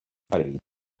everybody.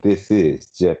 This is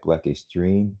Jet Black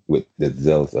Extreme with the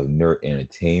Zealots of Nerd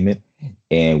Entertainment,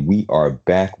 and we are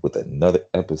back with another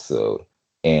episode.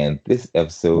 And this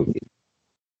episode is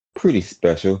pretty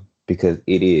special because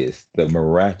it is the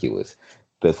miraculous,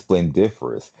 the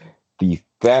splendiferous, the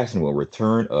fashionable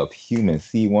return of Human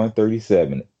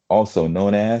C-137, also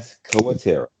known as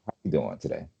Coatera. How you doing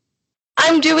today?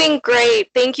 I'm doing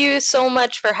great. Thank you so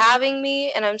much for having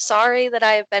me, and I'm sorry that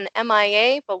I have been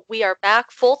MIA, but we are back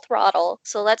full throttle.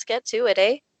 So let's get to it,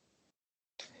 eh?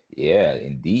 Yeah,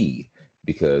 indeed,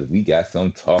 because we got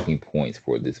some talking points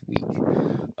for this week.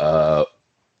 Uh,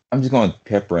 I'm just going to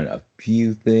pepper in a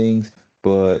few things,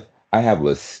 but I have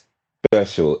a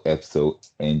special episode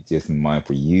in just in mind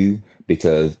for you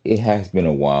because it has been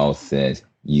a while since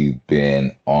you've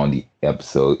been on the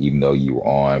episode, even though you were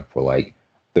on for like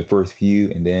the first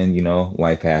few, and then,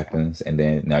 life happens, and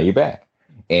then now you're back.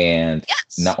 And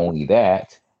Yes, not only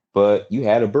that, but you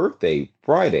had a birthday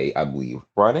Friday, I believe.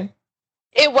 Friday?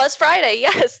 it was Friday.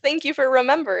 Yes, thank you for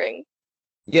remembering.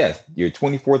 Yes, your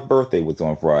 24th birthday was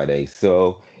on Friday.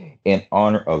 So, in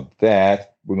honor of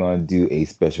that, we're going to do a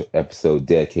special episode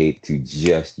dedicated to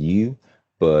just you.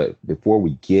 But before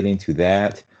we get into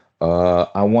that,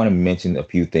 I want to mention a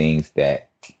few things that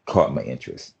caught my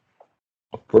interest.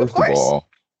 Of First of course. all,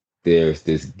 there's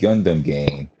this Gundam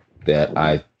game that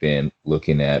I've been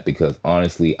looking at because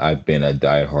honestly, I've been a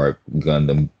diehard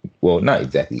Gundam. Well, not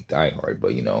exactly diehard,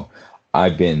 but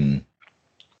I've been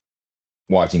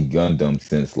watching Gundam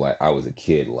since like I was a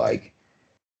kid. Like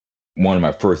one of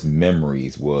my first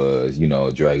memories was,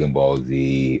 Dragon Ball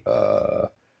Z,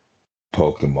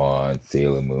 Pokemon,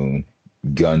 Sailor Moon,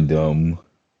 Gundam.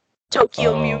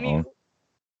 Tokyo Mew Um, Mew.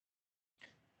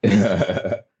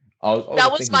 I was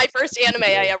That was thinking my first anime I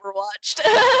today. ever watched.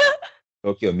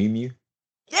 Tokyo Mew Mew.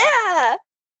 Yeah.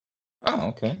 Oh,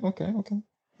 okay, okay, okay.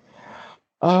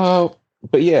 Uh,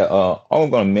 but yeah, all I'm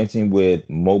gonna mention with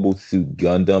Mobile Suit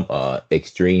Gundam,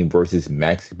 Extreme versus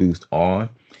Max Boost on,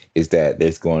 is that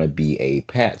there's gonna be a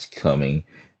patch coming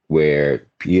where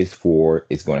PS4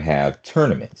 is gonna have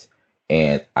tournaments,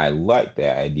 and I like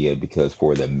that idea because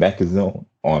for the Mechazone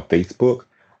on Facebook,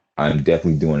 I'm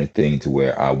definitely doing a thing to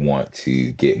where I want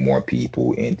to get more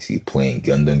people into playing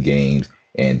Gundam games,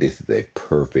 and this is a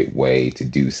perfect way to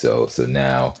do so. So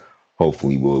now,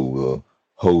 hopefully, we'll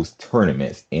host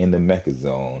tournaments in the Mecha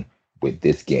Zone with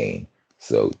this game.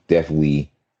 So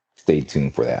definitely stay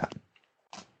tuned for that.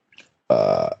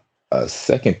 Uh, a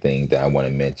second thing that I want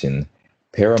to mention,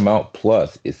 Paramount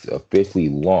Plus is officially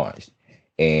launched.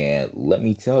 And let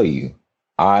me tell you,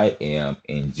 I am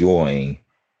enjoying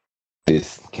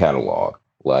this catalog.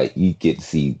 Like you get to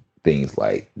see things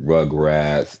like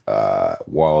Rugrats,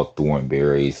 Wild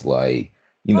Thornberries, like,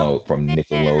 Oh from man,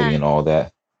 Nickelodeon, all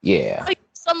that. Yeah. I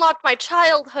just unlocked my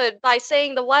childhood by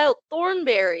saying the wild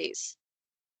thornberries.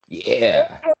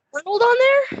 Yeah. Hey, Arnold on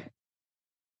there?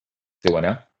 So what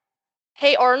now?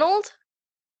 Hey Arnold?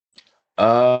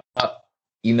 Uh,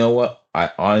 you know what? I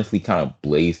honestly kind of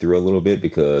blazed through a little bit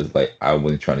because like I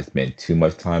wasn't trying to spend too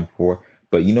much time for.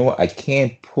 But you know what? I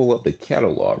can pull up the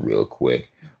catalog real quick.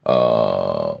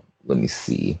 Let me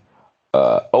see.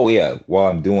 Oh yeah, while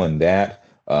I'm doing that,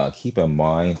 keep in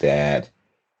mind that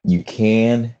you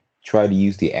can try to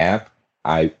use the app.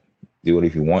 I do it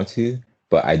if you want to,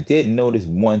 but I did notice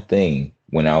one thing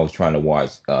when I was trying to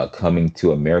watch Coming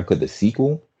to America, the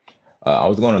sequel. I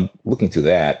was going to look into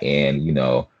that, and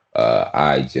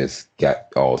I just got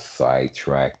all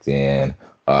sidetracked. And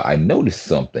I noticed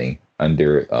something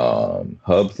under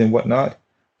hubs and whatnot.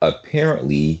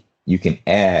 Apparently, you can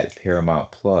add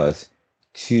Paramount Plus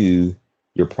to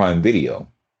your Prime Video.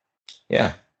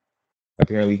 Yeah,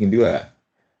 apparently you can do that.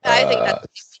 I think that's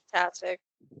Uh, fantastic.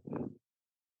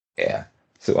 yeah.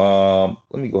 So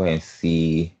let me go ahead and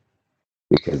see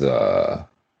because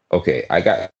okay, I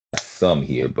got some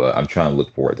here, but I'm trying to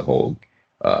look for the whole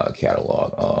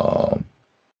catalog.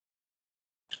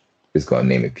 Just gonna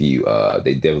name a few.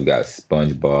 They definitely got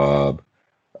SpongeBob,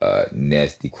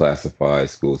 Nest Declassified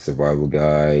School Survival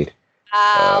Guide.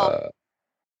 Wow. Uh,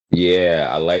 yeah,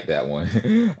 I like that one.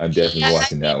 I'm definitely Yeah,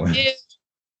 watching me that one. too.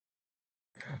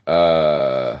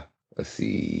 Uh, let's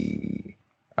see.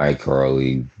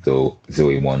 iCarly,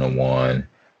 Zoe 101,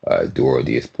 Dora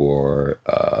the Explorer,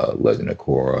 Legend of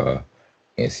Korra,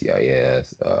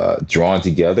 NCIS, Drawn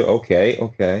Together. Okay,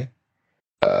 okay.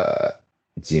 Uh,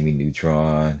 Jimmy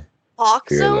Neutron, Hawk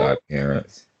Fairly Zone? Odd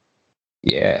Parents.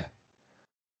 Yeah.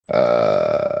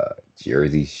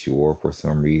 Jersey Shore for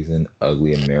some reason.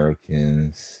 Ugly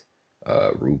Americans.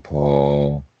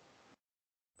 RuPaul.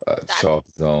 That. Chalk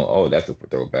Zone. Oh, that's a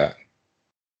throwback.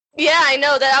 Yeah, I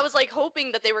know that. I was like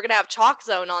hoping that they were gonna have Chalk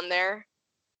Zone on there.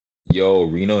 Yo,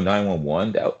 Reno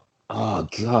 911. That. Oh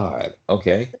God.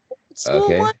 Okay. School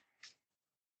one.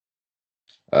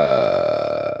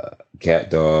 Okay. Cat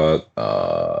Dog.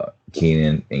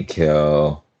 Keenan and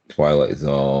Kel. Twilight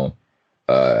Zone.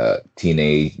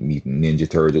 Teenage Mutant Ninja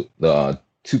Turtle.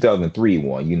 2003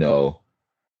 one.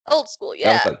 Old school, That was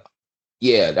yeah. like,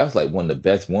 yeah, that was like one of the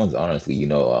best ones. Honestly, it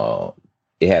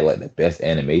had like the best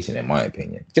animation in my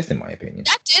opinion. Just in my opinion.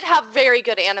 That did have very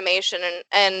good animation,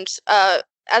 and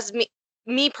as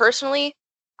me personally,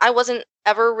 I wasn't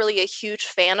ever really a huge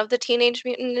fan of the Teenage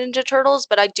Mutant Ninja Turtles,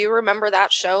 but I do remember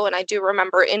that show, and I do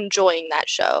remember enjoying that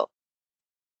show.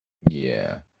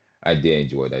 Yeah, I did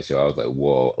enjoy that show. I was like,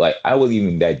 whoa. Like, I wasn't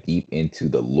even that deep into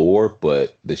the lore,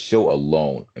 but the show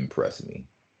alone impressed me.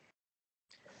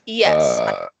 Yes.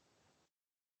 Uh,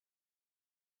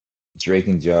 Drake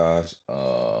and Josh,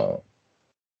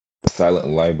 Silent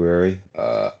Library,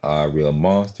 Real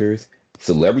Monsters,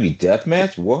 Celebrity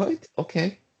Deathmatch. What?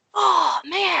 Okay. Oh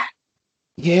man.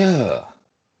 Yeah.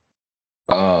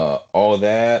 All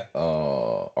that.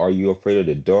 Are You Afraid of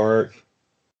the Dark?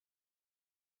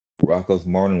 Rocco's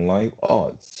Modern Life.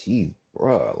 Oh, geez,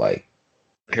 bruh. Like,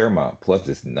 Paramount Plus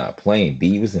is not playing.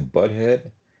 Beavis and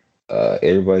Butthead.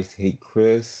 Everybody's Hate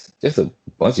Chris. Just a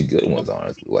bunch of good ones,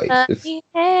 honestly. Like this He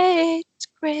hates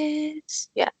Chris.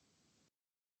 Yeah.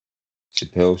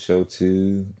 Chappelle Show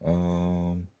too.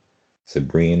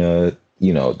 Sabrina.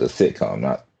 The sitcom,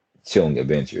 not Chilling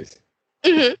Adventures.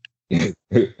 Hmm.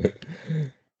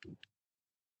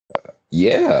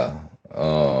 Yeah.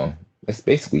 That's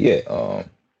basically it.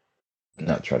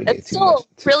 Not trying to get It's too much still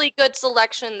to. really good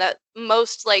selection that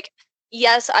most like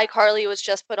yes, iCarly was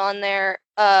just put on there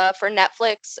for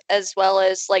Netflix as well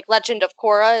as like Legend of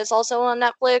Korra is also on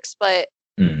Netflix, but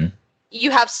Mhm. you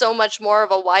have so much more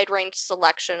of a wide range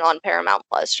selection on Paramount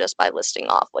Plus just by listing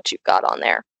off what you've got on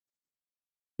there.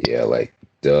 Yeah, like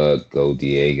Doug, Go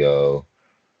Diego.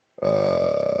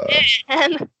 Uh,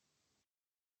 And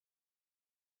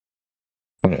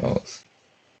what else?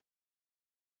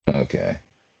 Okay.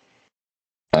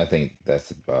 I think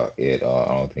that's about it. I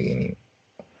don't think any.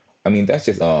 I mean, that's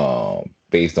just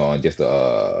based on just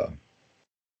I'm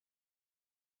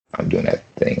doing that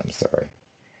thing. I'm sorry.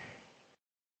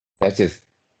 That's just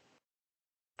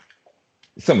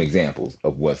some examples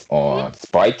of what's on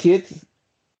Spy Kids.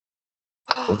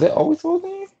 Was that always on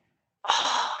there?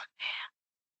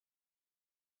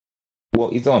 Well,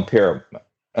 it's on Paramount.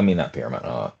 I mean, not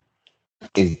Paramount.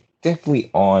 It's definitely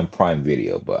on Prime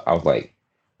Video. But I was like,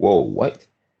 whoa, what?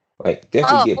 Like,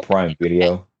 definitely oh, get Prime okay.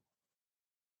 Video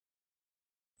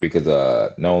because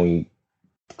not only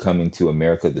Coming to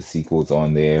America, the sequel's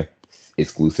on there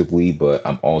exclusively, but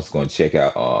I'm also going to check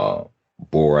out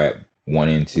Borat 1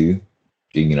 and 2,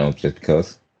 just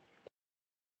because.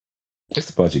 Just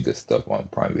a bunch of good stuff on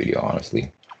Prime Video,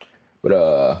 honestly.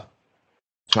 But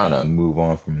trying to move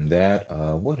on from that.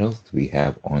 What else do we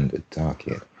have on the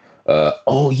docket?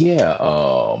 Oh yeah.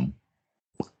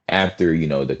 After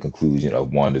the conclusion of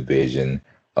WandaVision,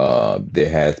 there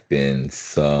has been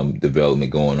some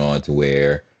development going on to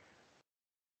where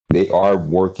they are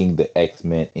working the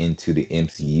X-Men into the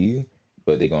MCU,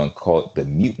 but they're gonna call it the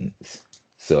mutants.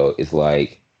 So it's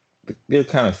like they're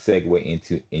kind of segue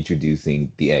into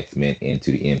introducing the X-Men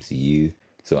into the MCU.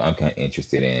 So I'm kind of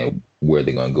interested in where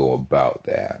they're gonna go about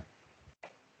that.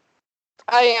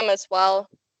 I am as well.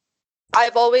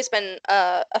 I've always been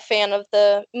a fan of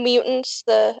the mutants,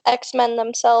 the X-Men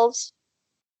themselves.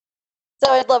 So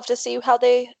I'd love to see how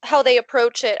they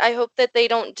approach it. I hope that they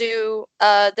don't do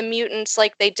the mutants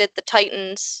like they did the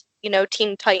Titans,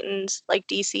 Teen Titans like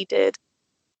DC did.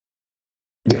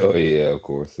 Oh yeah, of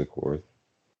course, of course.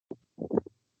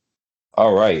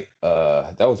 All right.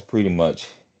 That was pretty much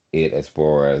it as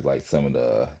far as like some of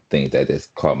the things that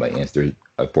just caught my interest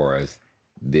as far as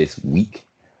this week.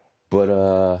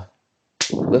 But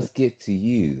let's get to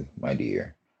you, my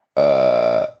dear.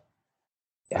 Uh,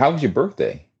 how was your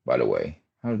birthday, by the way?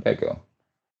 How did that go?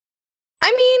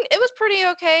 I mean, it was pretty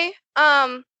okay.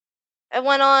 I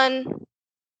went on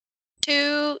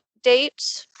 2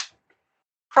 dates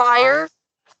prior,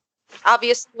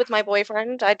 obviously with my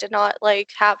boyfriend. I did not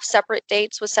like have separate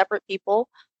dates with separate people.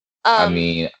 I Um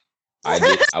mean,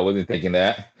 I wasn't thinking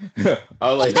that. I was I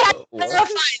like, had to what?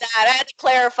 clarify that. I had to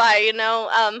clarify,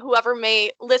 whoever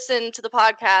may listen to the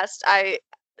podcast, I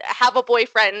have a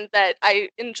boyfriend that I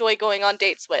enjoy going on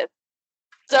dates with.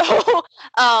 So,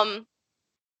 um,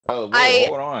 Oh, whoa, I,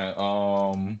 hold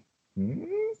on.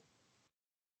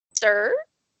 sir,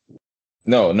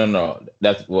 No, no, no.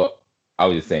 That's what I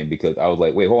was just saying because I was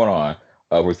like, wait, hold on.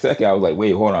 For a second, I was like,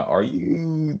 wait, hold on. Are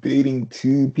you dating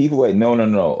two people? Like, no, no,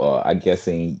 no. I guess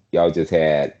saying y'all just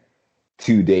had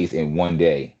 2 days in one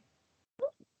day.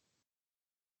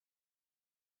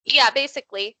 Yeah,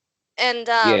 basically. And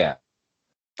Yeah.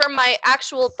 for my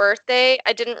actual birthday,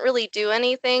 I didn't really do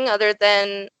anything other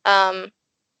than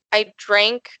I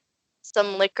drank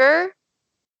some liquor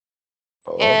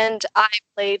Oh. and I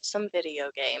played some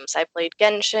video games. I played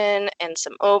Genshin and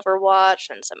some Overwatch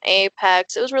and some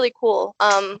Apex. It was really cool.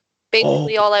 Oh.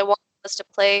 Basically all I wanted was to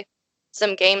play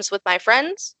some games with my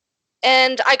friends,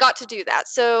 and I got to do that.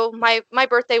 So my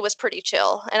birthday was pretty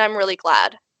chill, and I'm really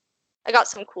glad. I got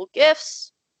some cool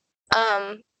gifts.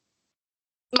 Um,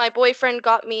 my boyfriend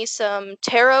got me some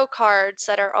tarot cards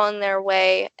that are on their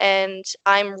way, and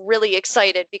I'm really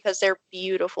excited because they're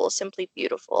beautiful, simply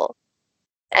beautiful.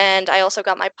 And I also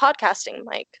got my podcasting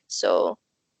mic, so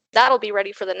that'll be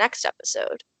ready for the next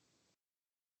episode.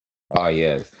 Ah,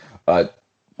 yes. Uh,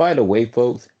 by the way,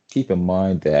 folks, keep in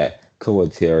mind that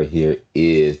Koatera here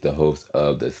is the host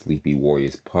of the Sleepy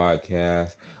Warriors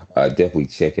podcast. Definitely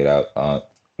check it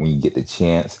out when you get the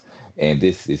chance. And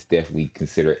this is definitely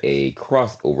considered a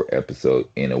crossover episode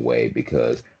in a way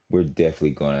because we're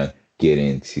definitely gonna get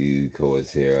into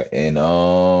Koatera. And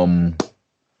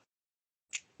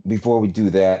before we do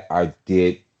that, I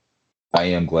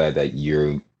am glad that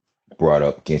you brought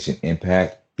up Genshin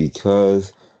Impact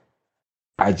because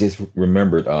I just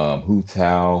remembered Hu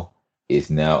Tao is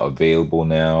now available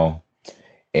now,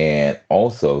 and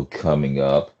also coming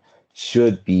up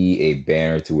should be a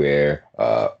banner to where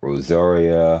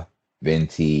Rosaria,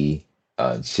 Venti,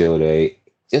 Childe,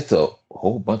 just a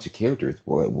whole bunch of characters.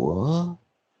 What?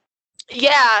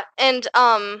 Yeah, and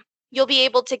you'll be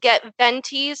able to get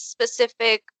Venti's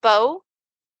specific bow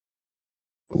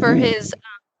for Ooh. his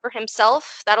for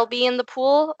himself. That'll be in the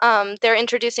pool. They're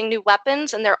introducing new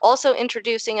weapons, and they're also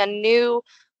introducing a new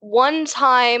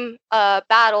one-time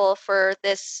battle for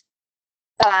this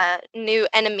new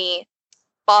enemy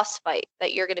boss fight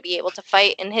that you're going to be able to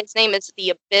fight, and his name is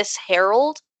the Abyss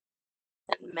Herald.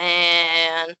 And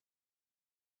man,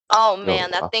 oh Yo,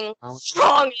 man, that thing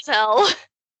strong as hell.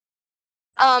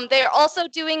 They're also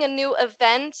doing a new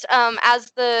event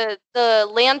as the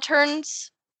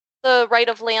lanterns, the Rite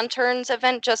of Lanterns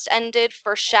event just ended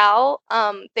for Shao.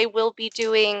 They will be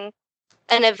doing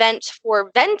an event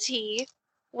for Venti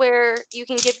where you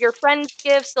can give your friends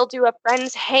gifts. They'll do a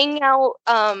friends hangout.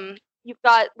 You've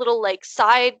got little like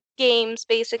side games,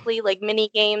 basically like mini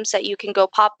games that you can go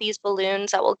pop these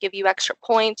balloons that will give you extra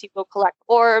points. You go collect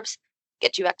orbs,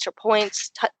 get you extra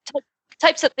points,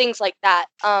 types of things like that.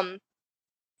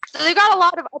 So they've got a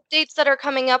lot of updates that are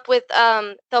coming up with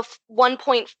the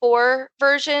 1.4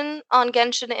 version on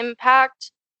Genshin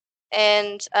Impact,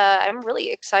 and I'm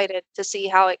really excited to see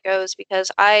how it goes because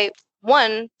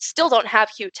one, still don't have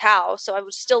Hu Tao, so I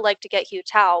would still like to get Hu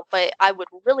Tao, but I would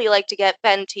really like to get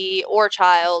Venti or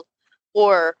Child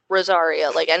or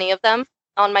Rosaria, like any of them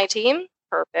on my team.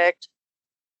 Perfect.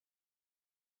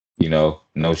 No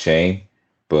shame,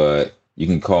 but you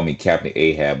can call me Captain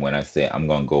Ahab when I say I'm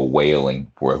gonna go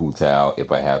whaling for a Hu Tao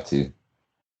if I have to.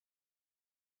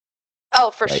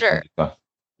 Oh, for Like, sure.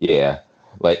 yeah,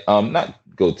 like not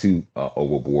go too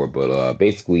overboard, but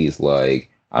basically it's like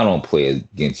I don't play as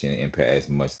Genshin Impact as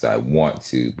much as I want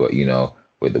to, but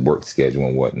with the work schedule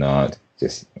and whatnot,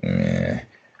 just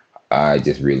I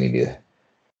just really need to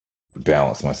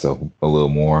balance myself a little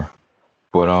more.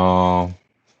 But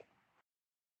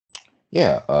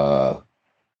yeah,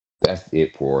 that's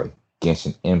it for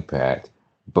Genshin Impact.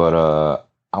 But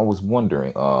I was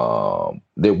wondering,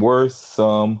 there were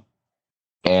some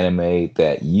anime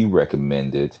that you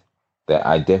recommended that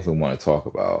I definitely want to talk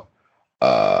about.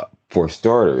 For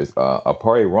starters,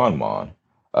 Apare Ranman.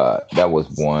 That was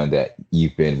one that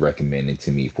you've been recommending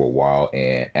to me for a while,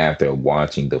 and after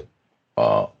watching the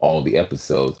all the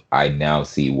episodes, I now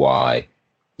see why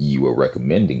you were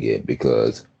recommending it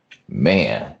because,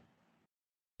 man,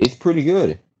 it's pretty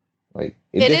good. Like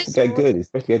it It definitely is got really good,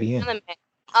 especially at the end.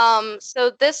 anime. So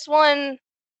this one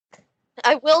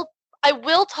I will I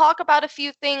will talk about a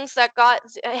few things that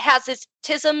has its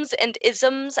tisms and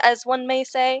isms, as one may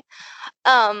say.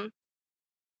 Um,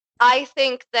 I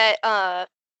think that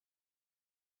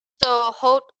so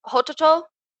Hototo,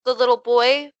 the little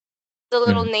boy, the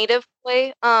little Mhm. native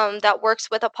boy, that works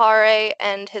with Apare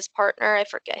and his partner, I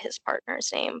forget his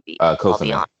partner's name. I'll be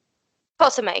Kosame. honest.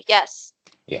 Kosame, yes.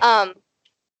 Yeah. Um,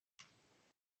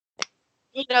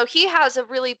 he has a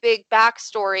really big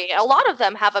backstory. A lot of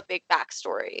them have a big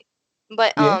backstory,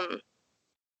 but Yeah.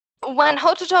 when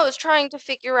Hototo is trying to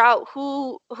figure out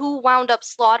who wound up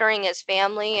slaughtering his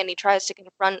family, and he tries to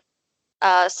confront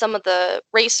some of the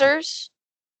racers,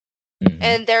 Hmm.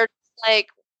 and they're like,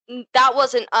 that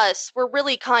wasn't us. We're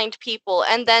really kind people.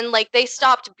 And then like they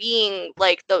stopped being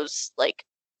like those like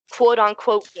quote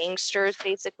unquote gangsters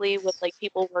basically with like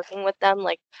people working with them.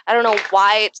 Like I don't know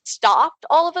why it stopped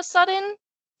all of a sudden.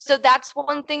 So that's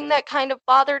one thing that kind of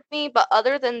bothered me. But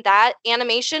other than that,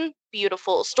 animation,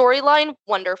 beautiful. Storyline,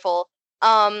 wonderful.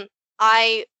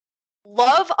 I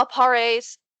love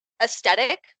Apare's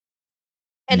aesthetic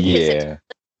and his Yeah.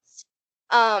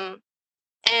 um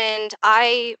and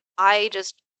I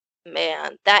just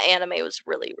man, that anime was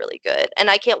really really good, and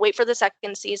I can't wait for the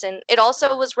second season. It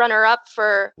also was runner up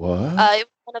for What?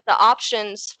 one of the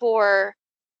options for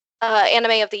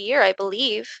anime of the year, I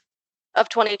believe, of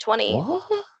 2020.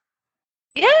 What?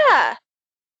 Yeah,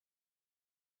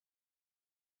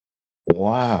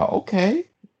 Wow. Okay.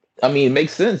 I mean, it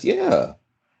makes sense. Yeah.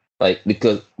 Like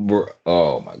because we're.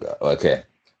 Oh my god. Okay.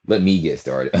 Let me get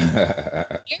started.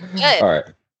 you're good. All right.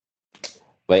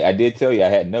 Like I did tell you, I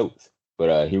had notes,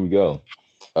 but here we go.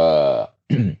 Uh,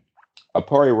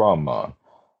 Apari Ranma,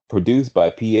 produced by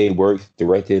PA Works,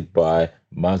 directed by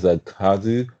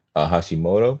Masakazu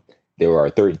Hashimoto. There are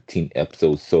 13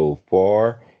 episodes so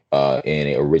far, and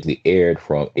it originally aired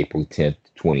from April 10th,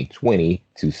 2020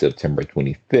 to September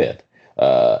 25th.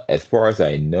 As far as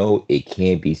I know, it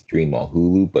can be streamed on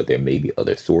Hulu, but there may be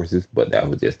other sources, but that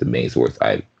was just the main source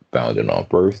I found it on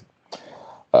first.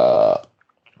 Uh,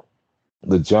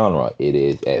 the genre, it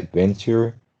is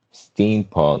adventure,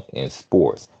 steampunk, and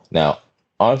sports. Now,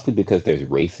 honestly, because there's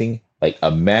racing, like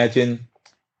imagine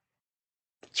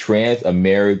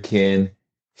trans-American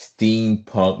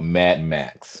steampunk Mad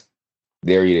Max.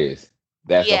 There it is.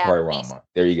 That's a Yeah, Parirama.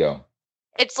 There you go.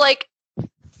 it's like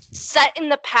set in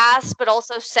the past, but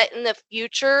also set in the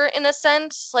future in a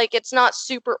sense. Like it's not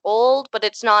super old, but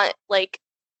it's not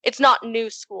new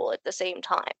school at the same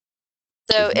time.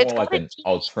 So It's it's more got like a an TV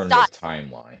style. alternative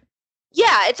timeline.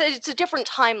 Yeah, it's a different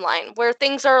timeline where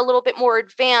things are a little bit more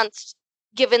advanced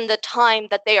given the time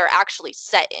that they are actually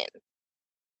set in.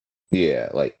 Yeah,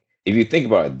 like if you think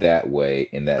about it that way,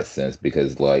 in that sense,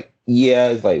 because like, yeah,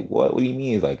 it's like, what do you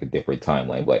mean it's like a different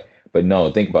timeline? But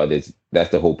no, think about this.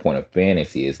 That's the whole point of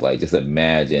fantasy. It's like just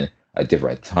imagine a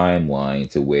different timeline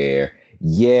to where,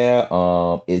 yeah,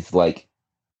 it's like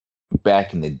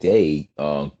back in the day,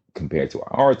 compared to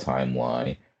our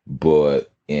timeline,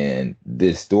 but in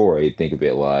this story, think of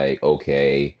it like,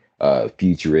 okay,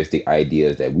 futuristic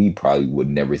ideas that we probably would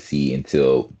never see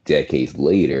until decades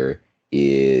later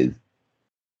is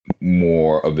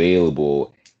more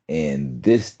available in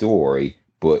this story,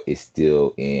 but it's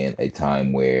still in a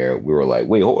time where we were like,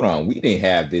 wait, hold on, we didn't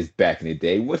have this back in the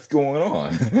day. What's going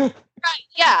on?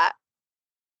 Yeah,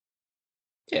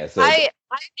 Yeah, so I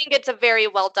think it's a very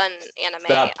well done anime.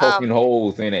 stop poking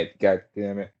holes in it. God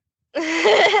damn it.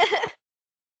 I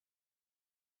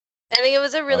think it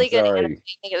was a I'm really good anime. sorry.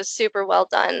 I think it was super well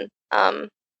done. I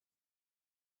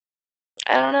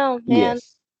don't know, man.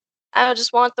 Yes. I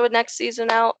just want the next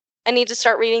season out. I need to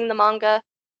start reading the manga.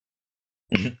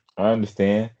 I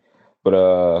understand.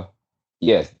 But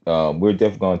yes, we're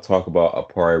definitely gonna talk about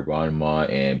Apari Ranma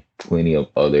and plenty of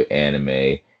other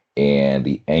anime and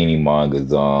the anime manga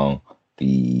zone,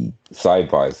 the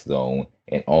sci-fi zone,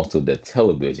 and also the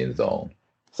television zone.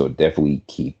 So definitely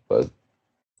keep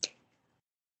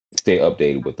stay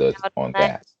updated with us Out on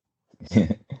that.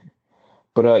 next.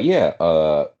 But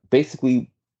yeah, basically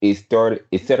it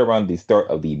set around the start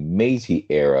of the Meiji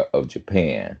era of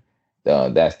Japan.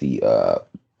 That's the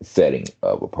setting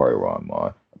of Apari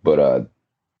Ranma. But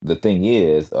the thing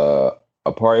is,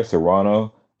 Apari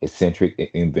Serrano, eccentric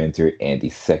inventor and the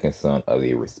second son of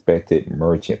a respected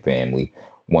merchant family,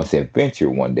 wants adventure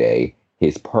one day.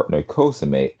 His partner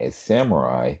Kosame, a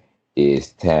samurai,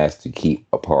 is tasked to keep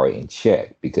Apari in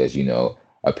check because,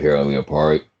 apparently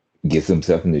Apari gets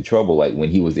himself into trouble. Like when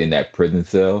he was in that prison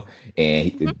cell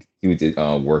and he was just,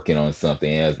 working on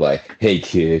something. And I was like, "Hey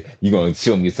kid, you gonna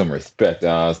show me some respect?"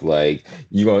 I was like,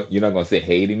 you're not gonna say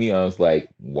hey to me?" I was like,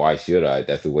 "Why should I?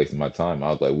 That's a waste of my time."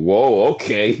 I was like, "Whoa,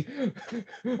 okay,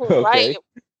 Right. okay."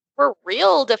 We're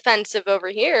real defensive over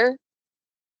here.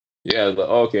 Yeah, I was like,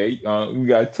 okay, we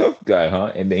got a tough guy,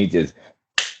 huh? And then he just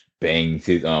bangs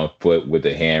his foot with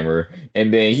a hammer,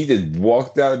 and then he just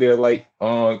walked out there like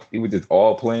it was just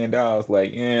all planned out. I was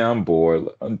like, yeah, I'm bored.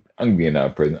 I'm getting out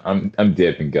of prison. I'm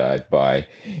dipping, guys. Bye.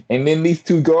 And then these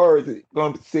two guards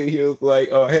gonna sit here like,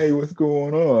 oh hey, what's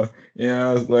going on? And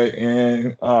I was like,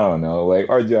 and I don't know, like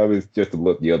our job is just to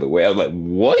look the other way. I was like,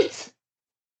 what?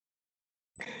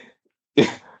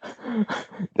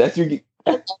 That's your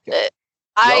I love it.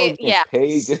 y'all I was getting yeah.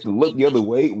 paid just to look the other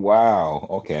way? Wow.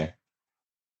 Okay.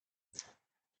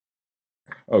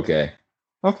 Okay.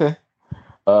 Okay.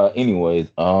 Anyways,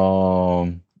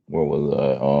 what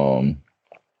was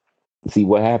see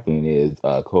what happened is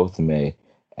Kosume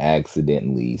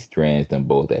accidentally strands them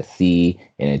both at sea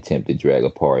and attempt to drag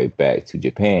Apari back to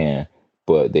Japan,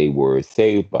 but they were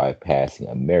saved by a passing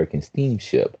American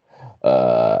steamship.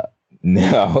 Uh,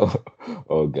 now,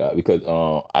 oh god, because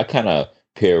I kind of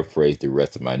paraphrased the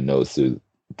rest of my notes to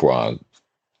for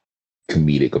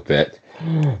comedic effect.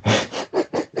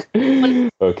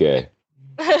 Okay.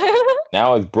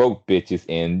 Now it's broke bitches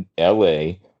in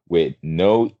LA with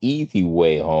no easy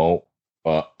way home.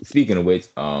 Speaking of which,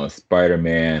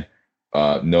 Spider-Man,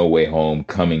 No Way Home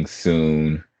coming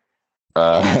soon.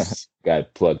 Yes. Gotta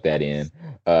plug that in.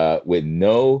 With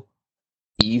no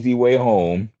easy way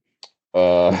home,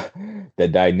 the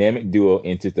dynamic duo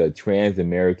enters a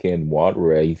trans-American water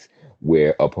race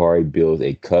where Apari builds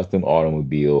a custom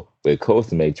automobile, but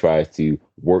Kosume tries to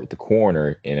work the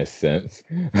corner in a sense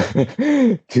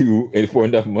to for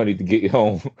enough money to get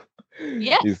home.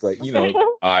 Yes. It's like,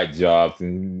 odd jobs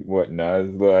and whatnot.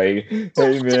 It's like,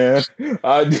 hey man,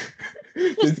 I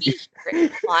just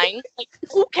fine. Like,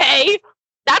 okay,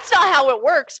 that's not how it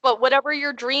works, but whatever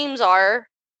your dreams are.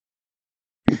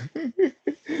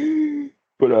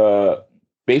 But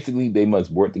basically they must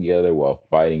work together while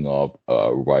fighting off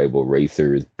rival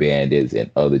racers, bandits, and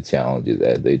other challenges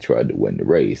as they try to win the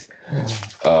race.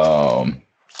 Now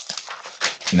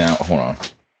hold on.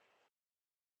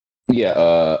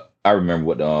 Yeah, I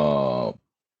remember what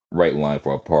right line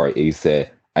for a part. He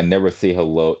said, "I never say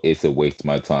hello. It's a waste of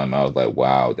my time." I was like,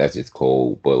 "Wow, that's just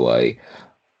cold." But like,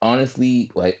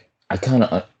 honestly, like I kind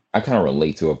of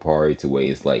relate to a party to where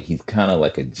it's like he's kind of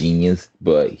like a genius,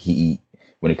 but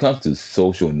when it comes to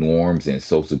social norms and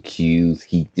social cues,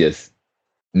 he just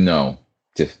no,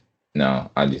 just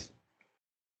no. I just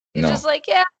He's no. just like,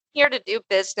 yeah, I'm here to do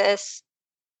business.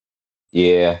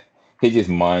 Yeah, he just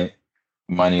minding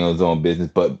his own business.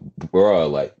 But bro,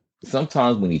 like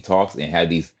sometimes when he talks and had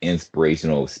these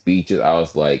inspirational speeches, I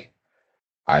was like,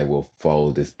 I will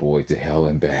follow this boy to hell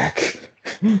and back.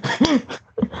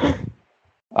 I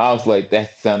was like,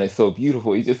 that sounded so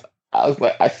beautiful. I was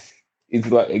like, it's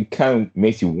like it kind of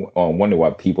makes you wonder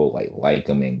why people like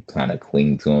him and kind of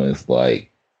cling to him. It's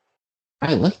like,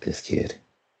 I like this kid.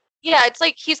 Yeah, it's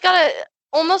like he's got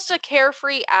almost a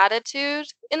carefree attitude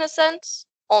in a sense,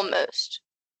 almost.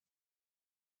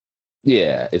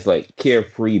 Yeah, it's like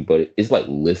carefree, but it's like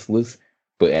listless.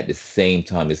 But at the same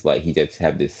time, it's like he just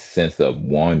have this sense of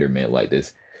wonderment, like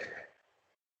this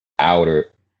outer,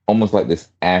 almost like this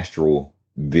astral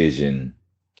vision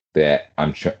that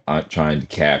I'm trying to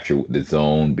capture with the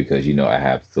zone because I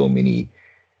have so many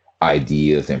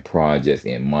ideas and projects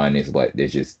in mind. It's like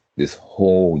there's just this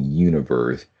whole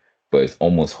universe, but it's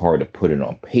almost hard to put it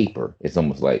on paper. It's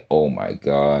almost like, oh my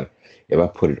God, if I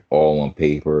put it all on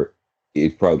paper,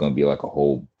 it's probably gonna be like a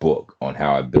whole book on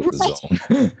how I built the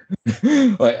zone.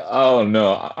 Like, oh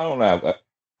no, I don't have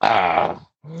ah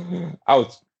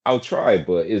I'll try,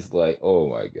 but it's like, oh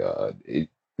my God,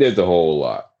 there's a whole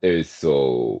lot. There's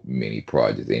so many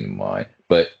projects in mind.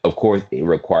 But of course it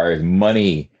requires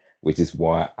money, which is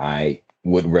why I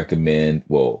would recommend,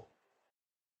 well,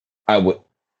 I would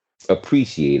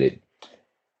appreciate it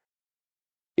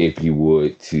if you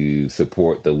would to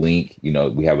support the link.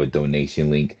 We have a donation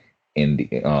link in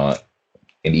in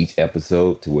each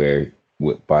episode to where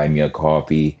would buy me a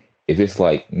coffee. If it's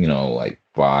like, like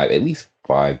at least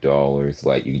 $5,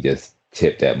 like you just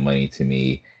tip that money to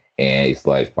me. And it's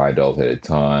like $5 at a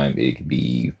time. It could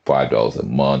be $5 a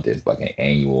month. It's like an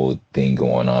annual thing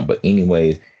going on. But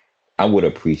anyways, I would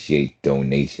appreciate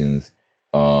donations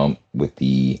with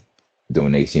the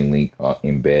donation link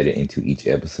embedded into each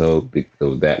episode,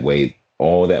 because that way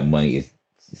all that money is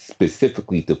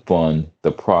specifically to fund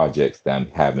the projects that I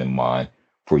have in mind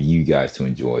for you guys to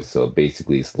enjoy. So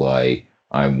basically, it's like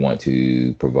I want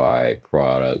to provide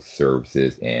products,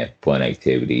 services, and fun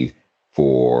activities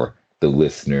for the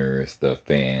listeners, the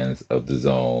fans of the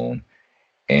zone,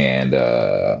 and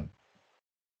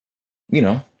you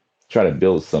know, try to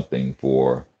build something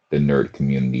for the nerd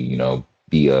community,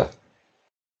 be a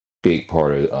big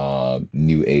part of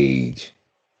new age,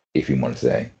 if you want to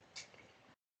say.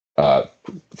 Uh,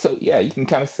 so yeah, you can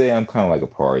kind of say I'm kind of like a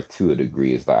part to a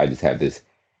degree. It's like I just have this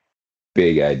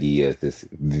big idea, this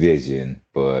vision,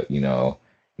 but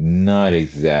not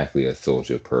exactly a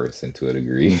social person to a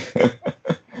degree.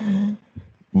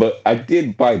 But I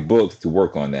did buy books to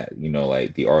work on that,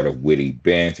 like The Art of Witty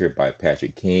Banter by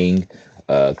Patrick King,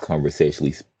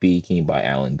 Conversationally Speaking by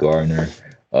Alan Gardner,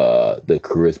 The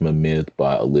Charisma Myth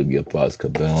by Olivia Fox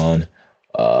Cabana,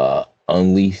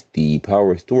 Unleash the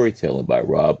Power of Storytelling by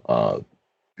Rob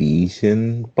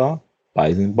Biesenbach.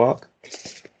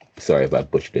 Sorry if I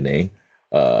butchered the name.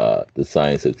 The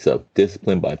Science of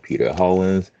Self-Discipline by Peter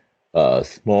Hollins,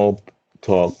 Small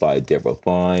Talk by Deborah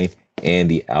Fine, and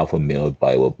The Alpha Male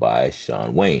Bible by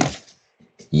Sean Wayne.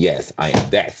 Yes, I am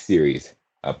that serious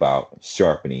about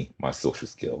sharpening my social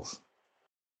skills.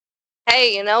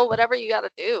 Hey, whatever you gotta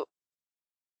do.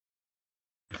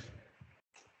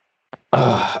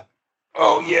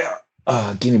 Oh yeah.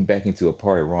 Getting back into a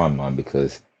party Ron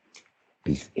because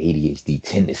these ADHD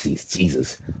tendencies,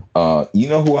 Jesus. You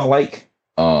know who I like?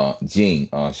 Jean,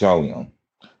 Charlion.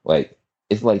 Like,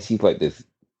 it's like she's like this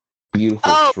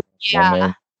beautiful, Oh, strong yeah.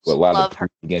 woman with a lot of Love her.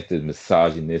 proof against the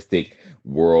misogynistic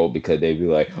world because they be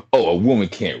like, oh, a woman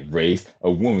can't race,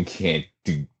 a woman can't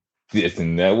do this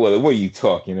and that. What are you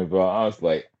talking about? I was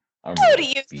like, I'm Who do ready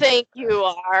you to beat think her. you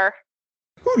are?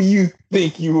 Who do you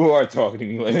think you are talking to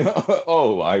me like?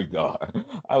 Oh my god,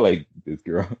 I like this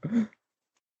girl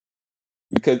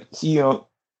because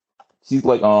she's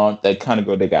like on that kind of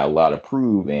girl that got a lot of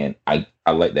prove, and I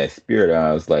like that spirit.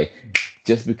 I was like,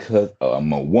 just because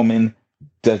I'm a woman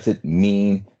doesn't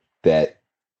mean that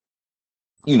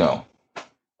you know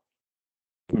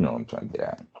what I'm trying to get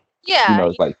at. Yeah,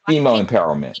 It's like I female can't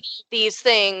empowerment, do these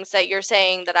things that you're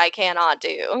saying that I cannot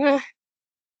do.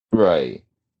 right?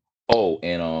 Oh,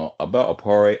 and about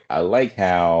Apare, I like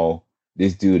how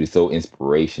this dude is so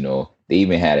inspirational. They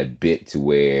even had a bit to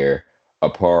where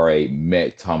Apare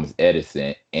met Thomas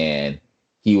Edison, and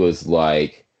he was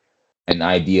like, "An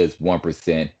idea is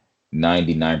 1%,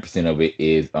 99% of it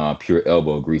is pure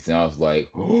elbow grease." And I was like,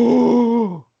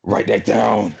 "Oh, write that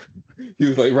down." He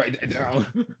was like, "Write that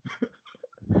down."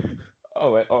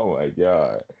 Oh my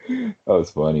god, that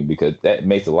was funny because that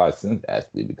makes a lot of sense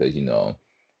actually because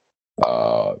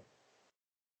uh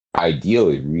ideal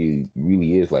it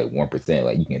really is like 1%.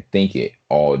 Like you can think it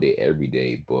all day every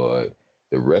day, but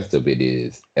the rest of it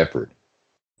is effort,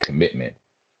 commitment,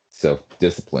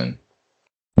 self-discipline.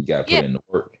 You gotta put Yeah, in the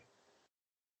work.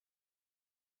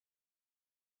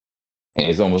 And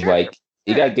it's almost sure, like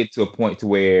you sure. gotta get to a point to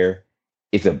where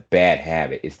it's a bad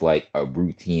habit. It's like a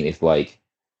routine. It's like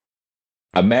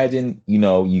imagine, you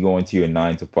go into your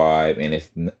 9 to 5 and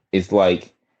it's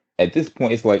like at this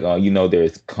point it's like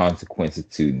there's consequences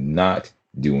to not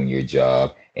doing your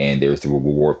job and there's the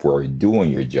reward for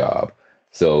doing your job.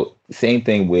 So same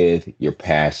thing with your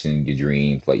passion, your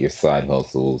dreams, like your side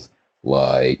hustles,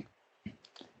 like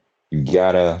you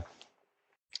gotta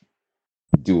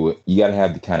do it. You gotta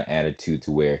have the kind of attitude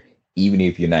to where even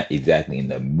if you're not exactly in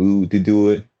the mood to do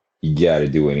it, you gotta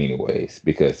do it anyways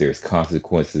because there's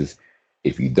consequences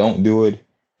if you don't do it,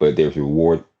 but there's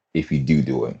reward if you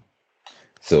do it.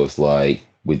 So it's like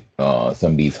with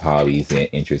some of these hobbies and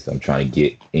interests I'm trying to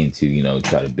get into,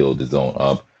 try to build the zone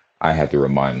up. I have to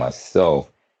remind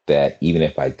myself that even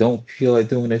if I don't feel like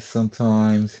doing it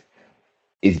sometimes,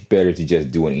 it's better to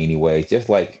just do it anyway. Just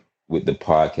like with the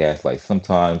podcast, like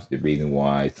sometimes the reason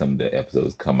why some of the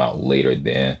episodes come out later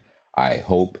than I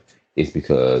hope is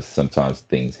because sometimes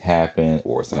things happen,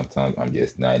 or sometimes I'm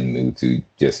just not in the mood to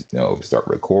just start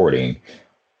recording.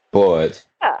 But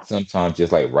Yeah, sometimes,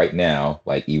 just like right now,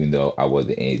 like even though I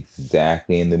wasn't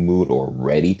exactly in the mood or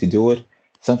ready to do it,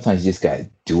 sometimes you just gotta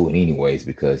do it anyways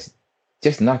because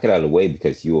just knock it out of the way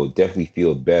because you will definitely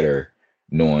feel better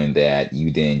knowing that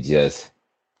you didn't just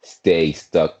stay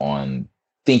stuck on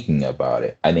thinking about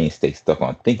it. I didn't stay stuck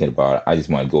on thinking about it. I just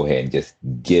want to go ahead and just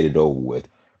get it over with.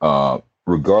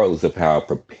 Regardless of how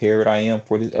prepared I am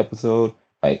for this episode,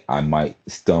 like I might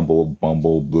stumble,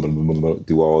 bumble, blah, blah, blah, blah,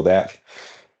 do all that.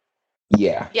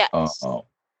 Yeah, yes.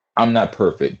 I'm not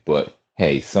perfect, but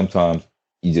hey, sometimes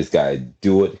you just gotta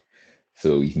do it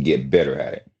so you can get better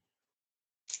at it.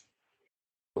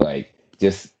 Like,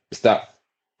 just stop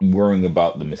worrying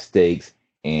about the mistakes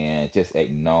and just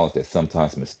acknowledge that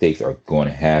sometimes mistakes are going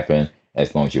to happen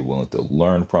as long as you're willing to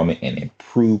learn from it and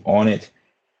improve on it.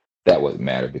 That would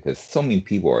matter because so many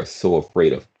people are so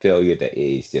afraid of failure that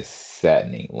it is just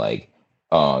saddening. Like,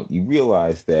 you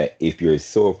realize that if you're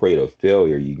so afraid of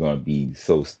failure, you're going to be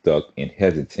so stuck and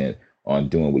hesitant on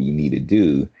doing what you need to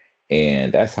do.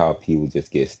 And that's how people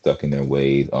just get stuck in their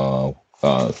ways,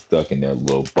 stuck in their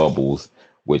little bubbles,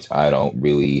 which I don't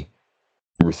really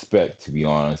respect, to be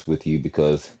honest with you,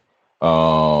 because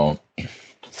um,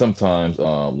 sometimes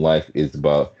life is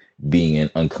about being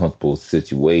in uncomfortable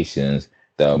situations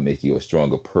that'll make you a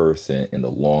stronger person in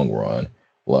the long run.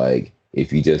 Like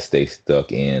if you just stay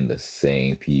stuck in the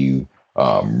same few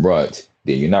rut,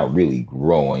 then you're not really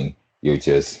growing. You're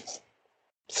just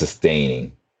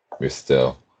sustaining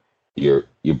yourself. You're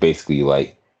basically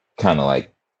like kind of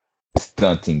like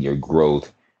stunting your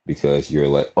growth because you're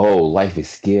like, oh, life is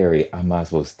scary. I might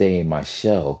as well stay in my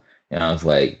shell. And I was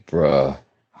like, bruh,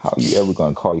 how you ever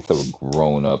gonna call yourself a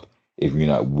grown up if you're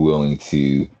not willing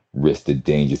to risk the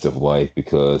dangers of life?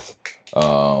 Because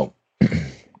um,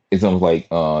 it's almost like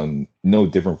no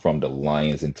different from the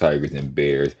lions and tigers and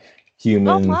bears. Oh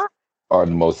Humans my, are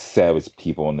the most savage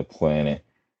people on the planet,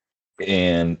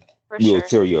 and for we'll sure.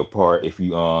 tear you apart if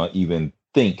you even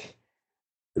think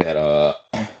that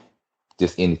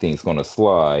just anything's gonna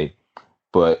slide.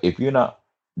 But if you're not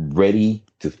ready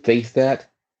to face that,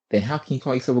 then how can you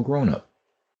call yourself a grown up?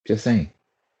 Just saying.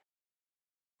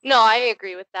 No, I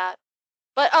agree with that.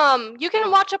 But you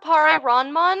can watch Appare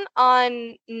Ranman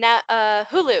on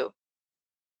Hulu,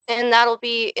 and that'll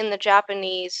be in the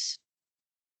Japanese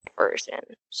version.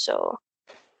 So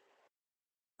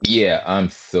Yeah, I'm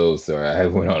so sorry. I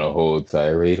went on a whole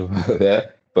tirade about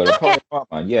that. But okay. apart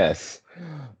from yes.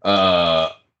 Uh,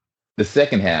 the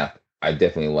second half I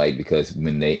definitely like because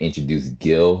when they introduced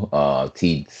Gil,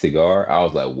 T Cigar, I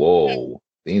was like, whoa,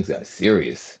 things got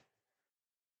serious.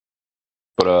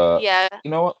 But Yeah, you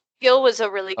know what? Gil was a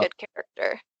really Uh, good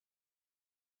character.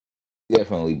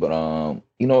 definitely. But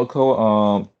you know what,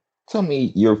 Cole? Tell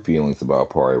me your feelings about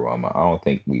Parirama. I don't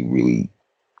think we really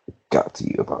got to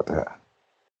you about that.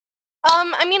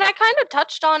 I mean, I kind of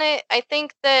touched on it. I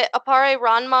think that Appare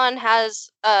Ranman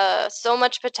has so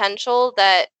much potential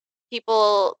that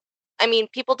people, I mean,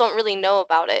 people don't really know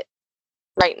about it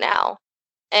right now.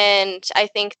 And I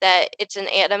think that it's an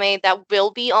anime that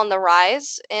will be on the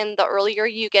rise, and the earlier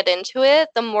you get into it,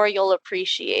 the more you'll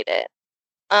appreciate it.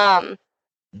 Um,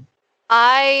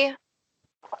 I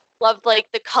loved like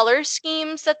the color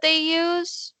schemes that they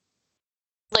use,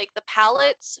 like the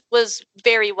palettes was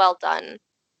very well done.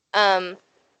 Um,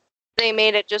 they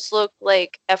made it just look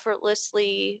like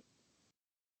effortlessly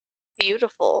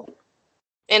beautiful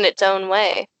in its own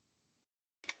way.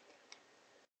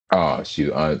 Oh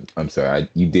shoot, I'm sorry.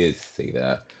 You did say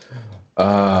that.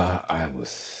 I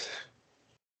was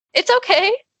It's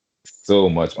okay. so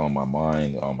much on my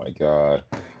mind. Oh my god.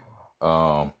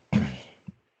 Um,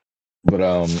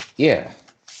 but yeah.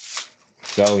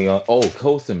 Stallion. Oh,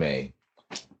 Kosame.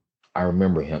 I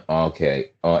remember him.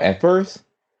 Okay. At first,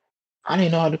 I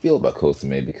didn't know how to feel about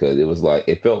Kosame because it was like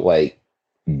it felt like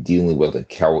dealing with a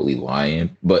cowardly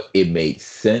lion, but it made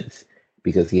sense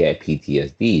because he had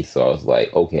PTSD. So I was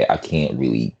like, okay, I can't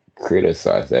really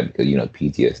criticize that because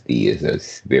PTSD is a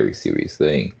very serious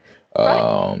thing. Right.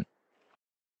 Um,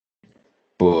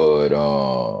 but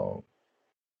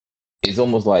it's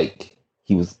almost like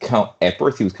he was at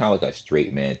first he was kind of like a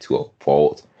straight man to a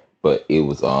fault, but it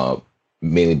was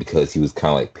mainly because he was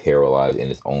kind of like paralyzed in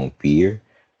his own fear.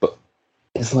 But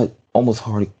it's like almost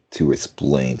hard to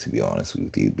explain, to be honest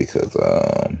with you, because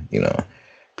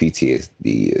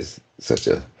PTSD is such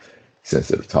a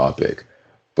sensitive topic.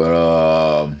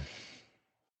 But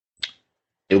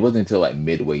it wasn't until like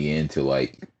midway into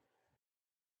like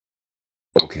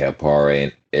okay, Apare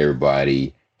and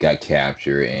everybody got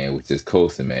captured and it was just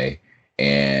Kosame,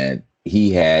 and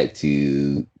he had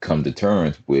to come to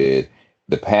terms with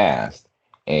the past.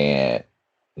 And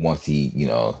once he,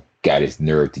 got his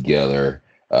nerve together,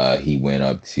 he went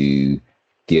up to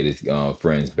get his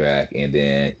friends back, and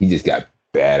then he just got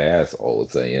badass all of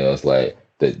a sudden. It's like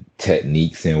the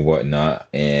techniques and whatnot,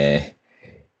 and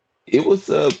it was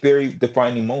a very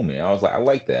defining moment. I was like, I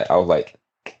like that. I was like,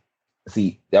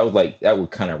 see, that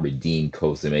would kind of redeem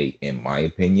Kosame in my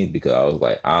opinion because I was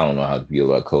like, I don't know how to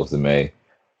feel about Kosame,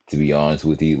 to be honest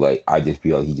with you. Like, I just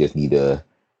feel like he just need to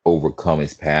overcome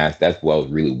his past. That's what I was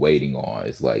really waiting on.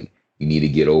 It's like you need to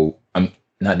get over. I'm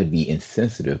not to be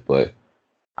insensitive, but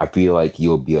I feel like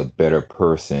you'll be a better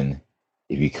person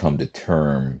if you come to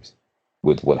terms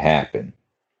with what happened.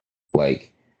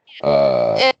 Like,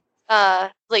 uh, And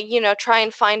like, try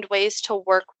and find ways to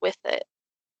work with it.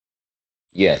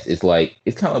 yes, it's kind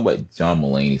of like what John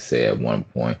Mulaney said at one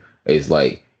point. It's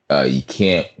like you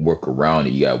can't work around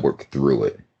it; you gotta work through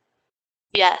it.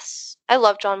 Yes. I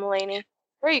love John Mulaney.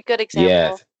 Very good example.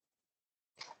 Yes,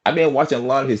 I've been watching a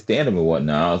lot of his stand up and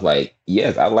whatnot. I was like,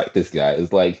 yes, I like this guy.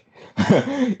 It's like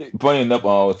funny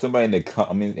enough, somebody in the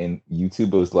comment in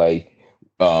YouTube was like,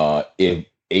 if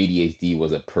ADHD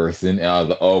was a person, and I was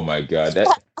like, oh my god, that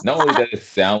not only does it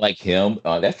sound like him,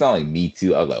 that sounds like me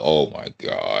too. I was like, oh my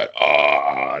god,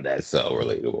 that's so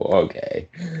relatable. Okay.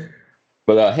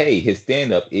 But hey, his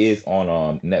stand up is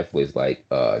on Netflix, like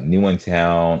New in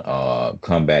Town,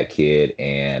 Comeback Kid,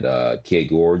 and Kid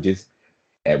Gorgeous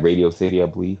at Radio City, I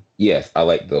believe. Yes, I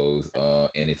like those.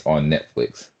 And it's on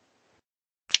Netflix.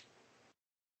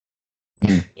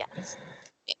 Yes.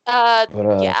 But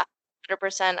Yeah,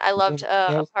 100%. I loved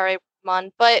anything else? Appare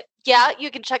Mon. But yeah, you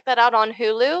can check that out on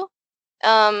Hulu.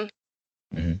 Um,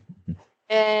 Mhm.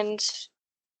 and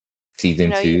you Season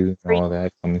know, you two and all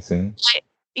that coming soon.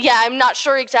 yeah, I'm not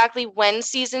sure exactly when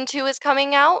season 2 is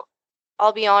coming out.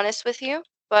 I'll be honest with you,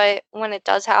 but when it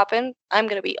does happen, I'm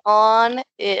gonna be on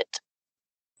it. It's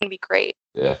gonna be great.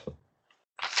 Yeah.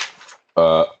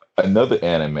 Uh, Another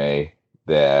anime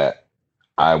that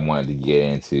I wanted to get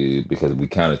into because we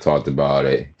kind of talked about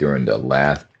it during the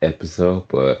last episode,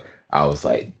 but I was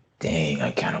like, dang,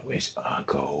 I kind of wish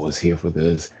Uncle was here for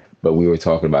this. But we were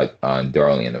talking about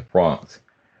Darling in the Bronx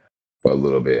for a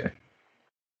little bit.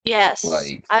 Yes,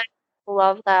 Like, I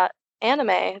love that anime.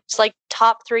 It's like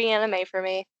top 3 anime for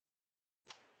me.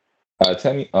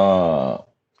 tell me,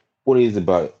 what is it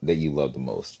about that you love the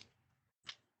most?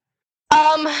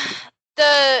 Um,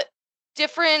 the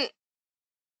different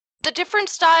the different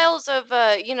styles of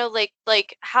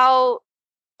like how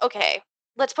okay,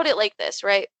 let's put it like this,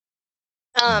 right?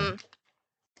 Mm. Um,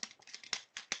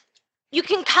 you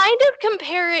can kind of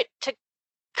compare it to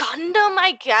Gundam,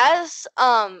 I guess,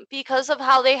 because of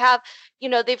how they have,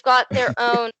 they've got their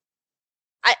own.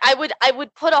 I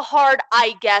would put a hard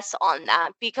I guess on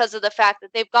that because of the fact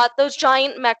that they've got those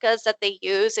giant mechas that they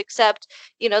use, except,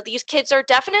 these kids are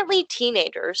definitely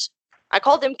teenagers. I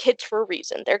call them kids for a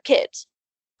reason. They're kids.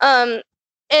 Um,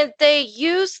 and they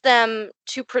use them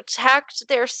to protect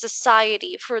their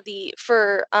society for the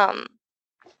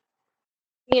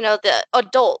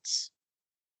adults,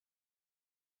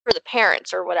 for the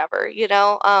parents or whatever.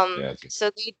 Yeah.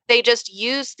 So they just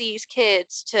use these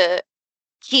kids to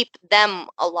keep them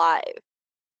alive,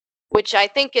 which I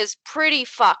think is pretty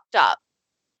fucked up.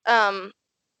 Um,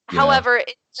 Yeah. However,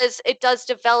 it does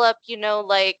develop,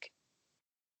 like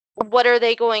what are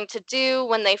they going to do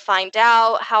when they find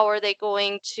out? How are they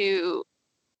going to,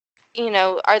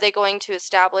 are they going to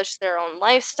establish their own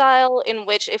lifestyle in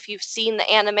which, if you've seen the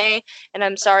anime, and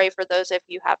I'm sorry for those if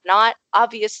you have not,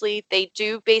 obviously they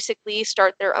do basically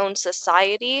start their own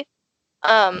society.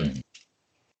 Um,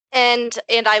 Mm.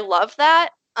 and I love that.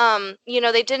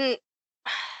 They didn't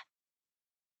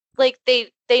like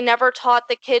they never taught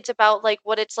the kids about like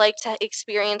what it's like to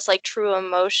experience like true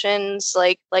emotions,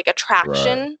 like Right.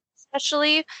 attraction,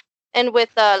 especially. And with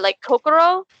like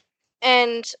Kokoro,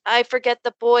 and I forget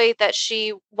the boy that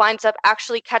she winds up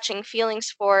actually catching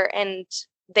feelings for, and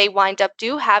they wind up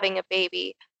having a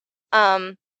baby.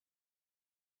 um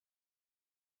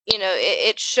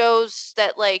it shows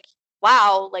that, like,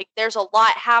 wow, like there's a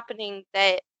lot happening,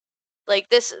 that like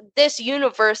this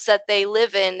universe that they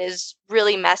live in is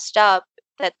really messed up,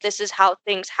 that this is how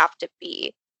things have to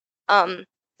be. um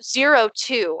Zero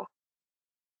Two,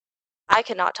 I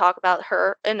cannot talk about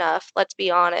her enough, let's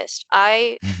be honest.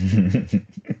 I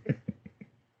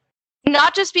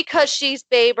Not just because she's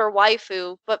babe or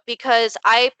waifu, but because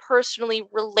I personally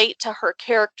relate to her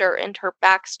character and her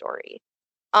backstory.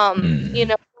 You Mm.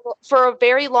 know, for a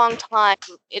very long time,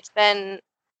 it's been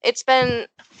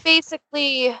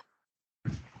basically,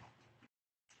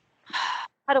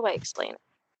 how do I explain it?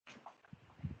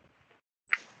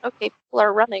 Okay, people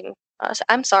are running.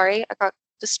 I'm sorry, I got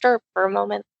disturbed for a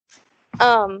moment.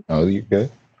 Um, Oh, you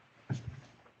good?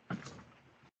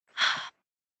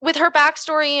 with her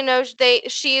backstory,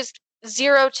 she's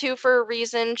Zero Two for a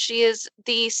reason. She is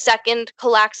the second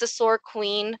Calaxasaur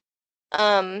queen.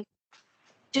 Um,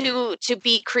 to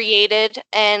be created,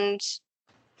 and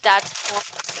that's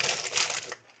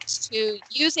to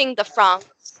using the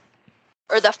Franks,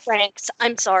 or the Franks.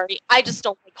 I'm sorry, I just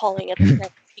don't like calling it the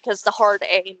Franks because the hard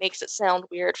A makes it sound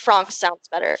weird. Franks sounds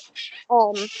better.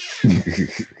 Um,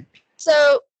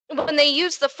 so when they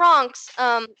use the Franks,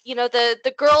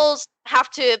 the girls have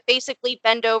to basically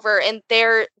bend over, and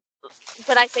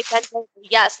when I say bend over,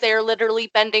 yes, they're literally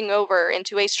bending over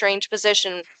into a strange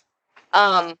position.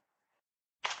 Um,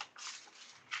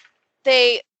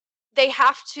 they they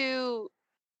have to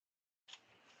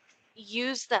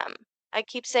use them. I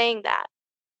keep saying that.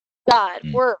 God,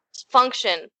 Mm. works,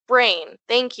 function, brain.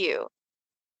 Thank you.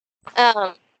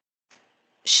 Um,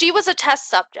 she was a test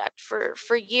subject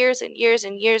for years and years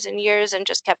and years and years, and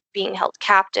just kept being held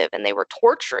captive, and they were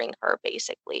torturing her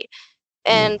basically.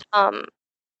 Yeah. And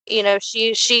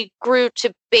she grew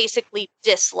to basically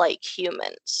dislike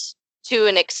humans to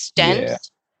an extent Yeah.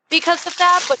 because of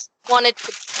that, but wanted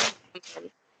to be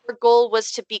human. Her goal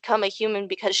was to become a human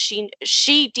because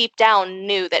she deep down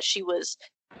knew that she was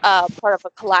part of a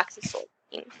Calaxasaur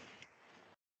team.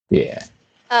 Yeah.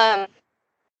 Um,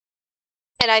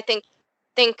 and I think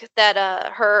that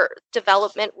her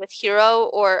development with Hero,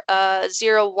 or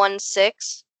 016,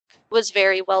 was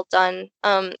very well done.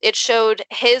 It showed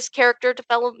his character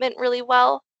development really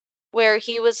well, where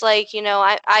he was like,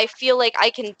 I feel like I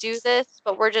can do this,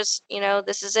 but we're just,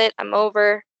 this is it. I'm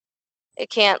over. It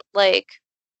can't, like.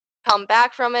 come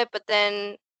back from it, but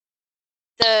then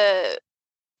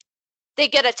they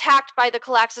get attacked by the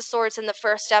Calaxosaurs in the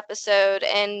first episode,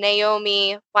 and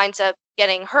Naomi winds up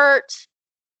getting hurt,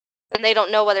 and they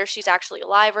don't know whether she's actually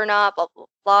alive or not, blah, blah,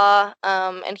 blah.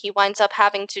 And he winds up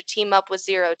having to team up with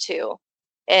Zero Two,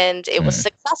 and it was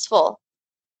successful.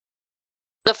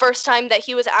 The first time that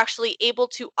he was actually able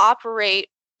to operate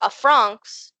a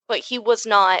Franx, but he was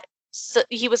not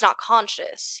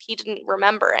conscious. He didn't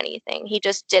remember anything. He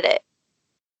just did it.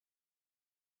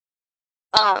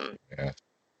 Yeah.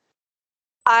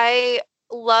 I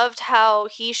loved how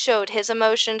he showed his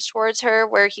emotions towards her,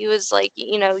 where he was like,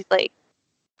 you know, like,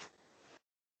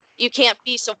 you can't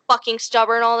be so fucking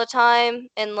stubborn all the time,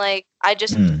 and like, I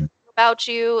just care about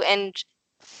you, and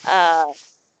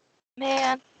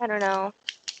man, I don't know.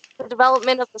 The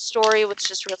development of the story was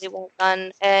just really well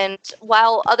done, and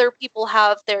while other people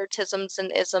have their tisms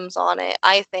and isms on it,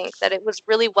 I think that it was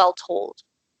really well told.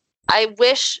 I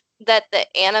wish that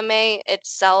the anime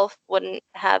itself wouldn't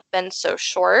have been so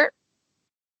short.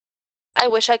 I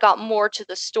wish I got more to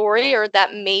the story, or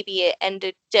that maybe it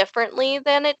ended differently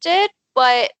than it did,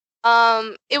 but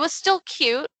it was still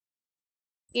cute.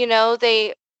 You know,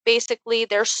 they basically,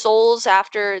 their souls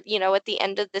after, you know, at the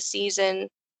end of the season,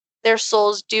 their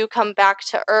souls do come back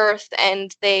to Earth,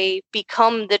 and they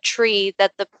become the tree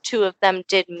that the two of them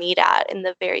did meet at in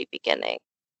the very beginning.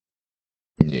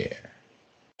 Yeah.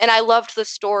 And I loved the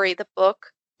story, the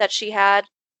book that she had.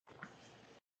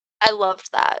 I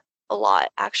loved that a lot,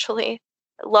 actually.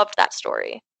 I loved that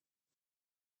story.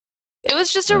 It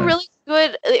was just a really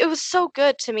good, it was so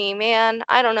good to me, man.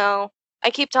 I don't know. I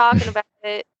keep talking about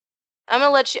it. I'm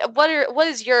gonna let you, what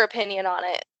is your opinion on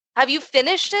it? Have you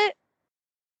finished it?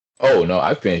 Oh no,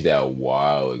 I finished that a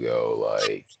while ago,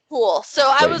 like cool.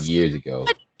 So I was years ago.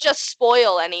 Just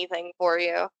spoil anything for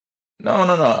you. No.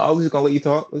 I was just gonna let you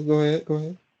talk. Let's go ahead. Go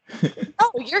ahead.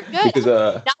 Oh, you're good. Because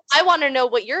now I want to know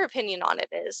what your opinion on it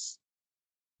is.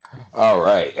 All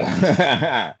right.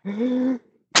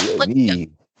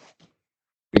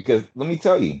 Because let me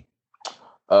tell you.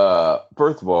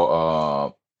 First of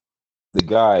all, the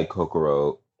guy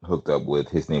Kokoro hooked up with,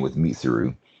 his name was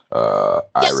Mitsuru. Yes.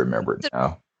 I remember it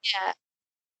now.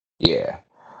 Yeah.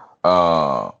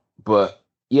 But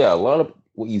yeah, a lot of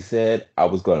what you said I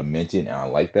was gonna mention, and I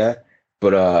like that.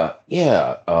 But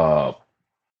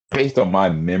based on my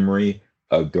memory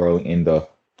of Darling in the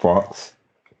Franxx,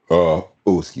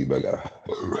 excuse me, I got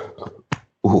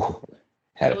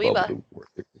had a bubble.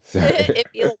 If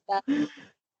you like that.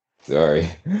 Sorry.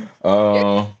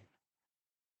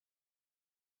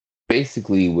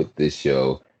 Basically, with this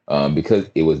show, because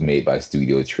it was made by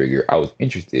Studio Trigger, I was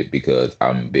interested because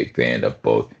I'm a big fan of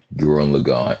both Gurren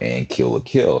Lagann and Kill la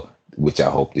Kill, which I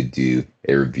hope to do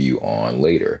a review on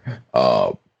later.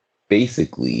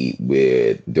 Basically,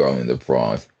 with Darling in the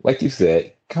Franxx, like you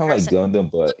said, kind of like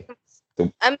Gundam, but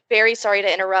I'm very sorry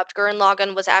to interrupt. Gurren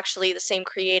Lagann was actually the same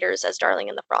creators as Darling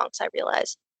in the Franxx, I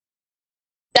realize.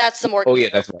 That's the more. Oh yeah,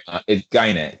 that's right. It's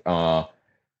Gainax.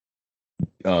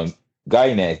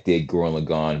 Gainax did Gurren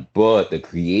Lagann, but the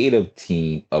creative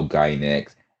team of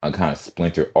Gainax kind of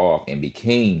splintered off and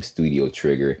became Studio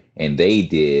Trigger, and they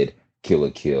did Kill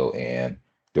la Kill and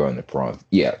Darling in the Franxx.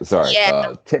 Yeah, sorry.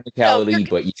 Yeah. Technicality,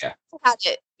 but yeah. Had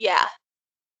it. Yeah.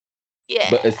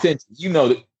 Yeah. But essentially,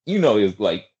 it's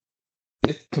like,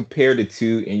 it's compared the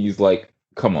two, and you're like,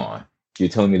 come on, you're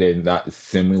telling me they're not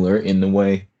similar in the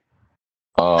way?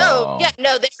 No,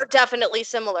 they're definitely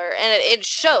similar, and it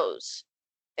shows.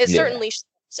 It certainly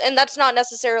shows, and that's not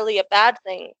necessarily a bad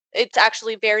thing. It's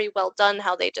actually very well done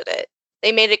how they did it.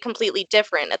 They made it completely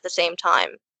different at the same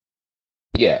time.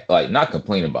 Yeah, like, not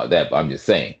complaining about that, but I'm just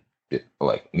saying,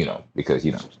 like, because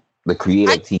the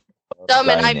creative team.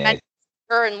 And I meant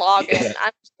Gurren Lagann.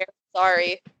 I'm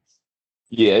sorry.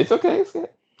 Yeah, it's okay.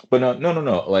 But no.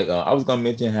 Like, I was gonna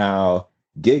mention how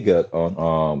Giga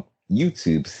on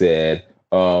YouTube said,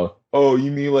 "Oh,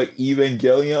 you mean like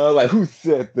Evangelion?" Like, who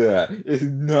said that? It's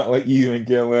not like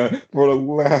Evangelion. For the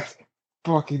last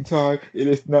fucking time, it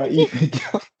is not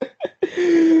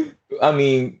Evangelion. I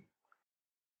mean,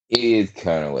 it is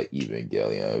kind of like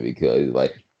Evangelion because,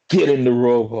 like, get in the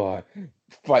robot,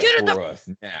 fight for us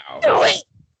now. Do it.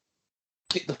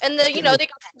 And they got the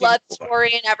blood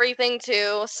story and everything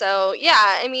too. So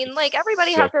yeah, I mean, like,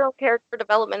 everybody has their own character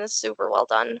development. Is super well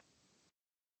done.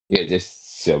 Yeah,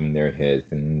 just shoving their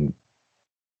heads in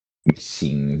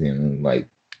machines and, like,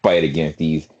 fight against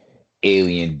these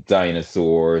alien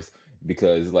dinosaurs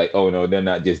because, like, oh no, they're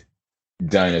not just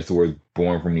dinosaurs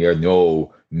born from the earth.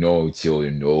 No,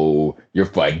 children, no, you're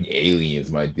fighting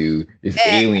aliens, my dude. It's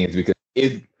aliens because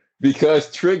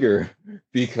because trigger,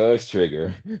 because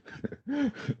trigger.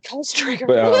 Ghost Trigger.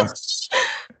 But I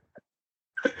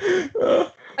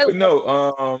but love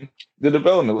no, the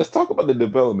development. Let's talk about the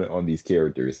development on these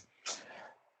characters.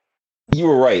 You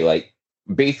were right. Like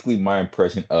basically, my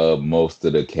impression of most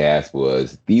of the cast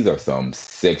was these are some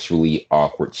sexually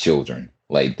awkward children.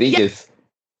 Like they Yeah.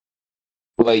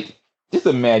 like just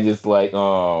imagine it's like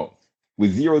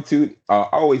with Zero Two. I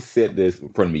always said this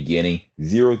from the beginning.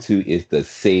 Zero Two is the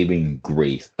saving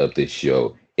grace of this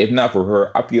show. If not for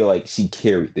her, I feel like she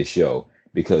carried the show.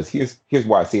 Because here's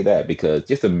why I say that. Because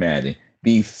just imagine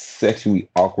these sexually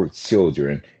awkward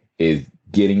children is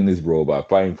getting in this robot,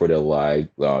 fighting for their lives.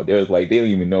 There's like they don't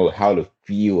even know how to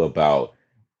feel about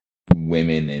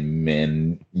women and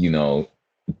men.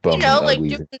 Bumping like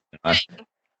uglies. doing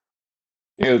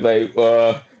It was like,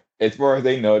 as far as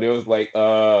they know, there was like,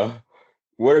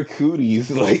 what are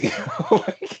cooties? Like,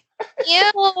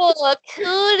 ew,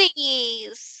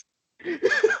 cooties.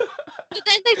 But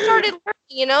then they started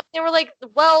learning, they were like,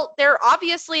 well, they're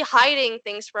obviously hiding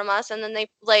things from us, and then they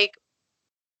like,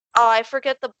 oh, I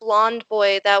forget the blonde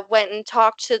boy that went and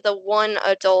talked to the one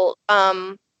adult,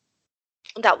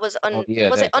 that was oh yeah,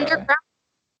 was it that guy. underground?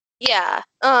 Yeah.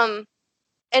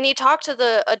 And he talked to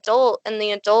the adult, and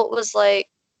the adult was like,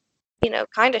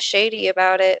 kind of shady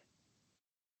about it.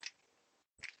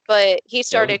 But he That was,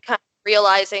 started kind of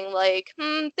realizing like,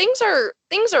 things are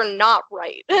not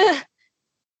right.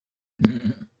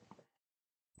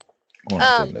 hold on,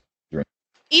 um, take that drink.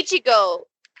 Ichigo,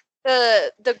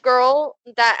 the girl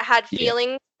that had Yeah.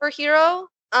 feelings for Hiro,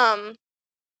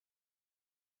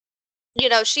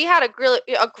 she had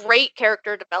a great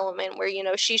character development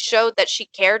where she showed that she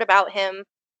cared about him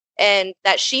and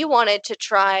that she wanted to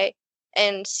try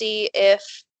and see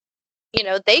if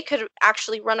they could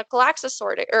actually run a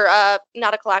Galaxosaur or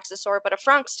not a Galaxosaur but a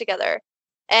Franks together,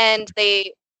 and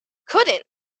they couldn't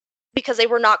because they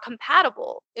were not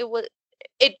compatible.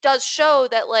 It does show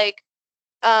that like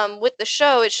with the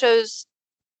show it shows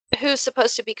who's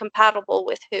supposed to be compatible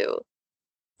with who.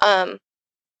 Um,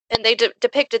 and they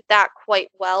depicted that quite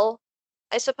well,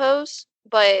 I suppose.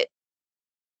 But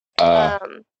Uh,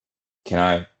 um, can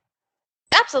I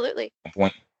absolutely,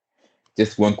 point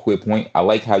just one quick point? I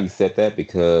like how you said that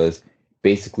because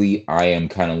basically, I am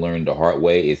kind of learning the hard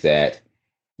way is that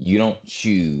you don't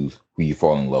choose who you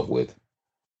fall in love with.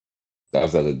 That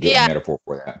was like a good yeah, metaphor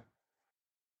for that.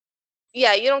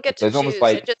 yeah. You don't get to It's almost choose; it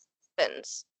like just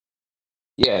happens.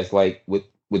 yeah, it's like with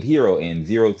Hero and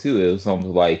Zero Two. It was almost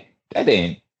like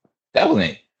that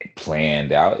wasn't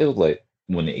planned out. It was like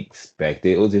when they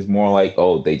expected. It was just more like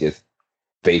oh, they just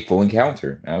fateful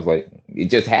encounter. And I was like, it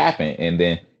just happened, and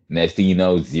then next thing you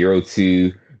know, Zero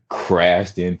Two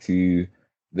crashed into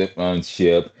the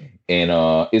ship, and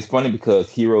it's funny because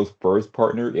Hero's first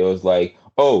partner, it was like,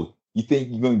 oh, you think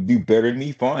you're gonna do better than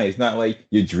me? Fine. It's not like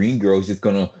your dream girl's just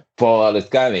gonna fall out of the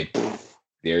sky and then, poof,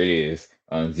 there it is,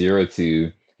 Zero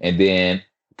Two, and then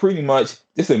pretty much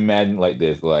just imagine like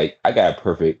this, like I got a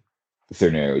perfect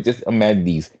scenario. Just imagine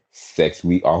these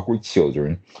sexually awkward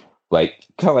children like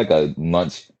kind of like a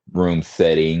lunch room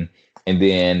setting, and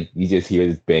then you just hear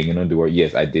this banging on the door.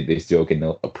 Yes, I did this joke in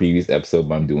a previous episode,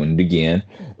 but I'm doing it again.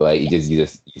 Like you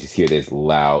just hear this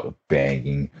loud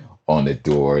banging on the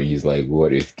door. And he's like,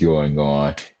 "What is going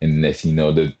on?" And next you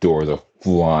know, the doors are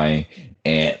flying,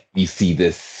 and you see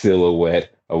this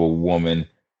silhouette of a woman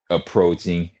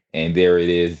approaching, and there it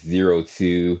is, Zero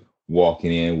Two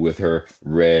walking in with her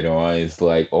red on. It's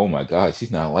like, oh my God, she's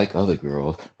not like other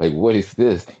girls. Like, what is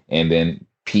this? And then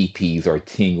PPs are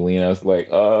tingling. I was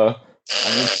like, I'm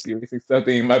experiencing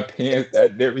something in my pants that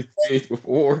I've never experienced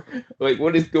before. Like,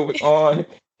 what is going on?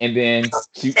 And then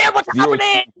she Sam, what's zero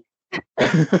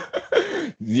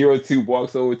happening? Zero Two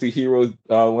walks over to Hero's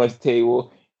lunch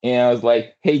table, and I was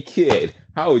like, "Hey kid,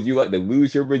 how would you like to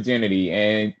lose your virginity?"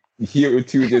 And Hero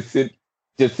Two just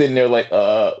sitting there like,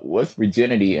 what's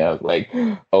virginity?" And I was like,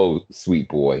 "Oh, sweet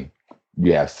boy,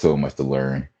 you have so much to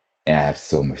learn, and I have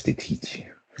so much to teach you."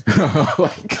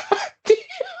 Like, God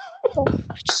damn.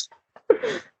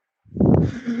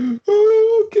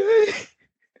 Okay.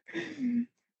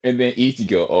 And then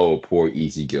Ichigo, oh, poor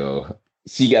Ichigo.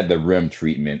 She got the REM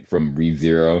treatment from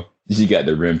ReZero. She got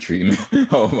the REM treatment.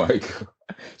 Oh my God.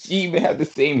 She even had the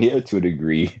same hair to a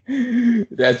degree.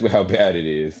 That's how bad it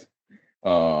is.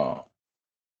 Uh,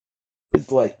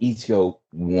 it's like Ichigo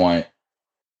want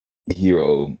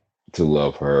Hero to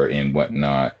love her and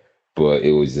whatnot, but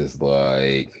it was just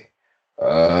like,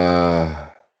 uh,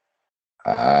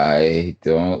 I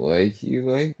don't like you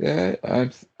like that.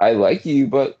 I like you,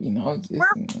 but just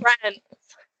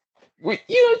We're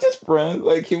friends. just friends.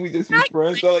 Like, can we just be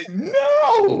friends? I'm like,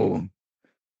 no.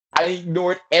 I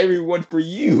ignored everyone for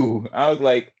you. I was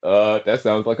like, that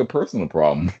sounds like a personal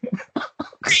problem.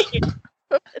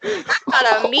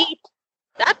 Not a me.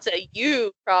 That's a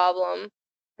you problem.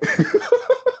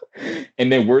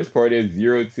 And then worst part is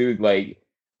Zero Two, like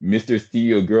Mr.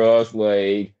 Steel Girls,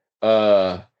 like,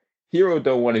 Hero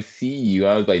don't want to see you.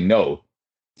 I was like, no,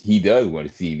 he does want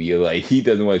to see me. Like, he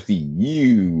doesn't want to see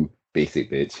you, basic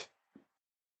bitch.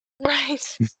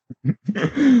 Right.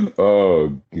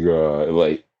 Oh god,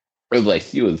 like it was like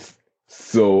she was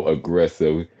so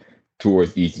aggressive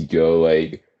towards Ichigo.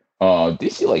 Like,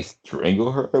 did she like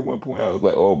strangle her at one point? I was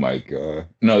like, oh my god.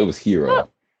 No, it was Hero.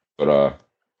 But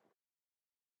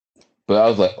I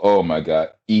was like, oh my god,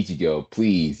 Ichigo,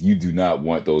 please, you do not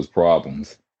want those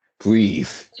problems.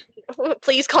 Please.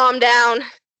 Please calm down.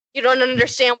 You don't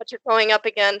understand what you're going up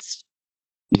against.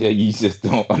 Yeah, you just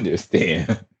don't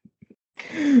understand.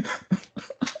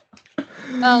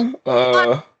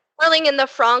 uh Darling in the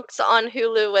Franxx on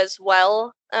Hulu as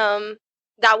well.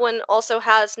 That one also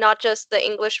has not just the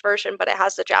English version, but it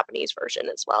has the Japanese version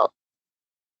as well.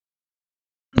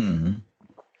 hmm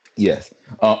Yes.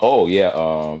 Oh yeah.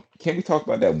 Can we talk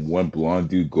about that one blonde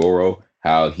dude, Goro?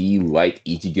 How he liked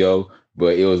Ichigo,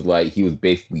 but it was like he was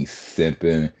basically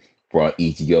simping for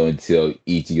Ichigo until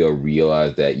Ichigo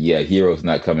realized that yeah, Hero's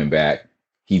not coming back.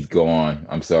 He's gone.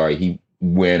 I'm sorry. He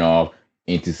went off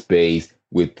into space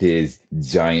with his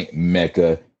giant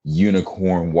mecha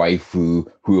unicorn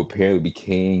waifu, who apparently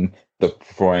became God,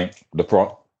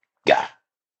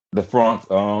 the front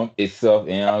itself.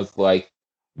 And I was like,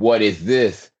 what is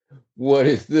this? What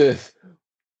is this?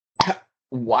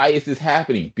 Why is this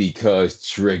happening? Because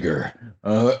Trigger.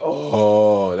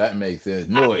 Oh, that makes sense.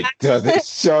 No, it doesn't.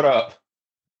 Shut up.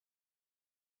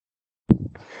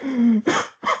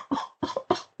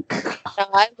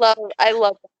 No, I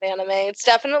love that anime. It's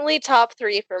definitely top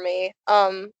 3 for me.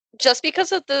 Just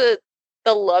because of the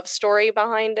love story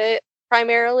behind it,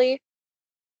 primarily.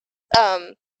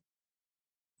 Um,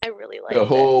 I really The liked it.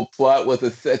 whole plot was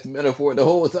a sex metaphor the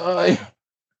whole time. Like,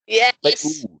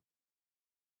 Yes. ooh,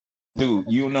 dude,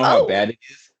 you know how Oh, bad it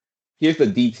is? Here's the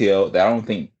detail that I don't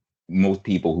think most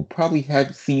people who probably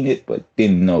have seen it but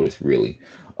didn't notice really.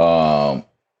 Um,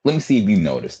 Let me see if you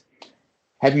noticed.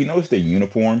 Have you noticed their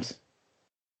uniforms?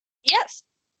 yes.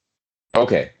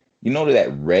 Okay. You know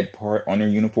that red part on their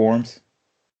uniforms?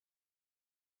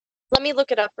 Let me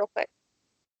look it up real quick.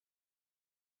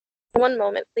 One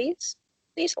moment, please.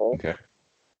 Please hold. Okay.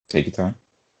 Take your time.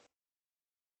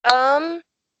 Um,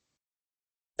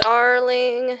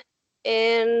 Darling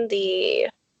in the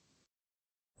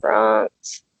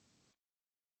Bronx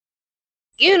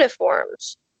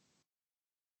uniforms.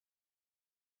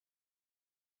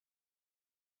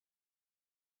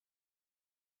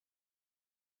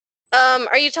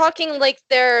 Are you talking like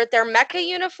their mecha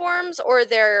uniforms or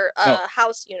their No,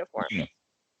 house uniform? you know,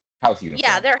 house Yeah,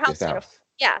 uniforms. their Just house the uniform. house.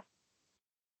 Yeah.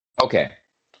 Okay.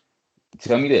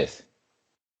 Tell me this.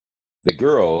 The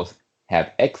girls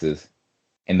have X's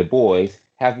and the boys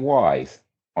have Y's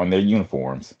on their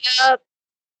uniforms. Yep,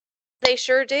 they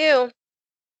sure do.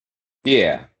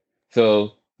 Yeah.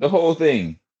 So the whole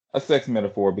thing, a sex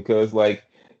metaphor, because like,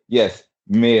 yes,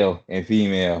 male and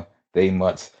female, they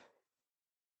must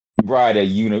ride a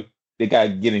unit. They gotta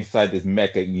get inside this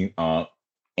mecha,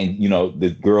 and the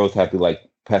girls have to like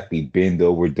practically bend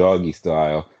over doggy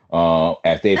style,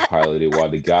 as they pilot it, while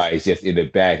the guy is just in the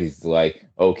back. He's like,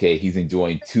 okay, he's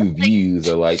enjoying two Like, views,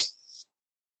 or like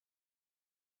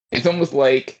it's almost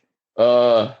like,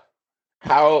 uh,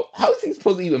 how is he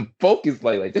supposed to even focus?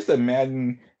 Like just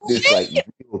imagine this like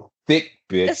real thick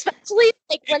bitch, especially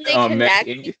like when they mecha, connect,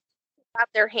 they have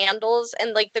their handles,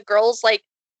 and like the girls like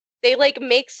they like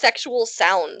make sexual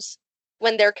sounds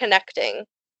when they're connecting.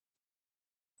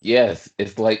 yes,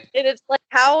 it's like, And it's like,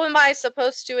 how am I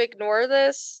supposed to ignore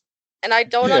this? And I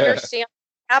don't yeah. understand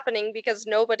what's happening because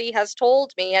nobody has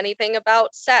told me anything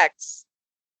about sex.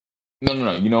 No,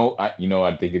 no, no.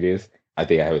 I think it is. I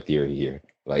think I have a theory here.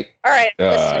 Like, All right, I'm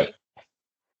uh,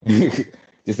 listening.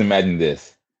 just imagine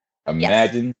this. Yes.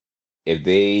 Imagine if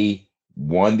they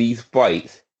won these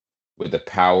fights with the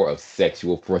power of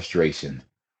sexual frustration.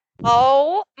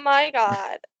 Oh my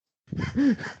god.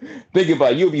 Think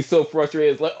about it. You'll be so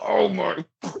frustrated. It's like, oh my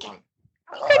fucking.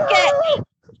 Could get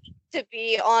to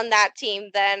be on that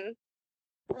team then.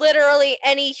 Literally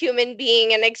any human being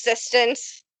in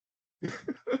existence.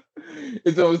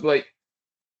 It's almost like,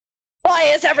 Why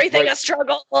is everything right. a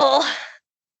struggle?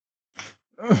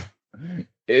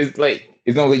 It's like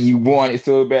it's almost like you want it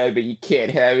so bad, but you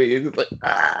can't have it. It's just like,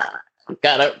 I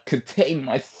gotta contain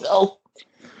myself,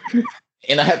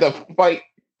 and I have to fight.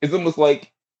 It's almost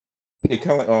like it's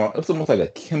almost like a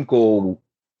chemical.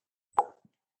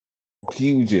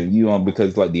 confusion,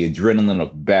 because like the adrenaline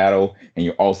of battle, and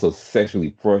you're also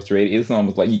sexually frustrated. It's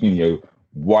almost like you can your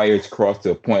wires cross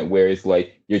to a point where it's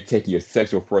like you're taking your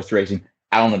sexual frustration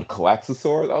out on the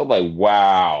Calaxosaurus. I was like,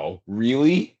 wow,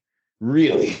 really,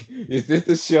 really, is this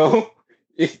the show?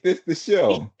 Is this the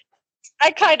show?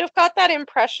 I kind of got that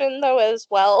impression though as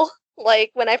well,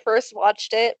 like when I first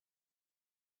watched it,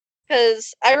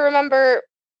 because I remember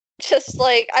just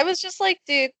like I was just like,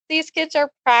 dude, these kids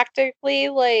are practically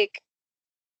like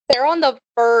they're on the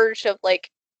verge of like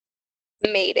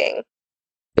mating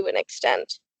to an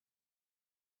extent,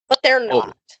 but they're Oh,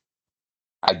 not.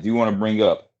 I do want to bring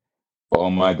up. Oh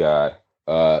my god,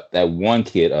 that one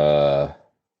kid.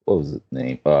 What was his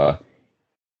name?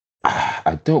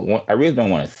 I really don't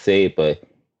want to say it, but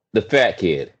the fat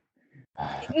kid.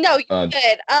 No, you Uh,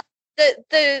 did.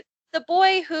 The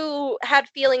boy who had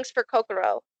feelings for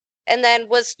Kokoro, and then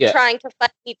was yeah, trying to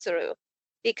fight Mitsuru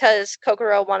because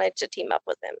Kokoro wanted to team up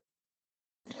with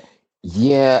him.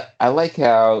 yeah. I like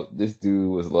how this dude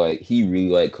was like he really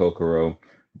liked Kokoro,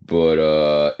 but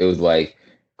it was like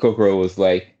Kokoro was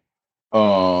like,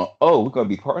 oh, we're gonna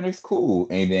be partners, cool.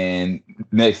 And then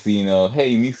next thing you know,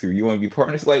 hey, Misu, you want to be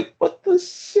partners? Like, what the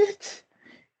shit?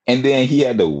 And then he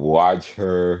had to watch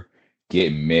her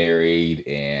get married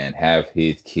and have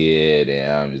his kid,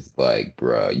 and I'm just like,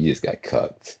 bro, you just got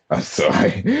cucked. I'm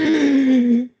sorry.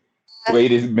 Lay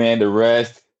this man to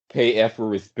rest, pay F for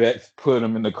respect, put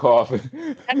him in the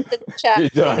coffin. That's the chat, You're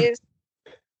done. please.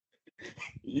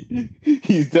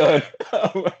 He's done.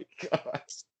 Oh my god.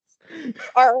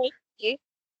 R.I.P.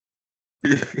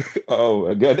 Oh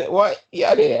my god. Why?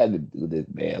 Yeah, they had to do this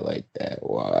man like that.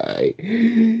 Why?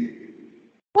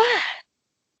 What?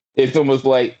 It's almost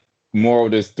like moral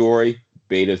of the story: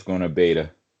 beta's gonna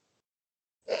beta.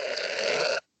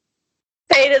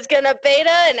 Beta's gonna beta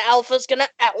and alpha's gonna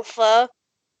alpha.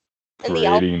 And the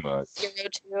alpha Pretty much.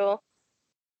 0-2.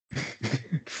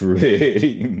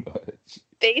 Pretty much.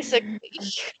 Basically.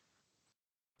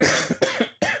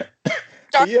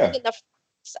 But yeah. In the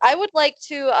I would like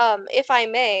to, if I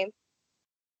may,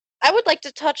 I would like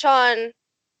to touch on,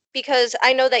 because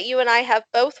I know that you and I have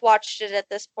both watched it at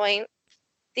this point,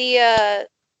 the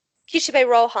Kishibe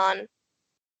Rohan.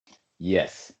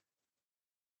 Yes.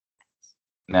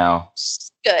 Now,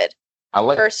 Good. I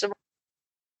like. First of all,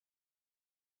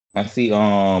 I see.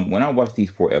 When I watch these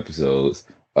 4 episodes,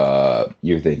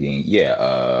 you're thinking, yeah,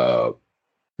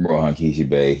 Rohan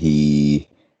Kishibe, he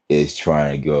is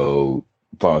trying to go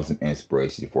find some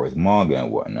inspiration for his manga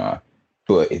and whatnot.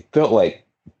 But it felt like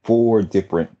 4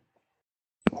 different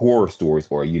horror stories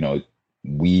or,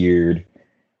 weird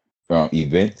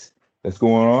events that's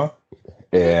going on.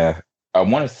 Yeah. I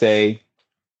want to say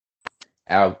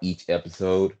out of each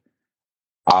episode,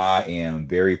 I am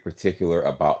very particular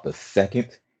about the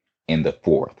second and the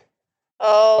fourth.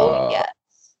 oh Uh,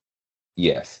 yes.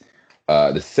 yes.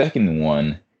 The second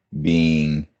one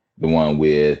being the one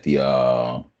with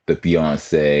the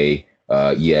fiance.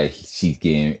 Yeah, she's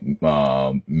getting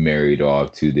married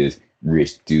off to this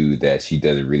rich dude that she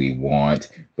doesn't really want,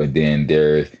 but then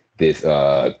there's this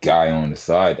guy on the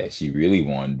side that she really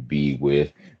wanted to be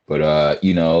with. But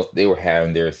they were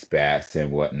having their spats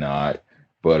and whatnot.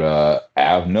 But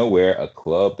out of nowhere, a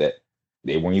club that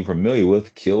they weren't even familiar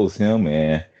with kills him,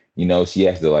 and she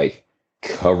has to like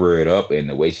cover it up, and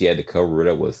the way she had to cover it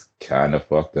up was kind of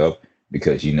fucked up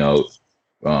because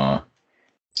uh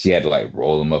she had to like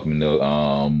roll him up in the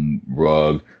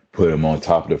rug, put him on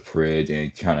top of the fridge,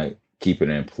 and kind of keep it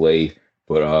in place.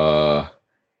 But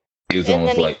it was And almost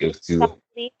then he like it was stopped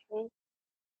too. leaking.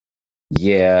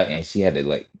 Yeah, and she had to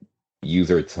like use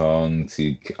her tongue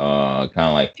to kind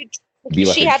of like be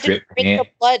like She a had to drip drink the ant.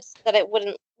 blood so that it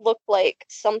wouldn't look like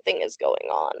something is going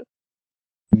on.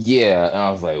 Yeah, and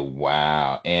I was like,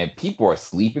 wow. And people are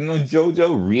sleeping on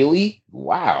JoJo? Really?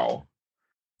 Wow.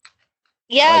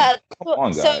 Like, Yeah. come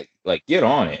on, So, guys. Like, get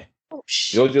on it. oh,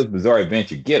 shit. JoJo's Bizarre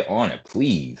Adventure, get on it,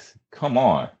 please. Come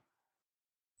on.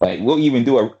 Like, we'll even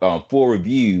do a full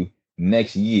review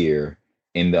next year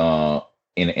in the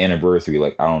anniversary.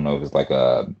 Like, I don't know if it's like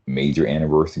a major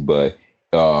anniversary, but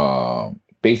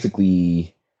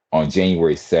basically on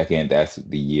January 2nd, that's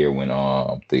the year when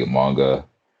the manga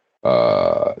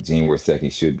January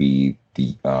 2nd should be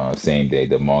the same day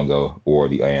the manga or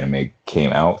the anime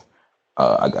came out.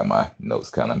 I got my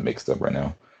notes kind of mixed up right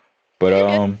now. But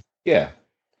You're good. yeah.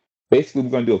 Basically we're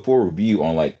gonna do a full review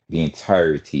on like the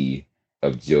entirety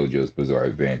of JoJo's Bizarre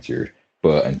Adventure.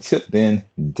 But until then,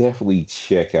 definitely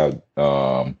check out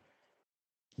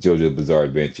JoJo's Bizarre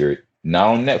Adventure. Not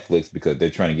on Netflix because they're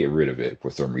trying to get rid of it for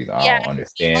some reason. I Yeah, don't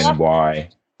understand why.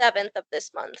 7th of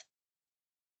this month.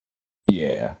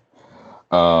 Yeah.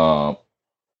 Um,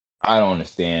 I don't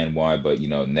understand why, but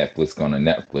Netflix gonna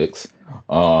Netflix.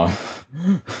 Uh,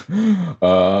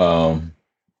 um,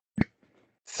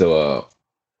 so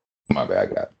my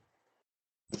bad, I got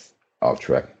off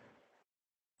track.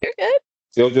 You're good.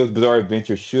 JoJo's Bizarre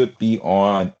Adventure should be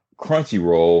on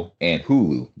Crunchyroll and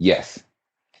Hulu. Yes,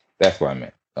 that's what I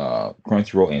meant.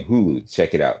 Crunchyroll and Hulu.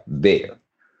 Check it out there.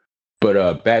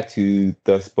 But back to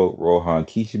Thus Spoke Rohan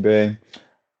Kishibe.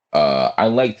 I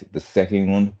liked the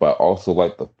second one, but I also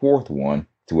liked the fourth one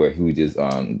to where he would just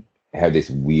have this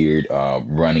weird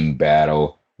running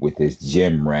battle with this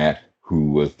gym rat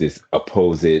who was this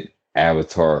opposite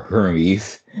Avatar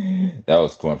Hermes. That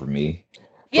was fun for me. But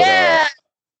Yeah,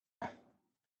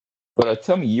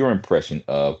 tell me your impression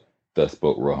of Thus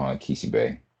Spoke Rohan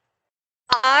Kishibe.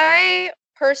 I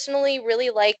personally really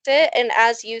liked it, and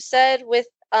as you said, with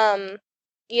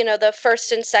the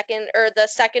first and second, or the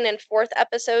second and fourth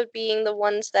episode being the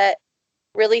ones that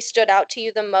really stood out to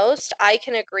you the most, I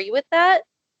can agree with that.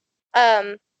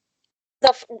 Um,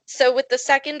 so with the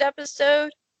second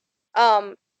episode,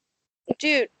 um,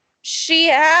 dude, she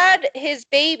had his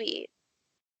baby.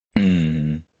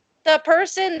 Hmm. The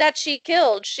person that she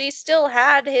killed, she still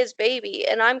had his baby,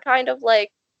 and I'm kind of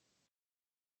like,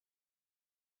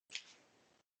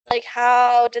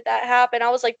 how did that happen? I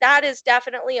was like, that is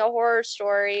definitely a horror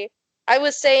story. I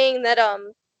was saying that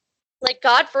like,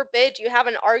 God forbid you have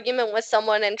an argument with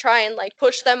someone and try and like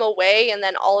push them away, and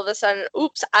then all of a sudden,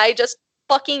 oops, I just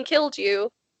fucking killed you.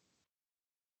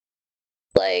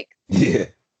 Like, Yeah.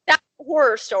 that's a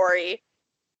horror story.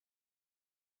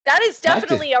 That is Not just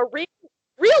definitely a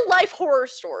real life horror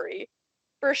story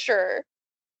for sure.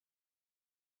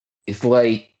 it's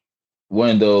like one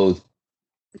of those,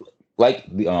 like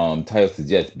the title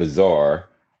suggests, bizarre.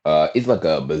 It's like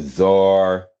a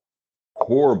bizarre,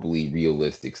 horribly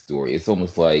realistic story. It's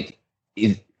almost like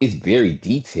it's very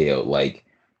detailed. Like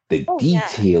the Oh yeah.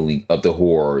 detailing of the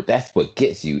horror, that's what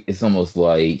gets you. It's almost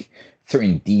like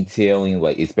certain detailing,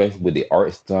 like especially with the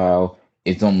art style.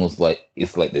 It's almost like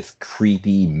it's like this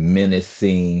creepy,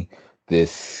 menacing,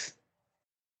 this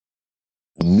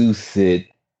lucid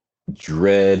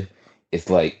dread. It's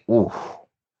like, ooh,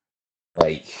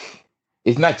 like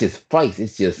it's not just fights.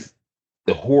 It's just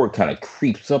the horror kind of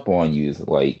creeps up on you. It's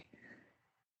like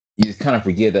you just kind of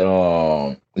forget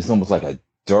that it's almost like a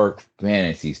dark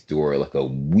fantasy story, like a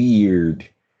weird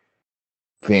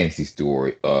fantasy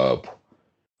story of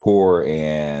horror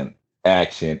and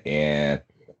action and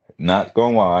not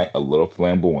gonna lie, a little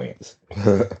flamboyance.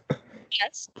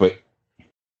 Yes.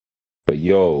 but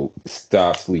yo,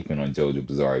 stop sleeping on JoJo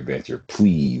Bizarre Adventure,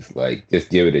 please. Like, just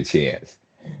give it a chance.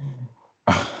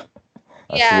 I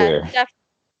Yeah, swear.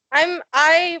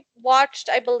 I watched,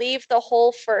 I believe, the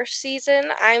whole first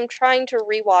season. I'm trying to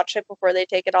rewatch it before they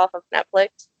take it off of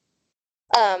Netflix.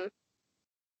 Um,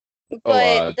 Oh,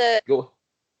 but the go.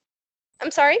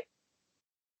 I'm sorry.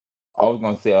 I was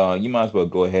gonna say, you might as well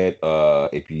go ahead.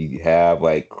 If you have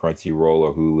like Crunchyroll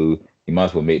or Hulu, you might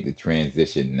as well make the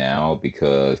transition now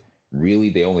because really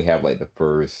they only have like the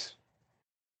first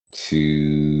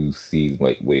two seasons.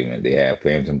 Like, wait a minute, they have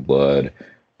Flames and Blood,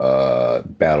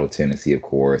 Battle Tennessee, of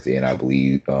course, and I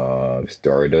believe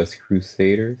Stardust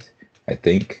Crusaders, I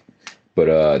think.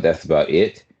 But that's about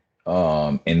it.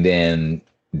 And then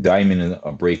Diamond and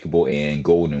Unbreakable and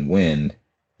Golden Wind,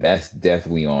 that's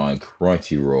definitely on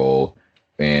Crunchyroll.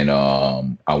 And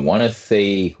I want to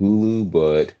say Hulu,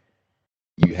 but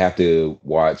you have to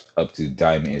watch up to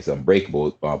Diamond is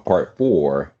Unbreakable part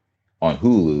 4 on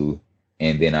Hulu,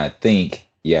 and then I think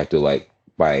you have to like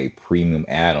buy a premium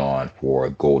add-on for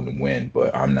Golden Wind,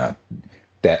 but I'm not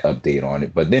that update on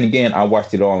it. But then again, I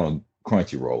watched it all on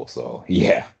Crunchyroll, so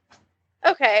yeah,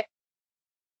 Okay.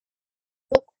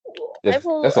 Well, cool. I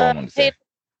will that's all I want to pay. say.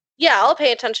 Yeah, I'll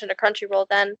pay attention to Crunchyroll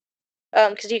then.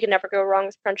 Because you can never go wrong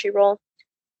with Crunchyroll.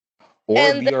 Or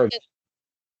And VR.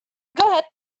 go ahead.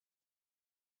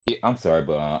 Yeah, I'm sorry,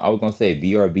 but I was gonna say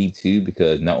VRB too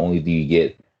because not only do you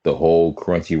get the whole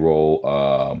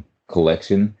Crunchyroll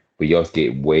collection, but you also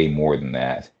get way more than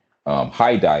that.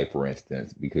 High Dive, for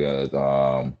instance, because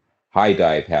High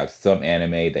Dive have some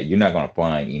anime that you're not gonna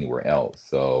find anywhere else.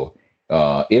 So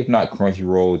if not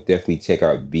Crunchyroll, definitely check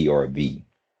out VRB.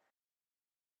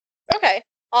 Okay.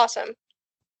 Awesome.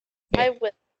 Yeah, I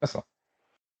will. that's all.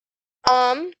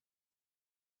 Um,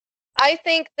 I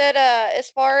think that as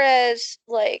far as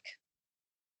like,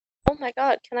 oh my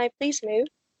God, can I please move?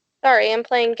 Sorry, I'm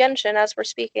playing Genshin as we're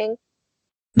speaking.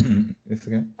 It's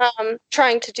okay.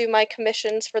 Trying to do my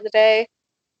commissions for the day.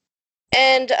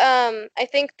 And I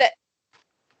think that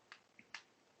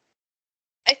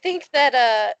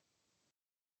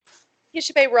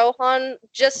Kishibe Rohan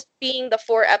just being the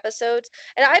 4 episodes,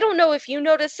 and I don't know if you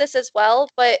noticed this as well,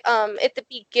 but at the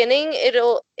beginning it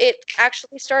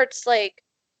actually starts like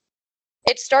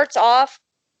it starts off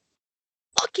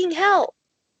fucking hell.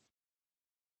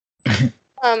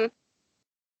 I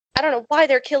don't know why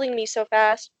they're killing me so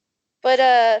fast,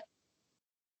 but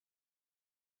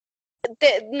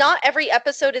not every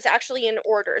episode is actually in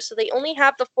order, so they only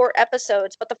have the 4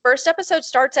 episodes, but the first episode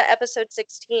starts at episode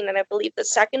 16, and I believe the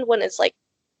second one is like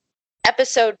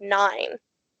episode 9.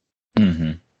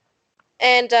 Mm-hmm.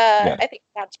 And Yeah. I think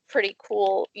that's pretty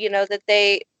cool, that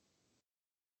they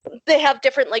have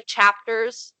different like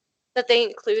chapters that they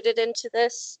included into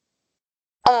this.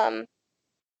 I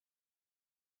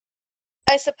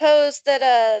suppose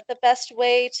that the best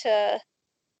way to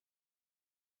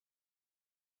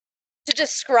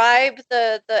describe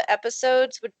the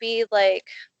episodes would be like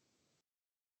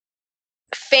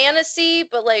fantasy,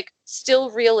 but like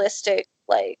still realistic,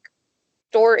 like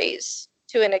stories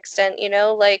to an extent,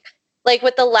 like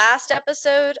with the last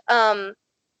episode,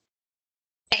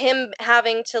 him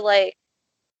having to like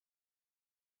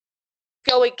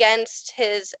go against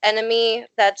his enemy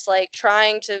that's like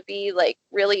trying to be like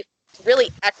really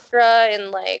really extra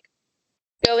and like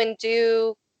go and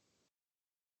do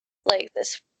like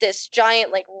this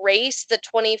giant like race, the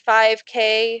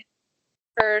 25K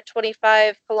or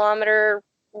 25-kilometer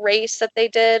race that they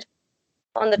did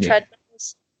on the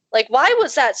treadmills. Like, why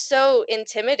was that so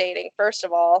intimidating? First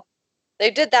of all,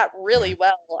 they did that really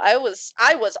well. I was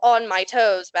on my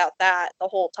toes about that the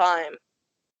whole time.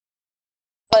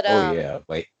 But Oh yeah,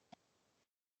 like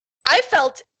I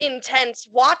felt intense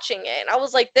watching it. I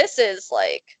was like, this is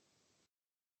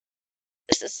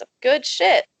some good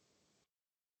shit.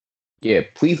 yeah.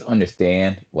 Please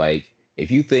understand, like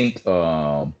if you think,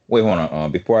 wait, hold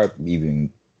on, before I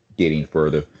even get any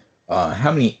further,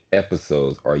 how many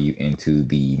episodes are you into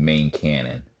the main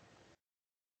canon?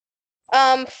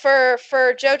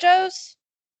 For JoJo's,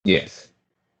 Yes.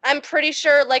 I'm pretty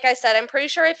sure, like I said, I'm pretty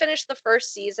sure I finished the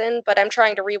first season, but I'm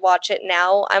trying to rewatch it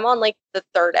now. I'm on like the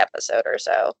 3rd episode or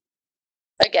so.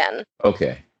 Again.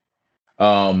 Okay.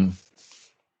 Um,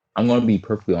 I'm gonna be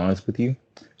perfectly honest with you.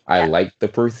 I Yeah. liked the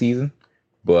first season,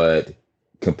 but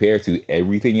compared to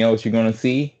everything else you're gonna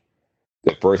see,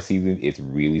 the first season is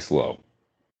really slow.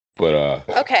 But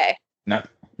Okay. not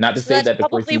to So say that's that the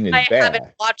first probably season why is I haven't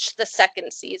bad. watched the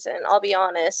 2nd season, I'll be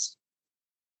honest.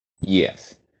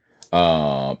 Yes.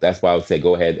 That's why I would say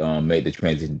go ahead, make the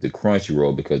transition to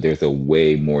Crunchyroll because there's a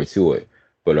way more to it.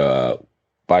 But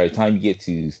by the time you get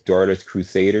to Stardust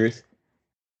Crusaders,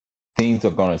 things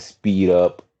are gonna speed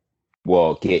up,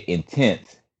 well, get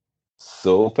intense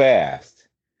so fast.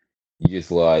 You're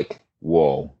just like,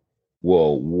 whoa,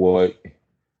 what?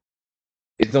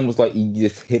 It's almost like you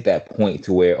just hit that point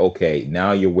to where, okay,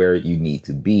 now you're where you need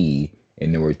to be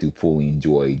in order to fully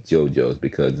enjoy JoJo's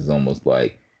because it's almost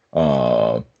like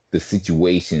the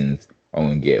situations are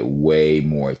going to get way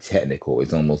more technical.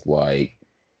 It's almost like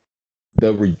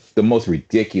the most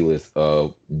ridiculous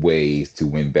of ways to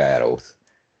win battles.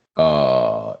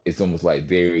 It's almost like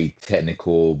very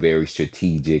technical, very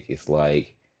strategic. It's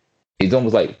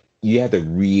almost like you have to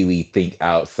really think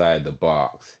outside the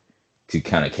box to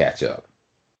kind of catch up.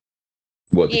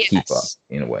 Well, to keep up Yes.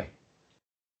 in a way.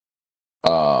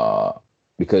 Uh,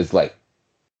 because like,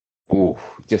 oh,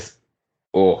 just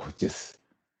just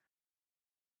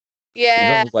it's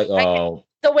Yeah. almost like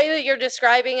The way that you're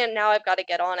describing it, now I've got to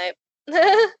get on it.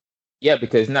 yeah,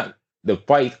 because not the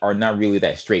fights are not really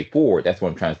that straightforward. That's what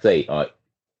I'm trying to say.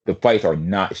 The fights are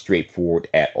not straightforward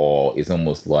at all. It's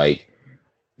almost like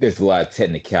there's a lot of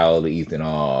technicalities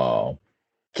and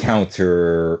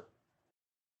counter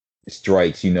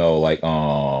strikes. Like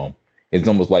it's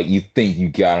almost like you think you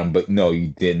got him, but no, you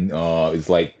didn't. It's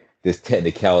like this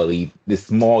technicality, this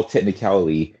small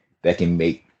technicality that can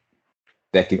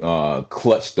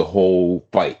clutch the whole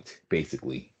fight,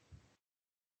 basically.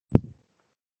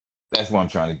 That's what I'm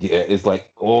trying to get. It's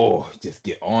like, oh, just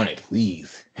get on it,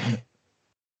 please.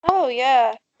 Oh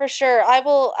yeah, for sure. I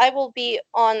will be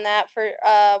on that for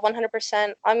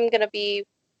 100%. I'm going to be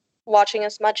watching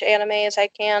as much anime as I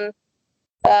can.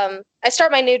 I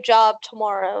start my new job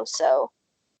tomorrow, so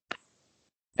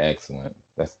Excellent.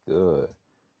 That's good.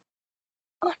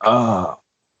 Uh,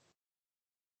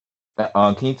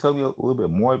 can you tell me a little bit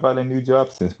more about a new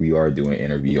job since we are doing an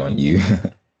interview on you?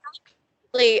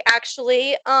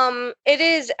 actually, it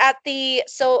is at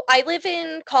so I live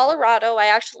in Colorado. I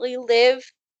actually live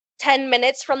 10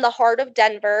 minutes from the heart of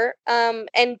Denver.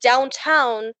 And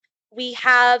downtown we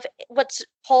have what's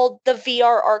called the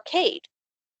VR arcade.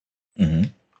 Hmm.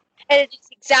 And it is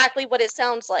exactly what it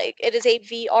sounds like. It is a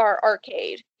VR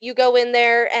arcade. You go in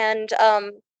there and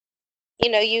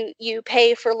you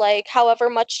pay for like however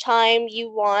much time you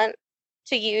want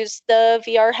to use the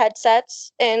VR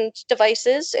headsets and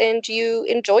devices, and you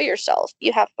enjoy yourself.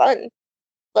 You have fun.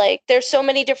 Like there's so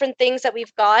many different things that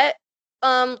we've got.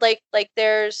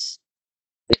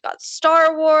 We've got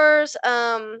Star Wars,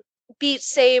 Beat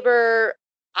Saber.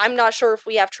 I'm not sure if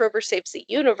we have Trover Saves the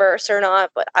Universe or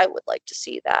not, but I would like to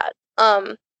see that.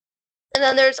 And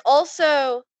then there's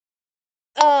also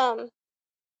um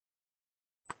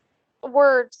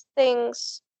words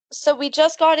things. So we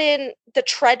just got in the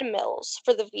treadmills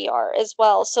for the VR as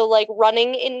well. So like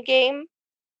running in game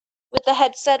with the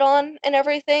headset on and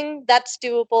everything, that's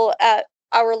doable at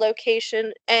our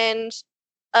location. And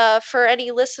for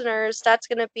any listeners, that's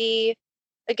going to be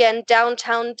again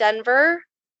downtown Denver,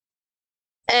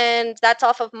 and that's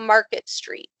off of Market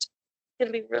Street. It's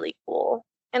going to be really cool.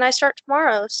 And I start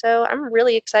tomorrow, so I'm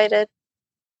really excited.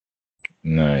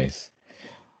 Nice.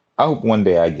 I hope one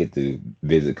day I get to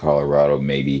visit Colorado,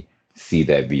 maybe see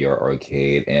that VR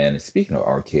arcade. And speaking of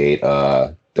arcade,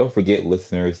 don't forget,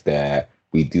 listeners, that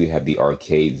we do have the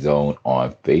arcade zone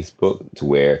on Facebook to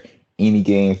where any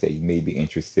games that you may be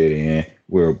interested in,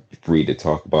 we're free to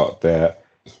talk about that.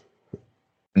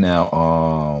 Now,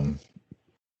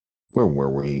 where were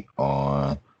we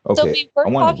on? So Okay, we were I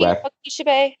want to talking wrap. about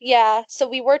Kishibe. Yeah, so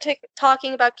we were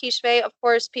talking about Kishibe. Of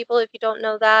course, people, if you don't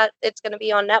know that, it's going to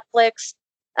be on Netflix.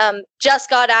 Just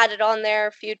got added on there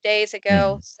a few days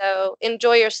ago, Mhm. so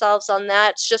enjoy yourselves on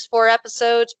that. It's just 4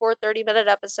 episodes, 30-minute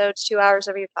episodes, 2 hours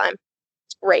of your time.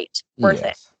 It's great, worth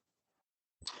it. Yes.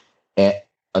 And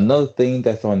another thing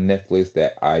that's on Netflix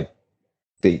that I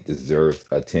think deserves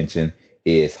attention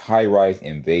is High Rise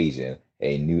Invasion,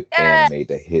 a new Yeah, anime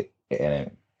that hit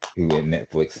and who in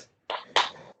Netflix.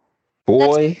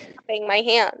 that's Boy, clapping my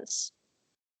hands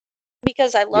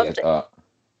because I yes. loved it.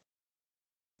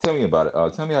 Tell me about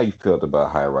it. Tell me how you felt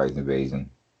about High Rise Invasion.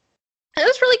 It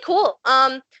was really cool.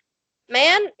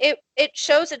 Man, it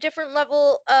shows a different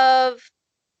level of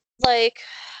like,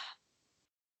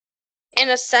 in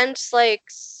a sense, like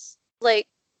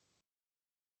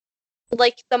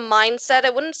the mindset. I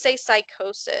wouldn't say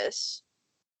psychosis,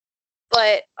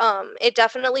 but it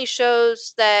definitely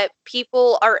shows that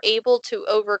people are able to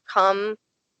overcome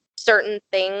certain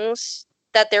things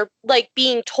that they're like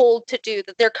being told to do,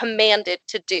 that they're commanded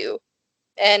to do,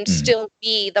 and Mm, still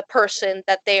be the person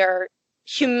that they are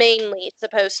humanely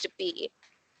supposed to be.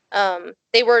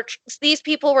 These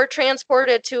people were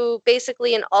transported to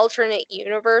basically an alternate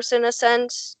universe in a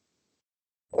sense,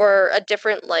 or a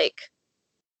different like.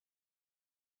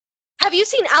 Have you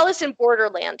seen Alice in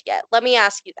Borderland yet? Let me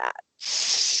ask you that.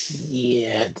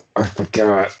 yeah, I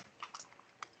forgot.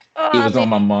 It was Man. on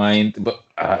my mind, but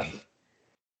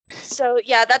So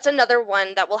yeah, that's another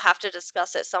one that we'll have to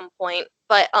discuss at some point.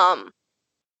 But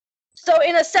so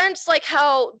in a sense, like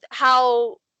how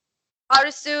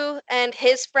Arisu and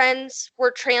his friends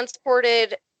were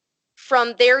transported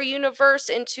from their universe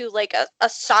into like a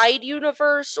side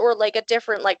universe, or like a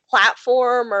different like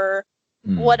platform or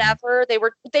mhm, whatever. They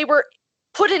were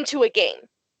put into a game.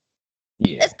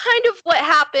 yeah, It's kind of what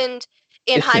happened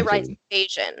in High Rise essentially.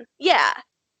 Invasion. Yeah.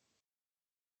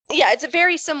 Yeah, it's a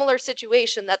very similar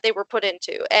situation that they were put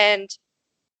into. And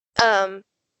um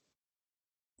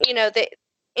they,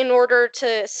 in order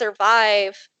to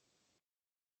survive,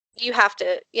 you have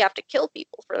to kill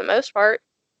people for the most part.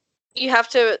 You have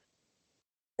to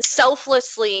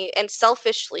selflessly and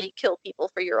selfishly kill people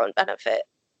for your own benefit.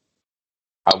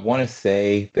 I want to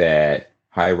say that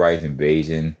High Rise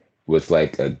Invasion was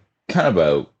like a kind of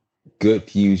a good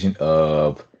fusion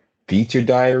of Feature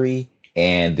Diary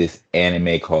and this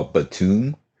anime called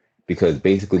Batum, because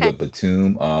basically Okay. with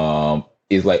Batum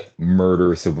is like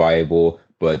murder survival,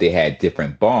 but they had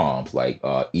different bombs. Like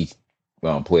each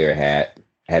player had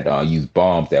used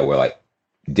bombs that were like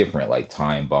different, like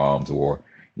time bombs or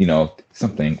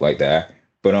something like that.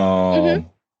 But Mhm.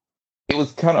 it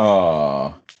was kind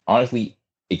of honestly,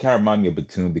 it kind of reminded me of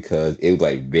Batum because it was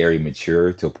like very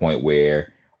mature to a point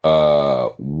where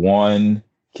one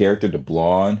character, the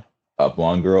blonde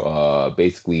girl,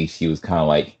 basically she was kind of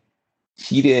like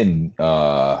she didn't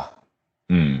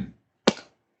hmm,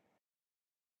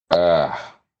 uh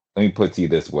let me put it to you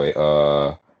this way.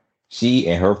 She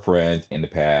and her friends in the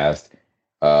past,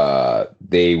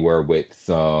 they were with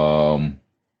some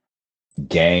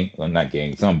gang, well, not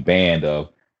gang, some band of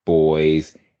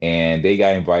boys, and they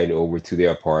got invited over to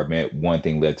their apartment. One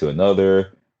thing led to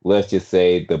another. Let's just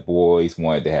say the boys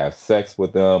wanted to have sex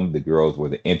with them. The girls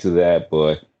were into that,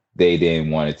 but they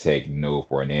didn't want to take no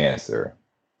for an answer.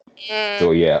 Mm.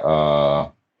 So yeah,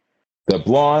 The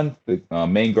blonde, the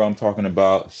main girl I'm talking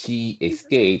about, she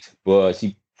escaped, but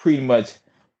she pretty much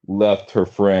left her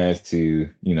friends to,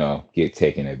 get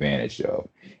taken advantage of.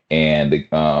 And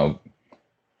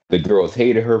the girls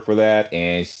hated her for that,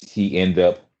 and she ended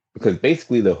up because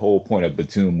basically the whole point of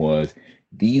Batum was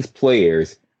these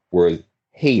players were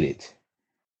hated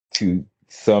to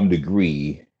some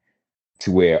degree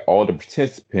to where all the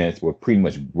participants were pretty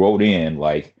much wrote in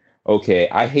like, okay,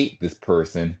 I hate this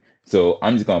person, so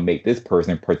I'm just gonna make this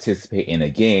person participate in a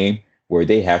game where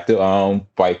they have to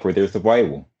fight for their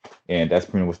survival. And that's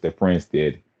pretty much what their friends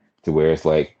did, to where it's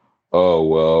like, oh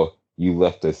well, you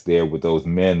left us there with those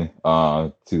men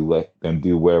to let them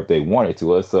do whatever they wanted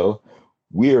to us, so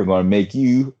we're gonna make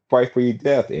you fight for your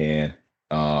death. And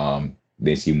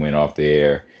then she went off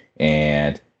there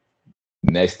and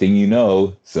next thing you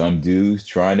know, some dude's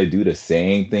trying to do the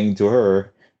same thing to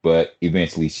her, but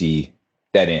eventually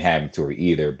that didn't happen to her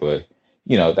either. But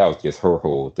that was just her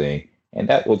whole thing. And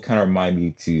that would kind of remind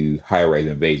me to High Rise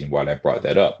Invasion while I brought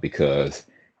that up, because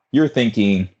you're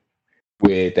thinking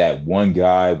with that one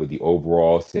guy with the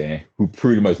overalls and who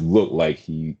pretty much looked like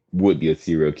he would be a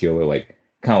serial killer, like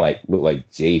kind of like looked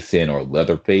like Jason or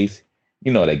Leatherface.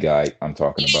 You know that guy I'm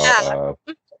talking about,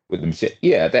 Yeah. with them shit.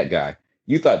 Yeah, that guy.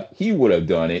 You thought he would have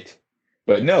done it,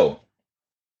 but no.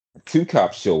 Two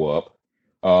cops show up,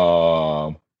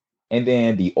 and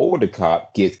then the older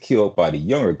cop gets killed by the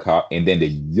younger cop, and then the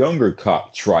younger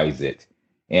cop tries it,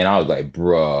 and I was like,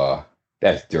 bruh,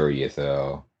 that's dirty as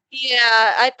hell.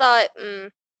 Yeah, I thought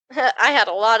I had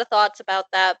a lot of thoughts about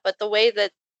that, but the way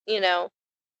that,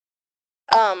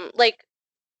 like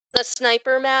the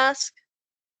sniper mask,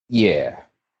 Yeah,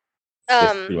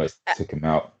 just um pretty much uh, took him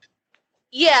out.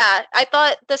 yeah, I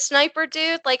thought the sniper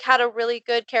dude like had a really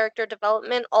good character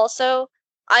development also.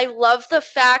 I love the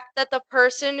fact that the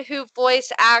person who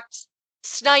voice acts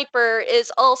Sniper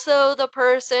is also the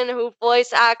person who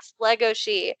voice acts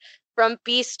Legoshi from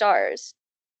Beastars.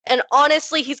 And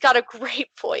honestly, he's got a great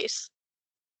voice.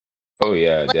 Oh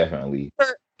yeah, Like definitely,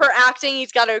 for acting,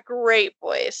 he's got a great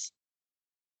voice.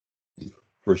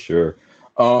 for sure.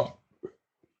 Um,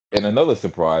 and another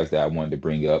surprise that I wanted to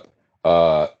bring up,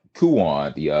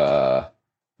 Kuon,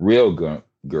 the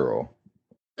girl,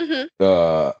 Hmm.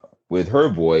 uh, with her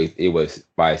voice, it was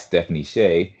by Stephanie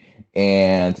Shea,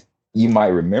 and you might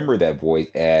remember that voice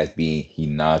as being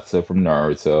Hinata from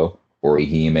Naruto or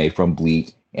Hime from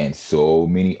Bleach, and so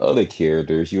many other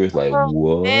characters. You was like,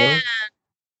 Oh man,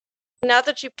 what? now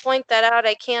that you point that out,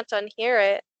 I can't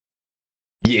unhear it.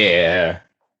 Yeah,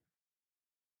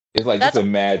 it's like just That's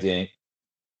imagine.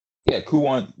 Yeah,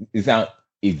 Kuon it sounds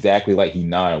exactly like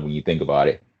Hinata when you think about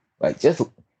it, like just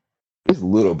a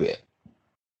little bit.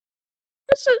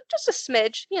 just a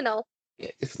smidge, you know.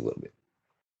 Yeah, just a little bit.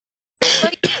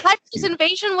 Like Texas Excuse me.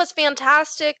 Invasion was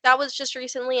fantastic. That was just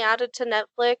recently added to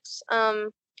Netflix.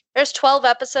 There's 12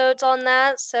 episodes on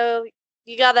that, so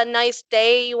you got a nice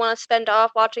day you want to spend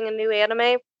off watching a new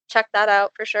anime, check that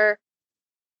out for sure.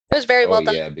 It was very Oh well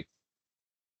done. yeah,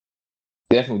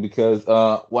 definitely, because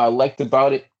what I liked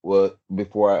about it was,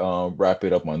 before I wrap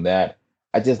it up on that,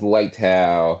 I just liked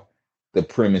how the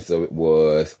premise of it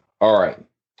was, all right,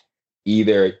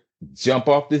 either jump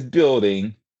off this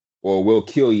building or we'll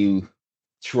kill you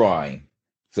trying.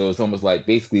 So it's almost like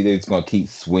basically they're just gonna keep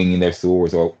swinging their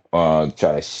swords or try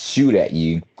to shoot at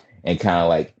you, and kind of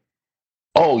like,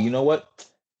 oh, you know what?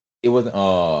 It wasn't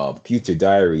Future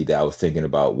Diary that I was thinking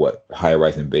about what High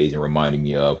Rise Invasion reminded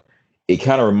me of. It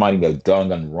kind of reminded me of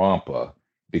Danganronpa,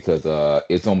 because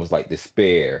it's almost like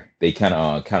despair. They kind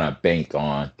of banked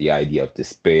on the idea of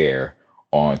despair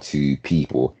onto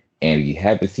people. And if you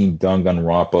haven't seen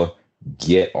Danganronpa,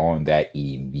 get on that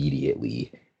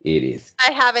immediately. It is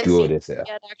I haven't seen good it as hell.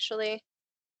 yet actually.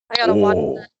 I gotta watch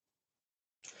Oh,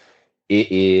 it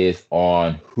is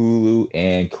on Hulu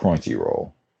and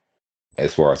Crunchyroll,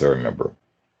 as far as I remember.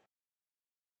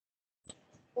 But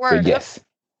Word. Okay, yes,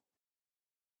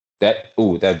 that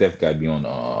definitely got to be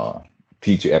on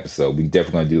future episode. We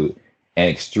definitely gonna do an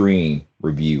extreme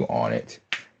review on it,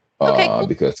 okay, cool.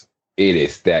 because it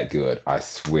is that good. I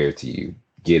swear to you.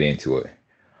 Get into it.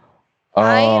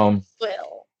 I Um,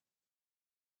 will.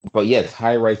 but yes,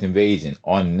 High Rise Invasion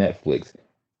on Netflix.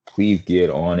 Please get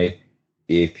on it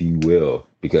if you will,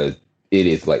 because it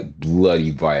is like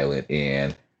bloody violent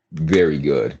and very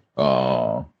good.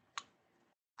 What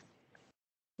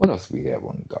else do we have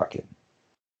on the docket?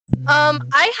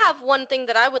 I have one thing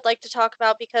that I would like to talk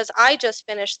about because I just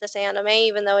finished this anime,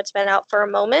 even though it's been out for a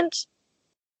moment.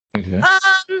 Okay.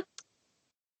 Um,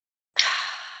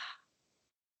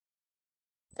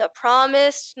 The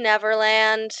Promised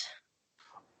Neverland.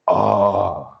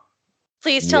 Oh,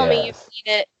 Please tell me you've yes. seen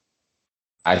it.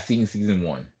 I've seen season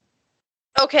 1.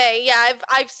 Okay, yeah,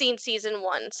 I've seen season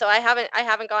 1, so I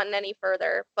haven't gotten any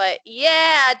further. But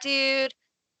yeah, dude,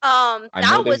 I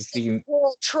know that there's a was a season.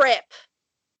 whole trip.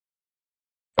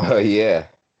 Yeah,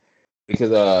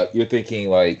 because you're thinking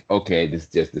like, okay, this is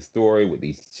just the story with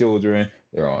these children.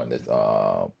 They're on this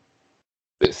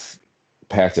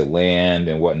patch of land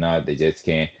and whatnot. They just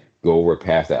can't go over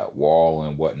past that wall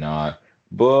and whatnot.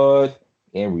 But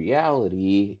in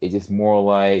reality, it's just more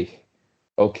like,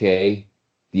 okay,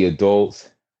 the adults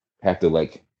have to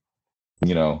like,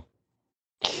 you know,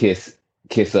 kiss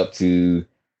kiss up to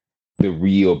the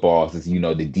real bosses,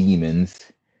 the demons.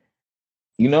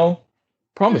 You know,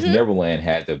 Promise Hmm. Neverland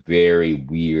has a very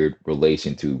weird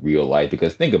relation to real life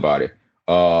because think about it.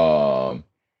 Um,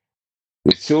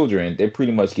 with children, they're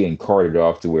pretty much getting carted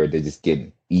off to where they're just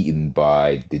getting eaten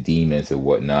by the demons and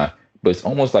whatnot. But it's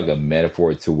almost like a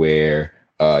metaphor to where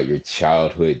your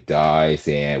childhood dies,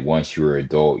 and once you're an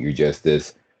adult, you're just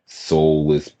this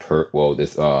soulless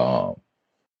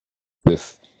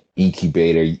this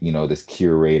incubator, this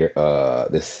curator,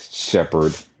 this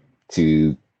shepherd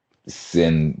to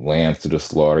send lambs to the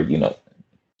slaughter. I don't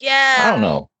Yeah,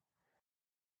 know.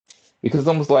 Because it's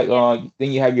almost like yeah,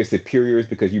 then you have your superiors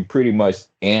because you pretty much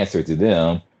answer to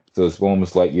them. So it's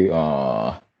almost like you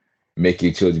make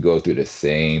your children go through the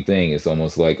same thing. It's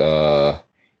almost like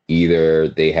either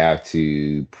they have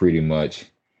to pretty much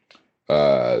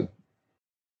uh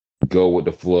go with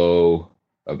the flow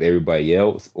of everybody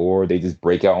else or they just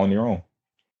break out on their own.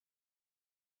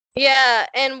 yeah.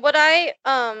 And what I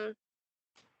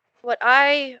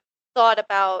thought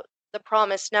about The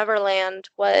Promised Neverland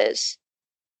was,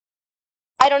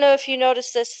 I don't know if you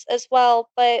noticed this as well,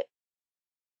 but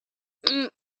mm,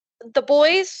 the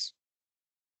boys,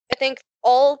 I think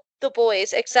all the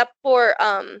boys except for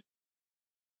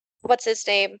what's his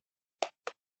name?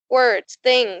 Words,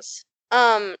 things.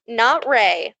 Not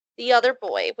Ray, the other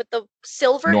boy with the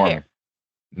silver hair. Norman.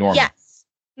 Norman. Yes,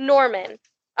 Norman.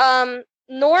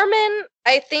 Norman,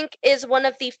 I think, is one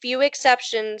of the few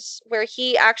exceptions where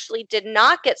he actually did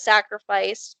not get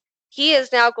sacrificed. He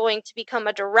is now going to become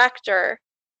a director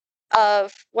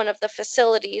of one of the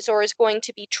facilities, or is going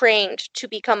to be trained to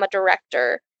become a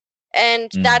director. And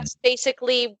Mm. that's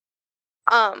basically,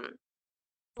 um,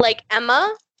 like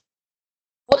Emma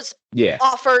was Yeah.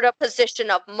 offered a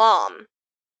position of mom.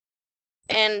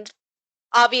 And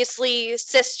obviously,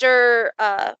 sister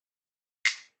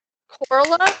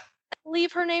Corla, I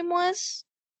believe her name was.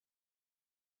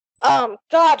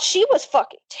 God, she was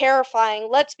fucking terrifying.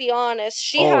 Let's be honest.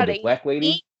 She Oh, had the a black lady?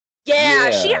 unique,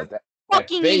 yeah, she had Yeah, a that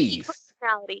fucking unique face.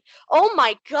 personality. Oh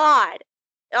my God.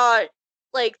 Uh,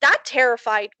 like that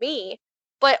terrified me.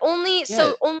 But Yeah. only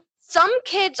some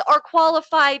kids are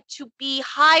qualified to be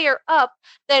higher up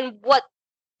than what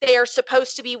they are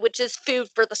supposed to be, which is food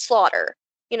for the slaughter.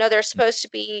 They're supposed to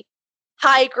be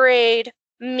high grade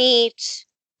meat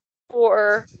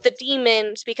for the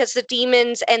demons, because the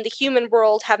demons and the human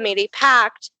world have made a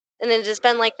pact, and it has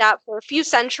been like that for a few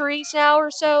centuries now or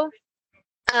so.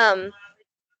 Um,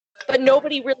 but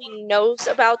nobody really knows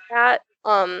about that.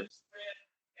 And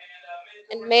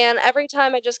man, every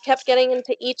time I just kept getting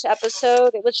into each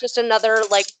episode, it was just another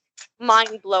like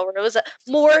mind blower. It was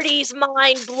Morty's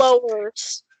mind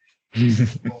blowers.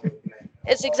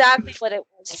 It's exactly what it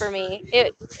was for me.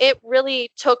 It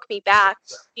really took me back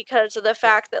because of the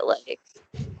fact that like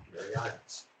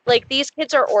these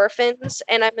kids are orphans,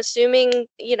 and I'm assuming,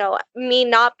 me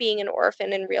not being an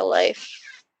orphan in real life,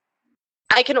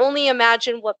 I can only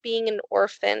imagine what being an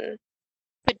orphan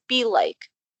would be like,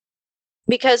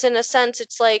 because in a sense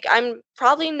it's like I'm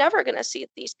probably never going to see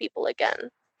these people again.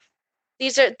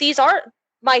 These are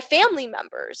my family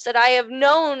members that I have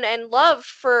known and loved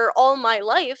for all my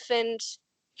life, and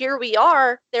here we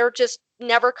are, they're just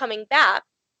never coming back.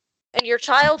 And your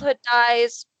childhood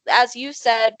dies, as you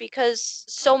said, because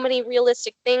so many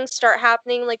realistic things start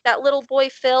happening, like that little boy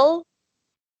Phil,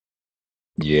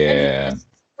 and he Yeah. was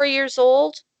 4 years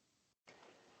old.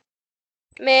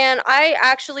 Man, I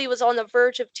actually was on the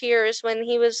verge of tears when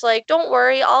he was like, "Don't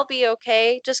worry, I'll be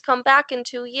okay, just come back in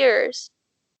 2 years."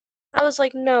 I was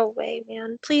like, no way,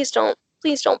 man, please don't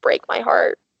break my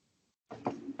heart.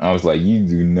 I was like, you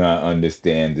do not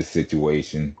understand the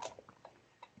situation.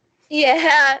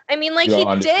 Yeah, I mean, like You don't he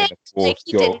did, understand the full like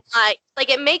he did scope. not, like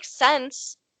it makes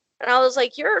sense. And I was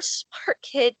like, you're a smart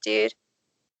kid, dude.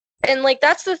 And like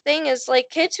that's the thing, is like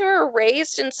kids who are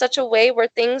raised in such a way where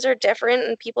things are different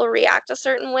and people react a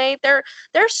certain way, they're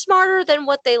smarter than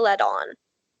what they let on.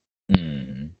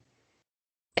 Mm.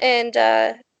 And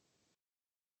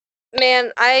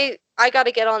man, I got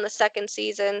to get on the second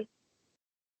season.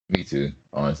 Me too.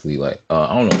 Honestly, like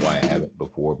I don't know why I haven't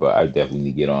before, but I definitely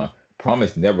need to get on.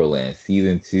 Promise Neverland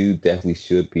season 2 definitely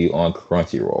should be on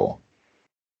Crunchyroll.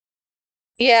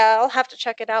 Yeah, I'll have to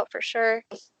check it out for sure.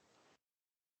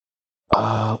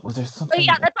 Was there But yeah, something?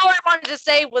 that's all I wanted to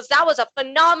say was that was a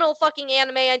phenomenal fucking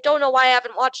anime. I don't know why I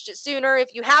haven't watched it sooner.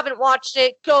 If you haven't watched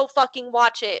it, go fucking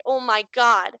watch it. Oh my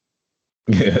god.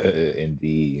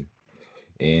 Indeed,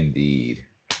 indeed.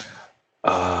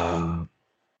 Uh,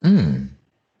 hmm.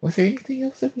 Was there anything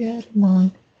else that we had in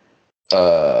mind?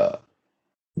 Uh,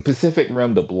 Pacific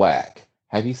Rim: The Black.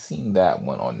 Have you seen that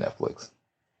one on Netflix?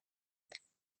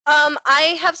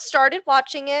 I have started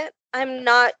watching it. I'm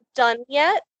not done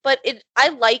yet, but I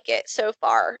like it so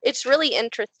far. It's really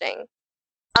interesting.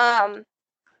 Um,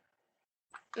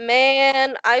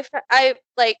 Man, I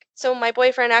like so my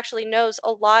boyfriend actually knows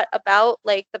a lot about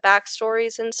like the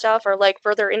backstories and stuff or like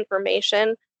further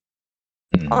information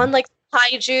on Mhm. like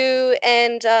kaiju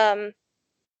and the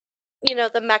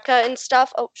mecha and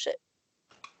stuff. Oh shit.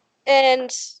 And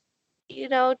you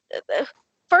know,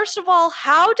 first of all,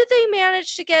 how did they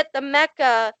manage to get the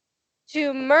mecha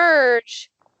to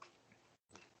merge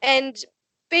and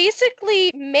basically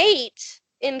mate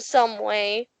in some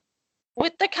way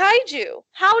with the kaiju?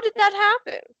 How did that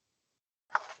happen?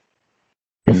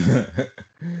 I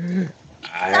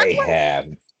That's what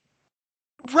have.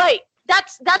 Right.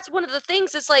 That's one of the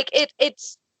things. It's like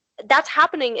it's that's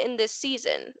happening in this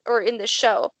season or in this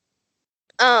show.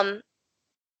 Um,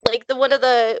 like the one of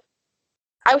the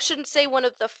I shouldn't say one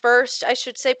of the first. I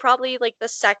should say probably like the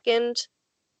second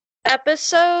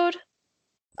episode.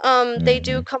 They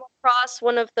do Mhm. come across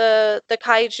one of the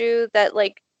kaiju that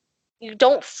like you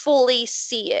don't fully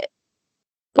see it,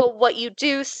 but what you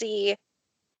do see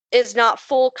is not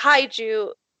full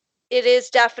kaiju. It is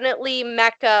definitely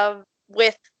mecha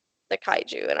with the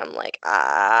kaiju, and I'm like,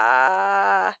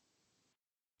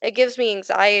 it gives me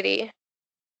anxiety.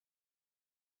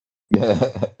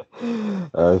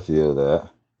 I feel that.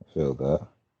 I feel that.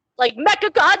 Like Mecha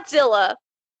Godzilla.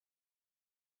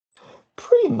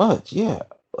 Pretty much, yeah.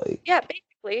 Like, Yeah,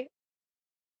 basically.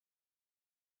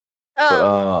 but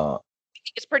I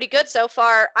think it's pretty good so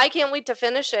far. I can't wait to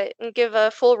finish it and give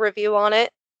a full review on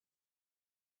it.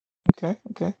 okay,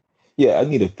 okay. Yeah, I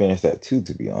need to finish that too,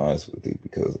 to be honest with you,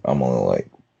 because I'm only like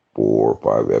 4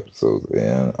 or 5 episodes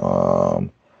in.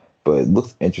 But it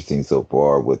looks interesting so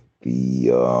far with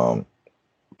the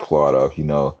plot of,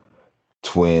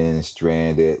 twins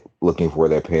stranded looking for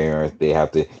their parents. They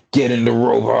have to get in the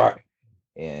robot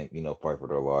and, fight for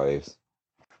their lives.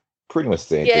 Pretty much the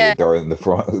same thing Yeah, with Dark in the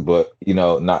Front, but,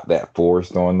 not that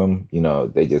forced on them.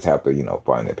 They just have to,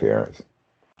 find their parents.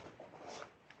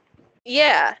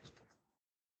 yeah.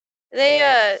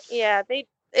 They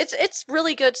it's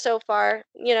really good so far.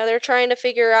 They're trying to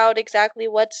figure out exactly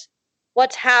what's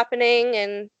happening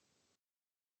and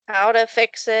how to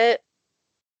fix it.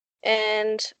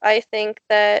 And I think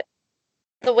that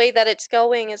the way that it's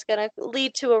going is going to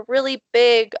lead to a really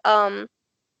big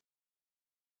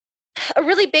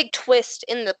twist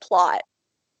in the plot.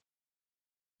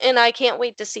 And I can't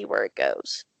wait to see where it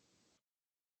goes.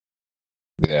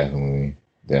 Definitely,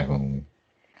 definitely.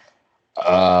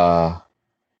 Uh,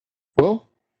 well,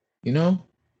 you know,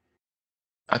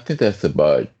 I think that's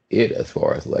about it as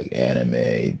far as like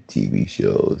anime, TV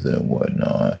shows, and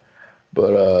whatnot.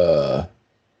 But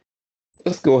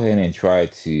let's go ahead and try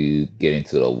to get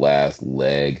into the last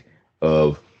leg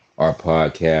of our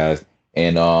podcast.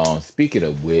 And speaking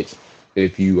of which,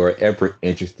 if you are ever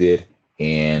interested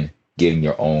in getting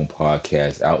your own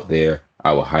podcast out there,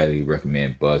 I would highly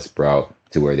recommend Buzzsprout,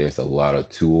 to where there's a lot of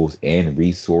tools and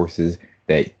resources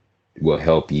that will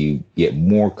help you get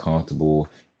more comfortable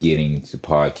getting into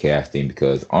podcasting,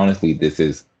 because honestly, this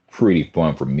is pretty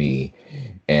fun for me.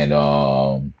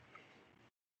 And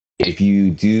if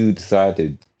you do decide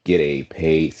to get a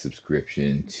paid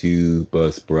subscription to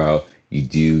Buzzsprout, you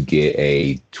do get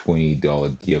a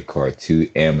 $20 gift card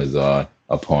to Amazon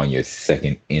upon your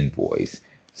second invoice.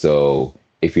 So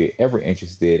if you're ever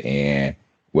interested in,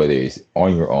 whether it's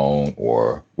on your own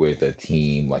or with a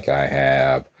team like I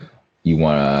have, you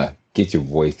want to get your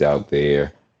voice out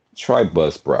there, try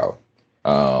Buzzsprout.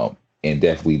 And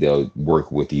definitely they'll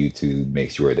work with you to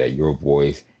make sure that your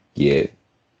voice get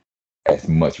as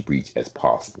much reach as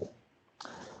possible.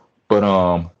 But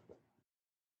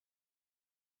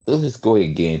let's just go ahead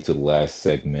and get into the last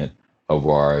segment of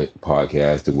our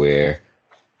podcast, where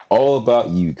all about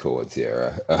you,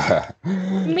 Coatera.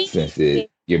 Me. Since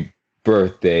your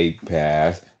birthday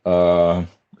passed,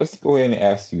 let's go ahead and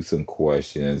ask you some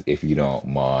questions if you don't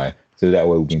mind, so that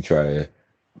way we can try to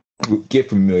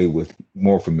get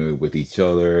more familiar with each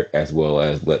other, as well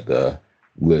as let the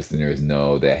listeners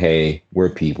know that hey, we're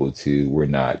people too. We're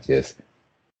not just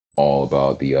all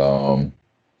about the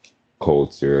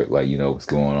culture, like what's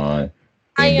going on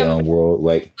I in the am world.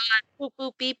 Like boop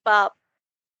boop beep bop.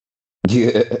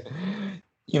 yeah,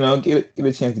 get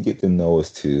a chance to get to know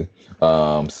us too.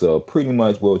 So pretty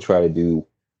much we'll try to do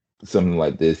something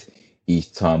like this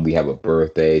each time we have a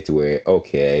birthday to where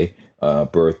okay,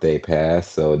 birthday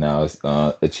passed, so now it's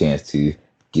a chance to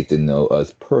get to know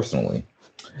us personally.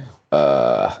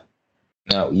 Uh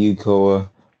Now you Koa,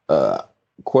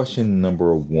 question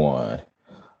number one.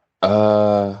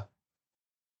 Uh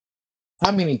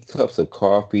how many cups of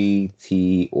coffee,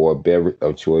 tea, or beverage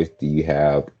of choice do you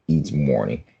have each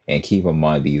morning? And keep in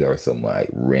mind these are some like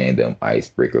random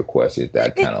icebreaker questions that I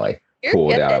kind of like You're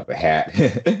pulled good. out of a hat.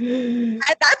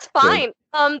 That's So fine.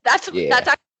 That's yeah.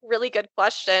 actually a really good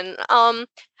question.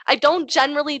 I don't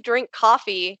generally drink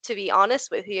coffee, to be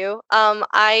honest with you.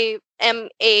 I am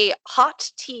a hot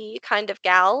tea kind of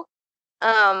gal.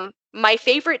 My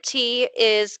favorite tea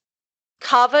is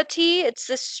kava tea. It's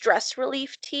this stress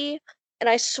relief tea, and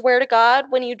I swear to God,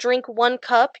 when you drink one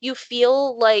cup, you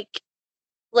feel like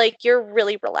you're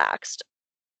really relaxed,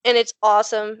 and it's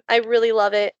awesome. I really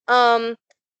love it.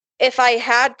 If I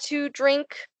had to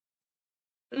drink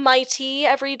my tea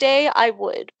every day, I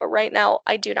would, but right now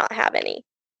I do not have any.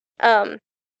 Um,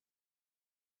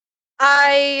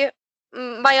 I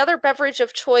my other beverage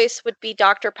of choice would be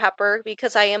Dr. Pepper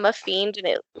because I am a fiend and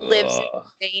it lives in Ugh. my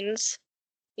veins.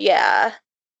 Yeah.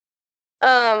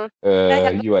 I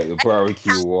have You like the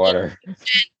barbecue water.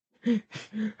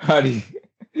 How do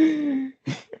you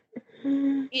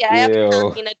yeah, I have Ew.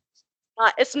 caffeine.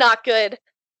 It's not good.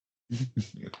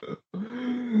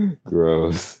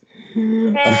 Gross.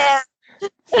 Yeah.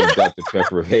 Some Dr.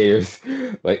 Pepper haters.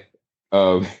 Like,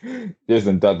 um, there's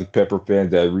some Dr. Pepper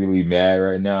fans that are really mad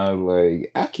right now.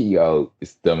 Like, how can y'all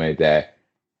stomach that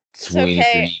It's okay.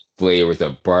 sweet flavors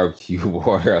of barbecue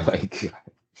water? Like,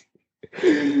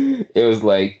 it was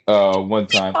like one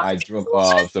time I Barbecue drunk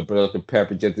water. some Dr.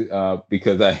 Pepper just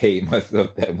because I hate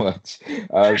myself that much.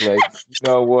 I was like, you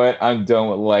know what? I'm done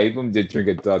with life. I'm just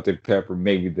drinking Dr. Pepper.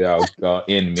 Maybe that'll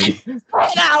end me.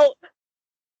 Get out.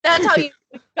 That's how you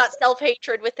got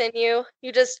self-hatred within you.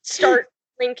 You just start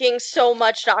drinking so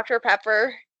much Dr.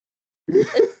 Pepper.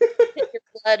 It's in your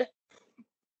blood.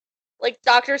 Like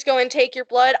doctors go and take your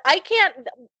blood. I can't.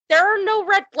 There are no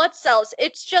red blood cells.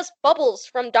 It's just bubbles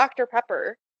from Dr.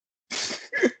 Pepper.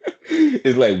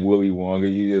 It's like Willy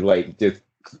Wonka. You just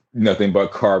nothing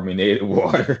but carbonated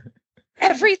water.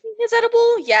 Everything is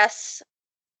edible? Yes.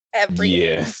 Everything.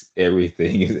 Yes,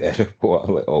 everything is edible.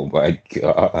 I'm like, oh my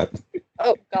god.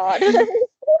 Oh God.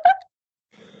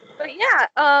 But yeah,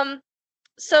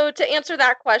 so to answer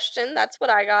that question, that's what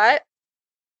I got.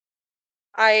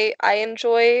 I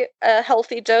enjoy a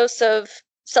healthy dose of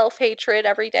self-hatred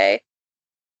every day.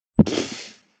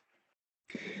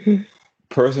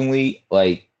 Personally,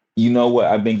 like you know what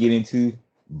I've been getting to?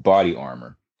 Body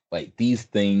armor. Like these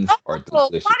things are Oh,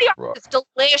 delicious, body armor bro. is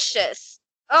delicious.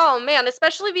 Oh man,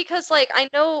 especially because like I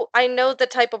know the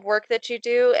type of work that you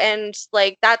do and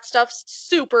like that stuff's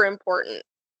super important.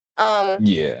 Um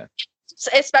Yeah.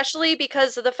 especially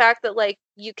because of the fact that like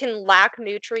you can lack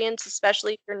nutrients,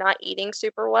 especially if you're not eating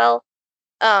super well.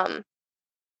 Um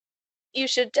you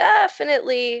should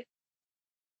definitely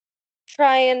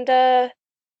try and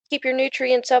keep your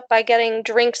nutrients up by getting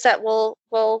drinks that will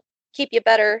keep you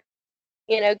better.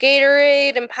 You know,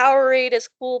 Gatorade and Powerade is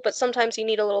cool, but sometimes you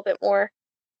need a little bit more.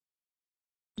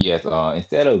 Yes,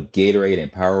 instead of Gatorade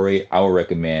and Powerade, I would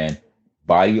recommend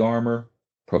Body Armor,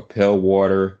 Propel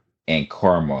Water, and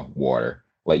Karma Water.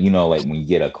 Like like when you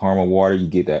get a Karma Water, you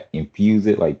get that infuse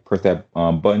it, like press that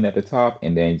button at the top,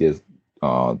 and then just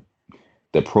uh,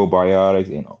 the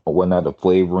probiotics and whatnot, the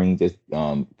flavoring just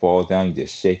falls down. You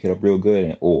just shake it up real good,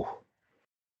 and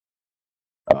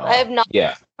I have not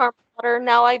yeah. farm water.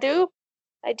 Now I do.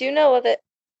 I do know of it.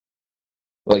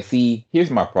 Like, see, here's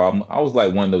my problem. I was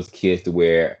like one of those kids to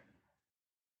where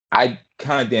I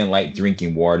kind of didn't like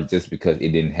drinking water just because it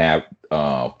didn't have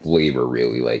flavor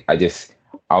really. Like I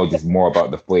was just more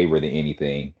about the flavor than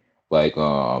anything. Like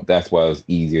that's why it was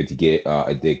easier to get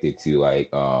addicted to like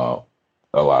a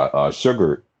lot of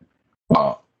sugar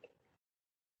uh,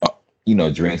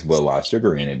 drinks with a lot of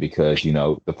sugar in it because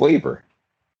the flavor.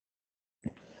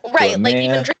 But Right, like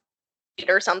even man, drinking it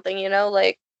or something,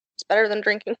 like it's better than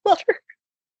drinking water.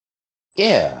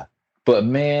 yeah. But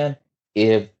man,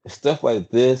 if stuff like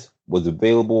this was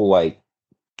available like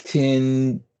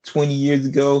 10, 20 years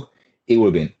ago, it would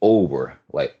have been over.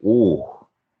 Like, ooh,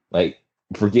 like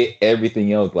forget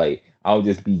everything else. Like, I'll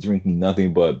just be drinking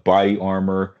nothing but body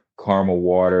armor, Karma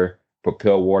water,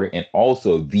 Propel water, and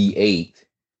also V8.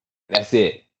 That's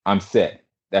it. I'm set.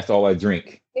 That's all I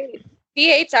drink.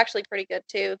 V8's actually pretty good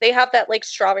too. They have that like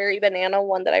strawberry banana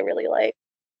one that I really like.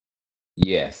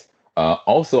 Yes.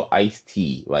 Also iced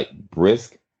tea, like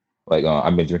brisk. Like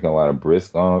I've been drinking a lot of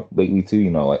brisk lately too.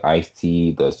 Like iced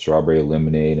tea, the strawberry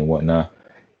lemonade and whatnot.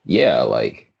 Yeah,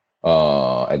 like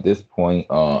at this point,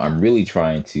 I'm really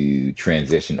trying to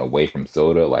transition away from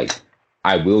soda. Like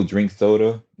I will drink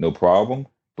soda, no problem,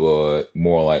 but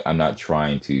more like I'm not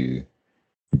trying to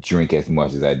drink as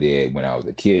much as I did when I was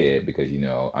a kid because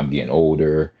I'm getting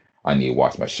older. I need to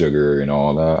watch my sugar and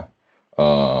all that.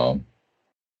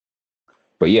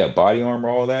 But yeah, body armor,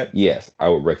 all that. Yes, I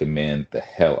would recommend the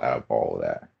hell out of all of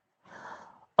that.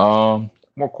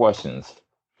 More questions.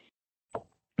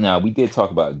 Now we did talk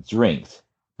about drinks,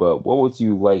 but what would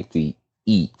you like to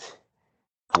eat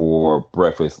for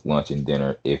breakfast, lunch, and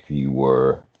dinner if you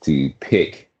were to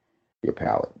pick your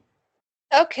palate?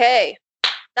 Okay,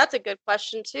 that's a good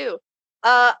question too.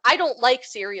 I don't like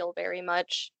cereal very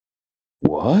much.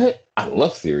 What? I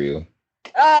love cereal,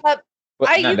 Uh, but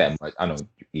I not that much. I don't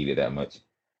eat it that much.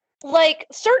 like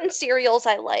certain cereals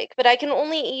I like, but I can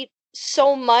only eat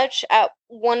so much at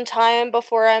one time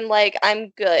before I'm like I'm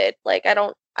good. Like I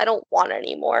don't want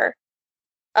any more.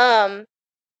 Um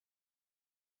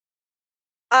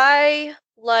I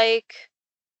like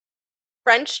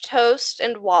French toast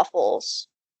and waffles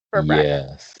for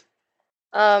breakfast.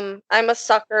 Yes. I'm a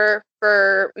sucker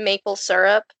for maple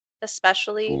syrup,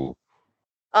 especially. Ooh.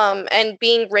 And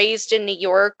being raised in New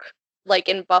York, like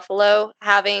in Buffalo,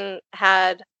 having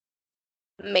had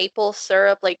maple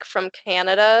syrup like from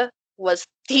Canada was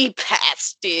the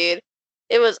best, dude.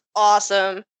 It was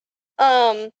awesome.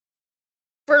 Um,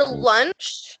 for Ooh.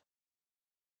 lunch,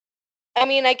 I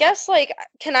mean, I guess like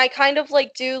can I kind of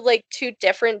like do like two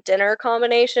different dinner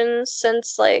combinations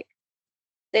since like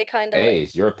they kind of Hey, like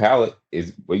it's your palate.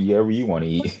 Is whatever you want to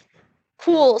eat.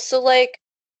 cool. So like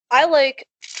I like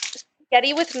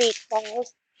spaghetti with meatballs.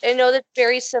 I know that's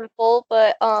very simple,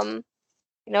 but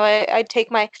I'd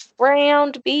take my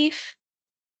ground beef,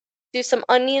 do some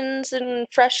onions and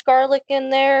fresh garlic in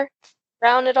there,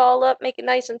 brown it all up, make it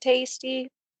nice and tasty.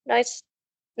 Nice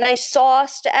nice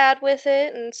sauce to add with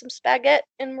it and some spaghetti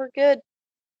and we're good.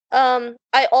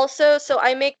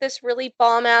 I make this really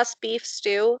bomb ass beef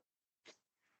stew.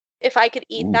 If I could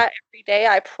eat Ooh. that every day,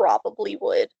 I probably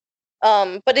would.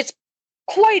 But it's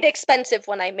quite expensive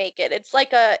when I make it. It's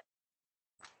like a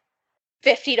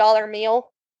 $50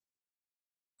 meal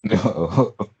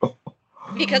No.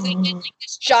 because I get like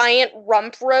this giant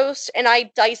rump roast and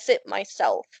I dice it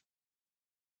myself.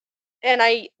 And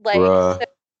I like Bruh.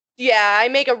 yeah, I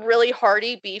make a really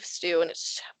hearty beef stew and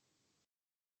it's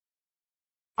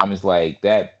I'm just like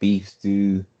that beef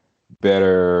stew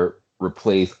better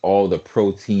replace all the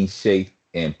protein shakes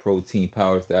and protein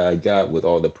powders that I got with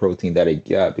all the protein that I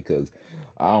got because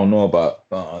I don't know about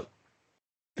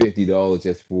 $50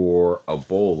 just for a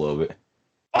bowl of it.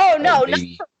 oh Like no, not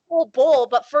maybe for a whole bowl,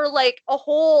 but for like a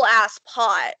whole ass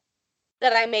pot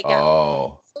that I make at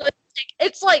home. oh So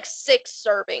it's like 6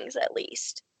 servings at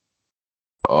least.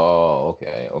 oh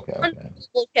okay okay One okay.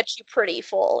 will get you pretty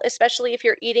full, especially if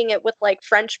you're eating it with like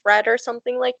French bread or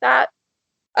something like that.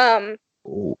 Um,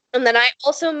 Ooh. and then I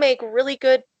also make really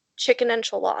good chicken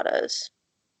enchiladas.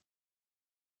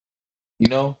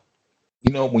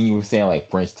 You know when you were saying like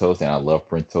French toast and I love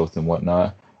French toast and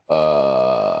whatnot,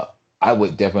 uh I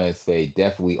would definitely say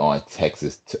definitely on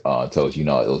Texas toast,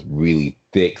 those really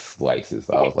thick slices.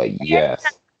 I was like, yes.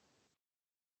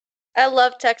 I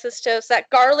love Texas toast. That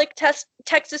garlic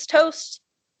Texas toast,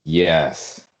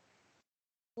 Yes.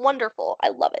 wonderful. I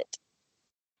love it.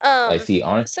 Like, see,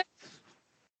 honest. So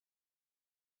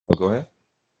Oh, go ahead.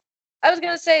 I was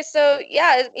gonna say, so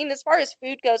yeah, I mean, as far as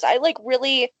food goes, I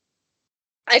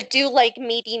do like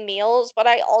meaty meals, but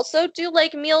I also do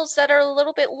like meals that are a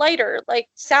little bit lighter, like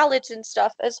salads and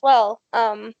stuff as well.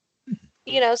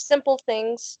 Simple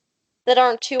things that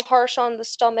aren't too harsh on the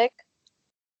stomach.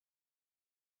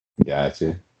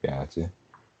 Gotcha. Gotcha.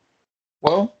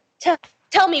 Well, T-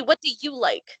 Tell me, what do you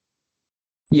like?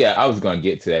 yeah, I was going to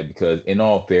get to that because, in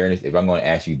all fairness, if I'm going to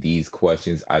ask you these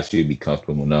questions, I should be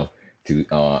comfortable enough to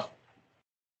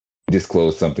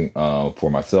disclose something for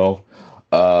myself.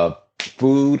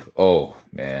 Food, oh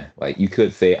man, like you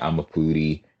could say I'm a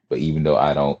foodie, but even though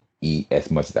I don't eat as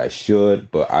much as I should,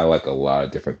 but I like a lot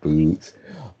of different foods.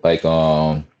 Like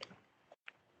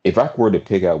if I were to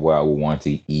pick out what I would want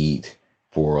to eat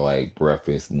for like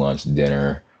breakfast, lunch,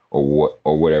 dinner, or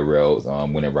whatever else,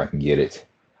 whenever I can get it.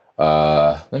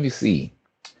 Let me see.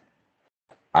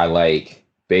 I like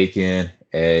bacon,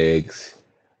 eggs,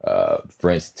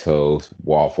 French toast,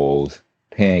 waffles,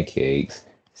 pancakes,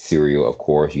 cereal, of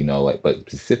course, like, but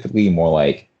specifically more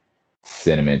like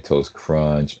cinnamon toast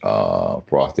crunch,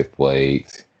 frosted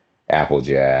flakes, apple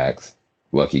jacks,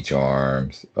 Lucky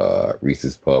Charms,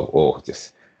 Reese's Puff. Oh,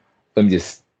 just let me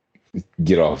just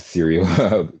get off cereal.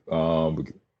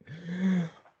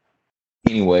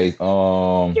 Anyways,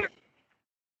 I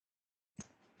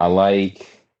like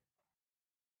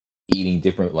eating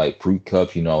different like fruit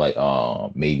cups, like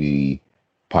maybe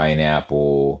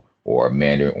pineapple or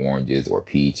mandarin oranges or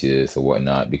peaches or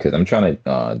whatnot, because I'm trying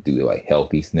to do like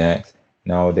healthy snacks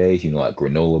nowadays, like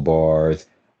granola bars,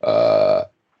 uh,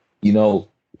 you know,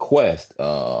 Quest,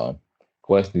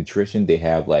 Quest Nutrition, they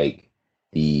have like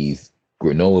these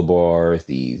granola bars,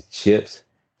 these chips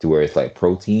to where it's like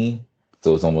protein.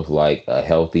 So it's almost like a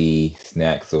healthy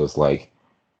snack. So it's like,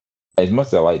 as much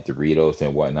as I like Doritos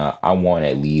and whatnot, I want to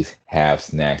at least have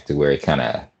snacks to where it kind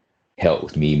of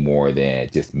helps me more than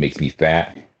it just makes me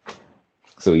fat.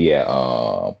 So yeah,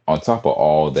 on top of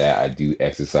all that, I do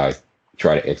exercise,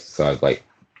 try to exercise like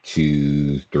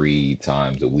 2, 3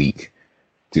 times a week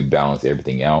to balance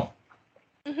everything out.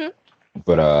 Hmm.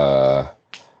 But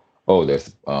oh,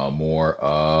 there's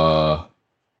more.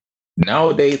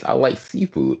 Nowadays I like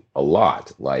seafood a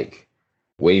lot, like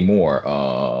way more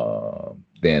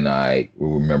than I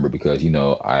remember, because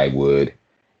I would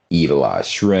eat a lot of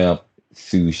shrimp,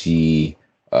 sushi,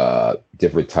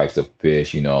 different types of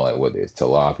fish, like whether it's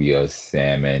tilapia,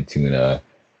 salmon, tuna,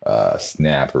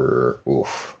 snapper.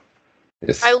 Oof.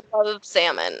 It's I love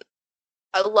salmon.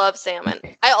 I love salmon.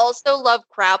 I also love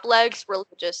crab legs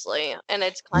religiously, and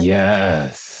it's kind of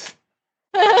yes.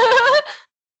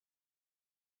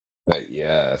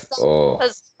 Yes. Oh,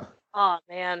 because oh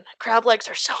man, crab legs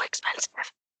are so expensive.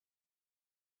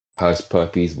 hush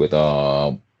puppies with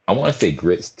I want to say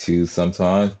grits too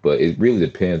sometimes, but it really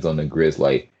depends on the grits.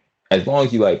 Like, as long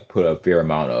as you like put a fair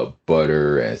amount of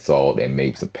butter and salt and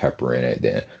maybe some pepper in it,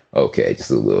 then okay,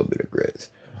 just a little bit of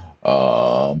grits.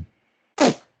 Um,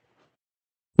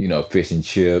 fish and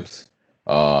chips.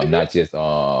 Mhm. Not just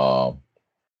the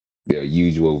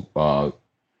usual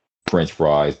French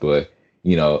fries, but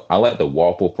I like the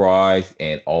waffle fries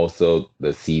and also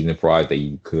the seasoned fries that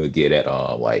you could get at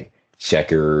like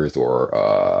Checkers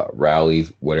or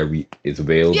Rallies, whatever is Yeah,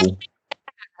 available.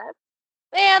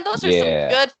 man, those are some Yeah,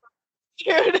 good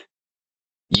food.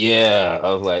 yeah.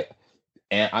 I was like,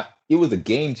 and it was a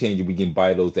game changer. We can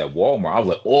buy those at Walmart. I was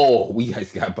like, oh, we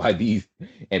guys got to buy these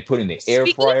and put in the air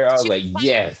Speaking fryer. I of was two like,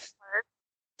 yes.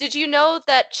 did you know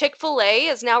that Chick-fil-A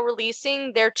is now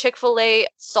releasing their Chick-fil-A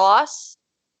sauce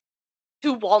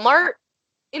to Walmart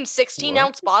in 16 What?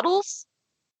 ounce bottles?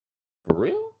 For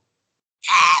real?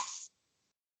 Yes!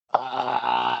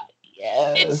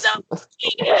 It's so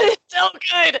Yes. it's so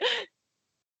good.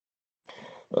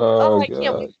 Oh, Oh I can't wait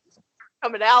god. for it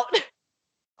coming out.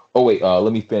 Oh wait,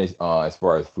 let me finish as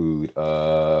far as food.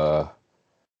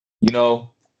 You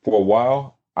know, for a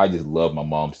while I just love my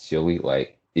mom's chili.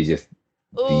 Like, it's just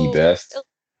the Ooh. best.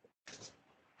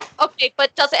 Okay,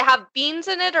 but does it have beans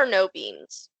in it or no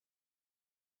beans?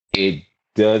 It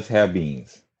does have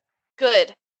beans.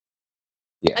 Good.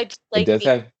 Yeah. I just It like does beans.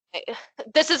 have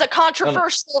This is a no no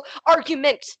controversial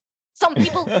argument. Some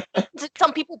people like beans and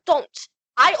some people don't.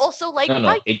 I also like no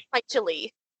no. It my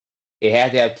chili. it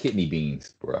had to have kidney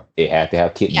beans, bro. It had to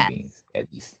have kidney Yeah, beans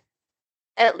at least.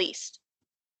 at least.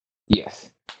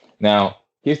 Yes. Now,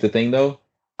 here's the thing though.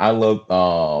 I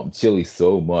love chili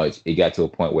so much. It got to a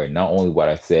point where not only would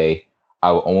I say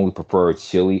I would only prefer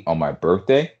chili on my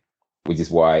birthday, which is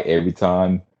why every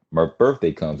time my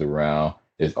birthday comes around,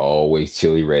 there's always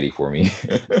chili ready for me.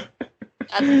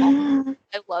 That's awesome.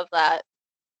 I love that.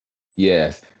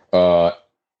 Yes.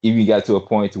 Even got to a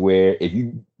point where if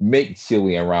you make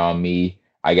chili around me,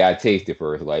 I gotta taste it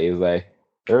first. Like, it's like,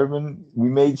 Urban, we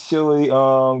made chili.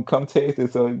 Come taste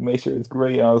it, so make sure it's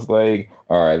great. I was like,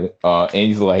 all right. And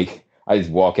he's like, I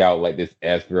just walk out like this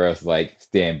SRS, like,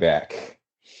 stand back.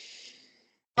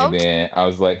 And Okay. then I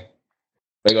was like,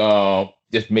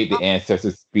 just make the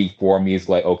ancestors speak for me. It's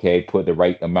like, okay, put the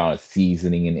right amount of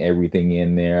seasoning and everything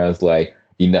in there. I was like,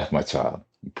 enough, my child.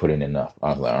 You put in enough. I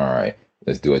was like, all right,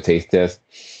 let's do a taste test.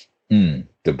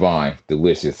 Divine,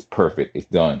 delicious, perfect. It's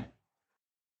done.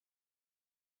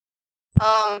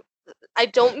 Um, I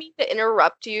don't mean to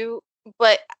interrupt you,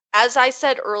 but as I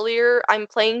said earlier, I'm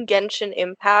playing Genshin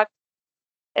Impact,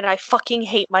 and I fucking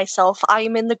hate myself. I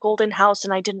am in the Golden House,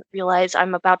 and I didn't realize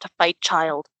I'm about to fight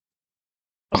Child.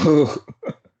 Oh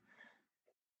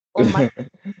my,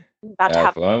 I'm about to Have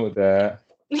have. fun with that.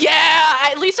 Yeah,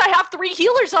 at least I have 3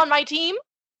 healers on my team.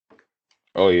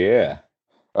 Oh yeah.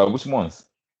 Which ones?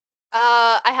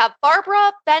 I have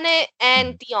Barbara, Bennett,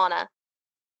 and Deanna.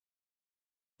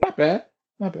 Not bad.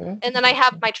 Not bad. And then I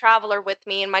have my Traveler with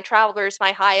me, and my Traveler is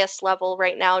my highest level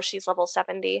right now. She's level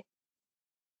 70.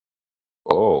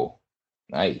 Oh,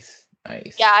 nice,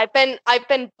 nice. Yeah, I've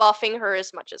been buffing her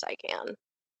as much as I can.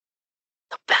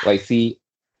 Like, see,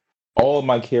 all of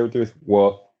my characters,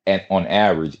 well, and on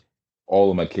average,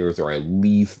 all of my characters are at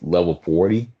least level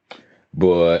 40,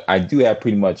 but I do have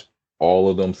pretty much all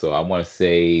of them. So I want to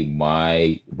say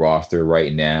my roster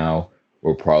right now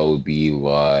will probably be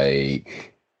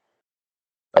like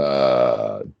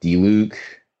Diluc,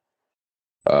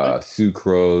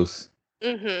 Sucrose,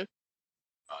 Mm-hmm.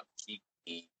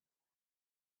 Kiki,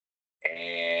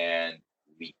 and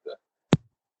Lisa.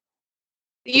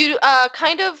 You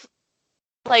kind of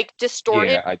like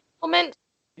distorted Yeah, I moment.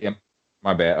 yeah,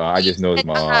 my bad. I You just noticed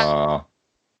said my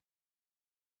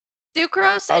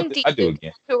Sucrose and I do Diluc.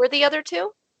 again. Who were the other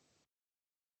two?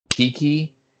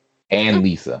 Kiki and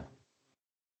Lisa.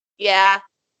 Yeah.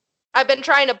 I've been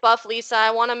trying to buff Lisa.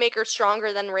 I want to make her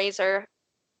stronger than Razor.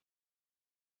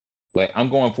 Like I'm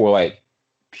going for like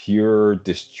pure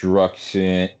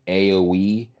destruction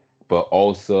AoE, but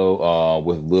also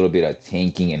with a little bit of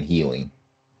tanking and healing.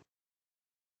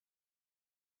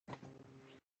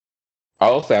 I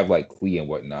also have like Klee and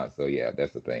whatnot, so yeah,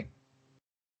 that's the thing.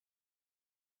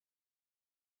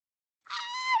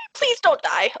 Please don't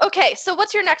die. Okay, so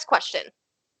what's your next question?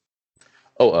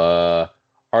 Oh,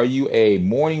 are you a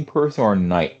morning person or a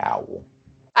night owl?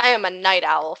 I am a night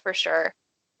owl for sure.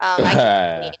 I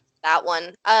can answer that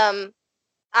one.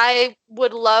 I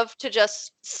would love to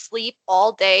just sleep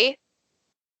all day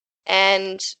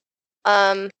and,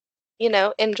 um,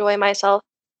 enjoy myself.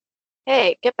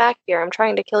 Hey, get back here. I'm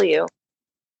trying to kill you.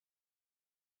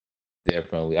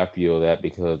 Definitely, I feel that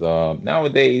because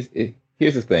nowadays,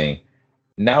 here's the thing.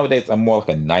 Nowadays, I'm more like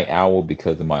a night owl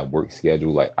because of my work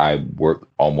schedule. Like I work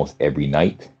almost every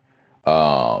night.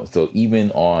 So even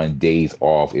on days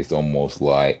off, it's almost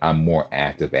like I'm more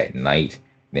active at night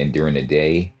than during the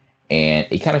day. And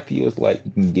it kind of feels like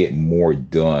you can get more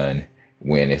done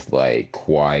when it's like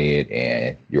quiet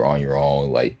and you're on your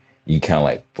own. Like you kind of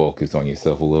like focus on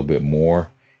yourself a little bit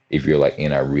more if you're like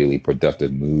in a really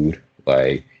productive mood.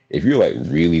 Like if you're like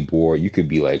really bored, you could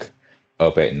be like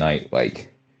up at night, like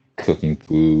cooking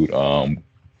food,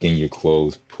 getting your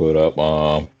clothes put up,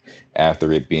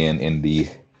 after it being in the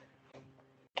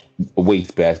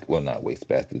waste basket, well, not waste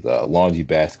basket, laundry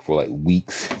basket for like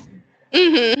weeks.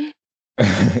 Mm-hmm.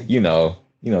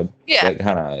 Yeah. Like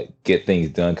kind of get things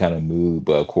done kind of mood.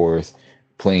 But of course,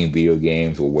 playing video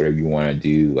games or whatever you want to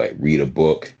do, like read a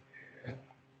book.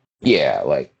 Yeah,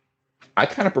 like I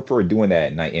kind of prefer doing that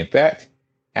at night. In fact,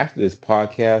 after this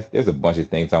podcast, there's a bunch of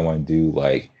things I want to do,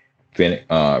 like finish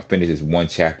this one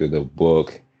chapter of the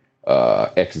book,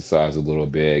 exercise a little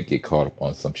bit, get caught up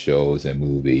on some shows and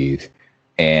movies,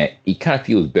 and it kind of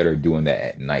feels better doing that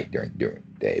at night during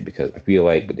the day because I feel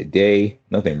like, but the day,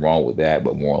 nothing wrong with that,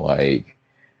 but more like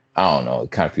I don't know,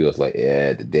 it kind of feels like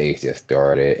yeah, the day's just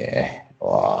started, and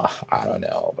I don't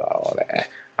know about all that.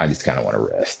 I just kind of want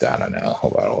to rest. I don't know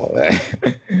about all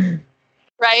that.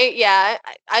 Right? Yeah.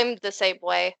 I'm the same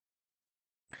way.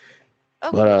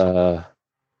 But Okay.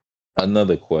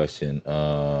 another question.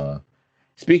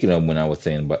 Speaking of when I was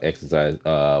saying about exercise,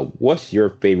 what's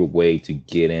your favorite way to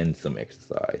get in some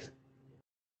exercise?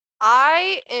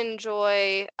 I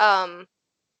enjoy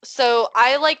so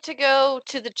I like to go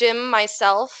to the gym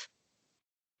myself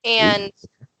Ooh, and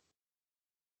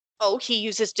oh, he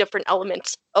uses different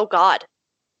elements. Oh god.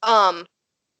 Um,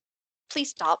 please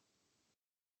stop.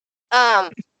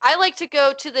 I like to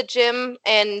go to the gym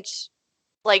and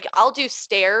like I'll do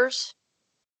stairs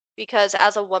because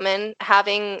as a woman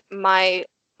having my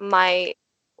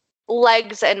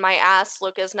legs and my ass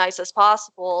look as nice as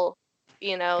possible,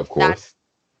 of that course.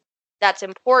 that's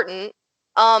important.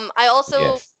 I also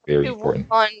Yes, very do work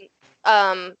important.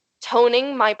 on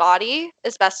toning my body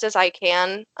as best as I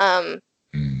can. Mm.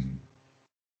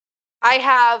 I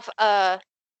have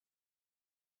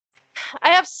I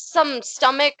have some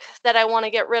stomach that I want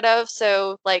to get rid of,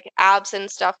 so like abs and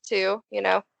stuff too.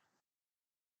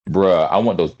 Bruh, I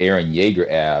want those Aaron Yeager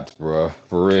abs, bruh,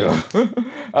 for real.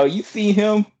 Oh, you see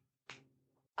him?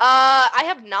 I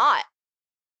have not.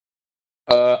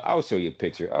 I'll show you a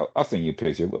picture. I'll send you a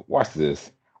picture. But watch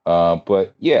this.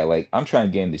 But yeah, like I'm trying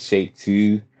to get into shape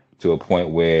too, to a point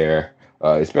where,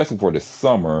 especially for the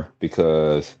summer,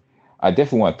 because I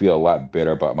definitely want to feel a lot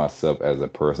better about myself as a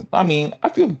person. I mean, I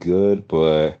feel good,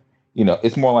 but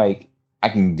it's more like I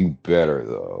can do better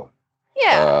though.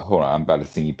 Yeah. Hold on, I'm about to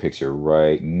send you a picture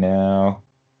right now.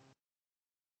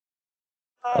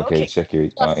 Okay, Okay. check your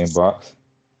Let's inbox.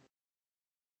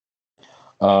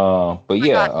 But my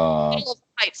yeah, God, middle of the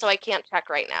fight, so I can't check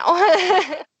right now.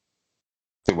 I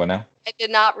say what now?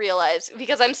 did not realize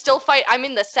because I'm still fight. I'm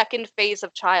in the second phase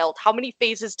of child. How many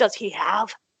phases does he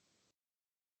have?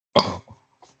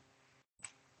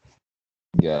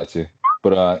 Gotcha.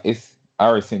 But it's I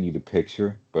already sent you the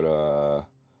picture. But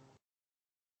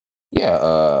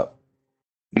yeah,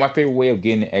 my favorite way of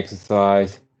getting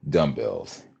exercise,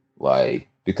 dumbbells. Like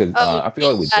because Oh, I feel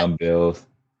like with yeah, dumbbells,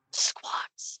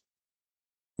 squats.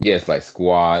 yeah, it's like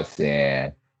squats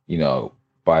and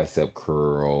bicep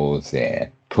curls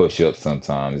and push-ups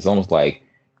sometimes. It's almost like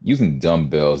using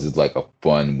dumbbells is like a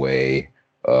fun way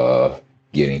of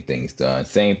getting things done.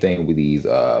 Same thing with these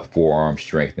forearm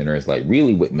strengtheners. Like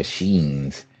really with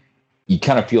machines, you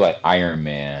kind of feel like Iron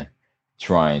Man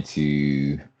trying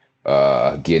to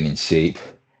get in shape,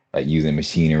 like using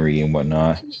machinery and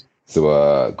whatnot.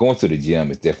 So going to the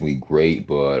gym is definitely great,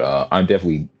 but I'm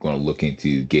definitely going to look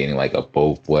into getting like a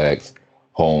Bowflex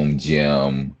home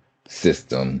gym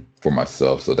system for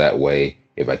myself. So that way,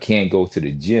 if I can't go to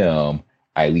the gym,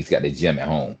 I at least got the gym at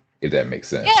home, if that makes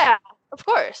sense. Yeah, of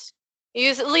course. You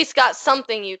at least got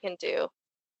something you can do.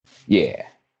 Yeah.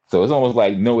 So it's almost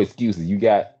like no excuses. You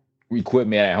got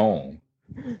equipment at home.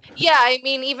 Yeah, I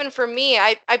mean, even for me,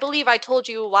 I believe I told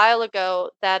you a while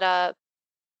ago that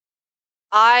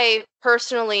I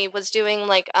personally was doing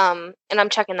like and I'm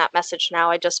checking that message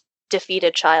now. I just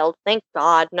defeated child. Thank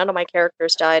God, none of my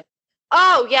characters died.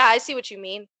 Oh yeah, I see what you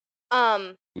mean.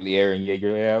 Um, The Aaron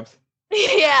Yeager labs.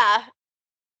 yeah.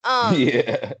 Um,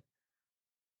 Yeah.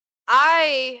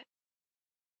 I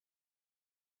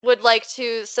would like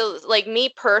to. So like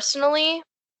me personally,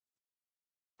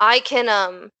 I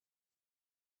can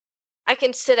I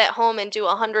can sit at home and do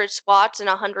 100 squats and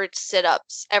 100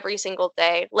 sit-ups every single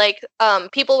day. Like,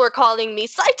 people were calling me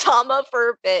Saitama for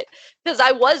a bit because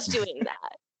I was doing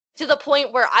that to the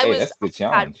point where Hey, that's the had,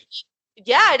 challenge.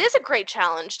 yeah, it is a great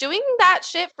challenge. Doing that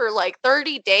shit for like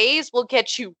 30 days will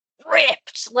get you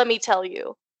ripped, let me tell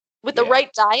you. With the Yeah.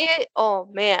 right diet, oh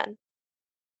man.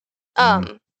 Mhm.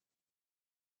 Um,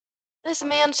 this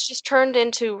man's just turned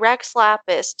into Rex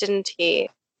Lapis, didn't he?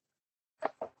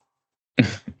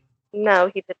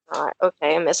 No, he did not.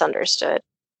 Okay, I misunderstood.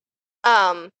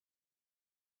 Um,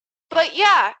 But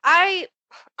yeah, I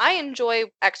enjoy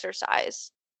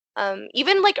exercise.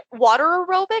 Even like water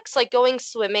aerobics, like going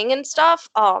swimming and stuff.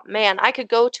 Oh man, I could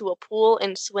go to a pool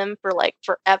and swim for like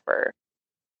forever.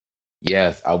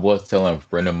 Yes, I was telling a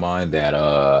friend of mine that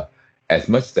as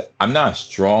much as I'm not a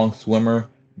strong swimmer,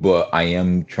 but I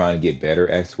am trying to get better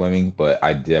at swimming, but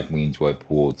I definitely enjoy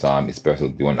pool time, especially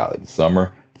during like the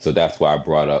summer. So that's why I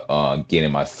brought up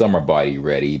getting my summer body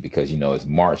ready because it's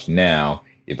March now.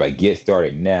 If I get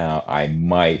started now, I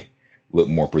might look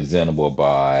more presentable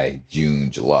by June,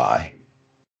 July.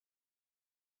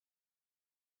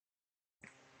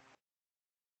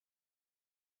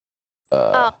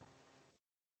 Um,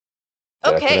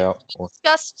 Did I cut okay, out?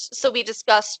 we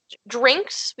discussed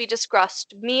drinks, we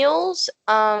discussed meals,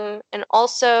 and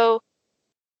also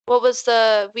what was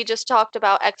the we just talked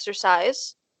about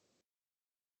exercise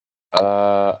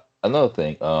Another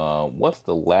thing. What's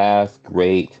the last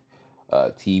great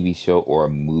TV show or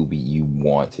movie you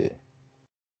wanted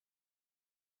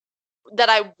that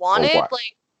I or wanted, watch?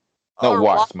 like No, or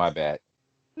what? watch. My bad.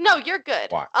 No, you're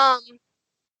good. Watch.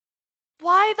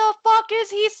 Why the fuck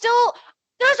is he still?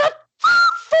 There's a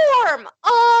form.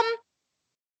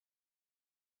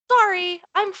 Sorry,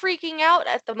 I'm freaking out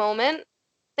at the moment.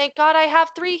 Thank God I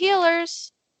have 3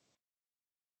 healers.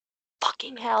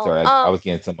 Fucking hell. Sorry, I was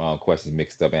getting some questions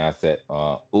mixed up, and I said,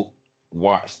 "Oop,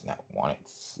 watch, not wanted."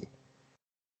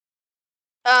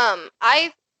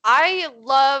 I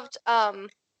loved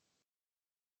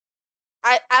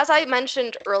I as I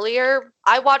mentioned earlier,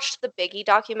 I watched the Biggie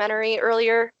documentary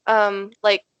earlier,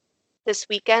 like this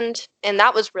weekend, and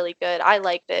that was really good. I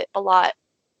liked it a lot.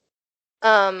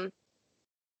 Um,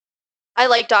 I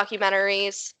like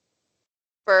documentaries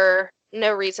for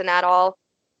no reason at all.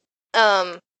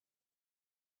 Um,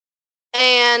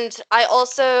 And I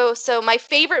also, so my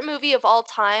favorite movie of all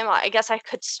time, I guess I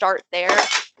could start there.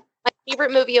 My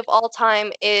favorite movie of all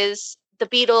time is The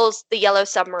Beatles' The Yellow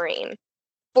Submarine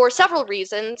for several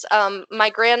reasons. My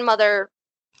grandmother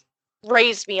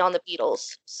raised me on the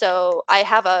Beatles, so I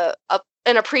have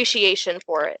an appreciation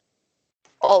for it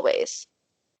always.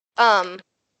 Um,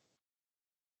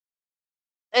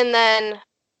 and then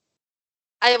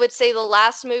I would say the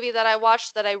last movie that I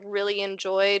watched that I really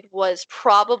enjoyed was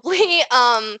probably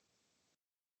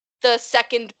the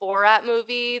second Borat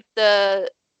movie, the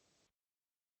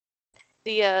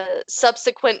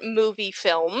subsequent movie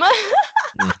film.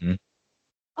 Hmm.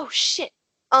 Oh shit.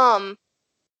 Um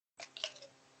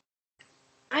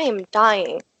I am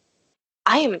dying.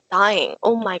 I am dying.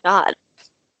 Oh my god.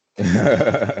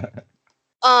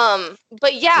 But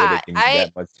They're yeah, making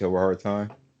that much of a hard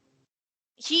time.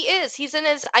 he is. He's in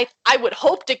his I would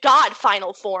hope to God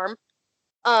final form.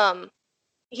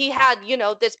 He had,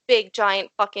 this big giant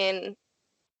fucking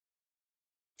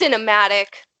cinematic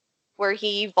where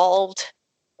he evolved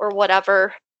or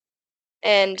whatever.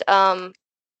 And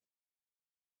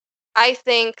I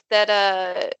think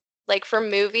that like for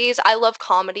movies, I love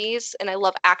comedies and I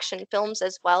love action films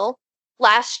as well.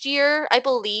 Last year, I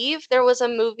believe there was a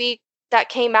movie that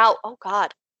came out, oh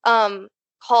god,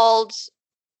 called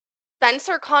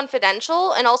Spencer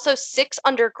Confidential and also Six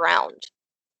Underground.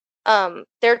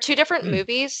 They're two different Hmm.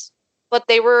 movies, but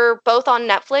they were both on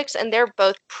Netflix and they're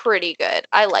both pretty good.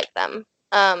 I like them.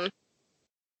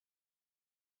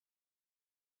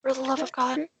 For the love of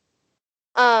God.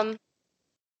 Um,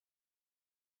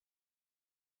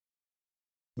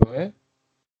 Go ahead.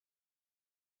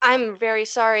 I'm very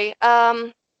sorry.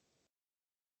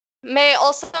 May I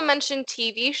also mention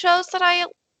TV shows that I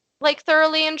like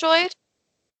thoroughly enjoyed?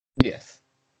 Yes.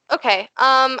 Okay.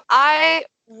 I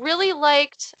really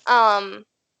liked like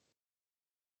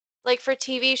for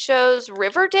TV shows,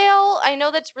 Riverdale. I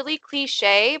know that's really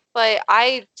cliche, but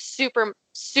I super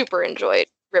enjoyed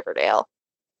Riverdale.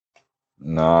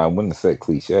 No, I wouldn't say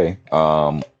cliche.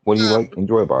 What do you Um,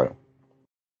 enjoy about it?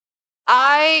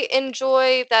 I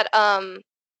enjoy that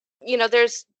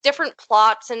there's different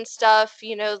plots and stuff,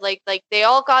 like they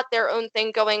all got their own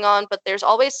thing going on, but there's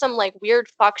always some like weird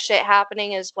fuck shit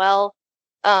happening as well.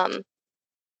 Um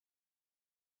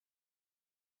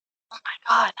oh my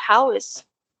god,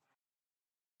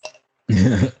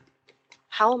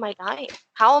 how am I dying?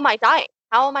 How am I dying?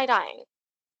 How am I dying?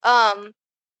 Um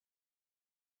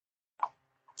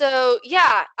so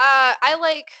yeah, I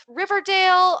like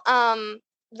Riverdale.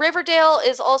 Riverdale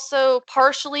is also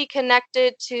partially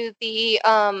connected to the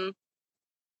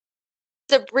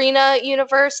Sabrina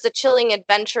universe, the Chilling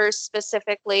Adventures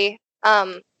specifically.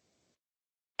 And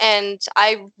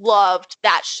I loved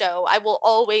that show. I will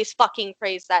always fucking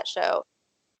praise that show.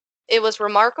 It was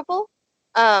remarkable.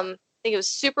 I think it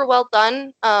was super well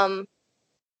done.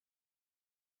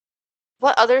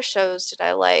 What other shows did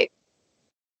I like?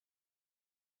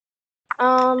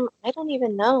 I don't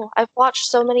even know. I've watched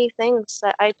so many things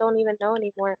that I don't even know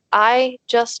anymore.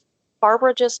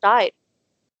 Barbara just died.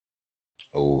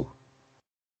 Oh,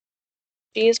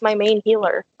 She is my main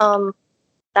healer.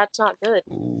 That's not good.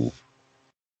 ooh,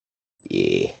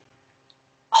 yeah.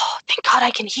 Oh, thank God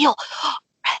I can heal.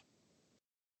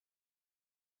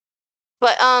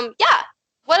 But yeah.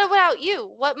 What about you?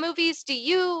 What movies do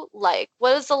you like?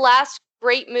 What is the last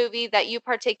great movie that you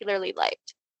particularly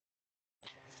liked?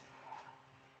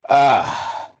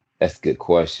 That's a good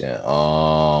question.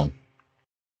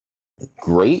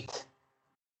 Great.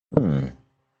 Hmm.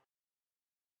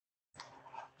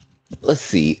 Let's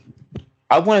see.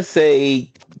 I want to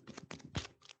say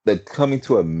the Coming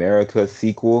to America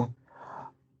sequel.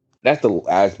 That's the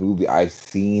last movie I've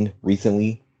seen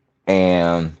recently,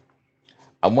 and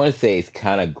I want to say it's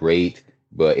kind of great,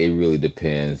 but it really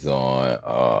depends on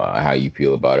how you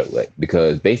feel about it. Like,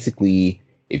 because basically,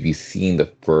 if you've seen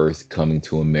the first Coming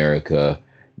to America,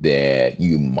 that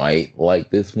you might like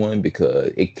this one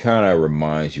because it kind of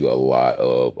reminds you a lot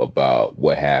of about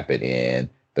what happened in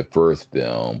the first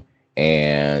film,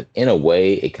 and in a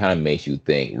way, it kind of makes you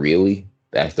think, really,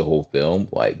 that's the whole film.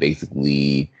 Like,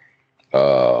 basically,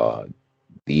 uh,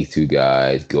 these two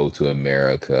guys go to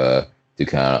America to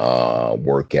kind of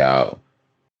work out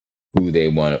who they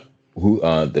want, who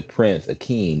the prince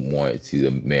Akeem wanted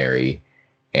to marry,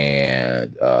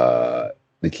 and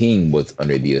the king was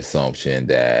under the assumption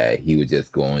that he was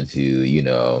just going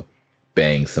to,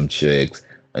 bang some chicks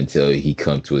until he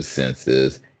comes to his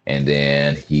senses, and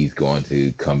then he's going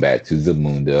to come back to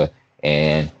Zamunda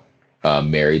and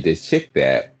marry this chick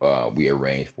that we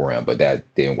arranged for him. But that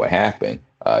didn't what happened.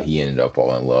 He ended up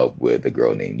falling in love with a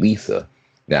girl named Lisa.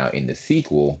 Now, in the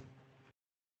sequel,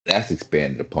 that's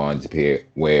expanded upon to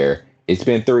where it's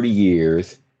been 30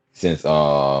 years since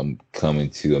coming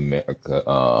to America.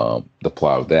 The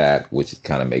plot of that, which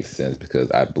kind of makes sense because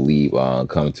I believe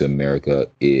coming to America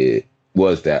it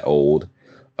was that old.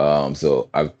 So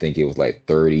I think it was like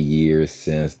 30 years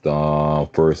since the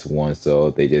first one.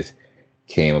 So they just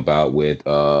came about with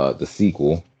the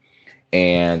sequel.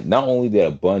 And not only did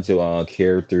a bunch of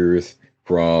characters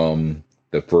from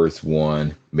the first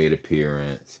one made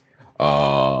appearance,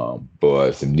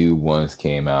 but some new ones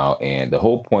came out. And the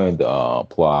whole point of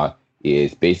the plot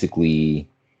is basically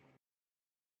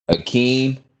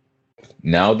Akeem,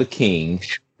 now the king,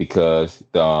 because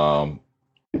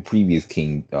the previous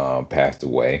king passed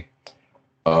away.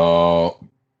 Uh,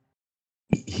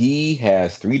 he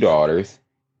has three daughters,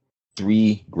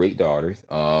 three great daughters.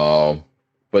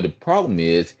 But the problem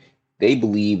is they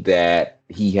believe that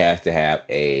he has to have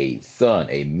a son,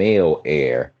 a male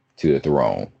heir to the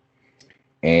throne.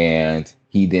 And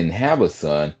he didn't have a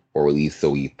son, or at least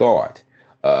so he thought.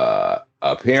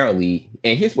 Apparently,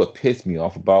 and here's what pissed me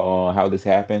off about how this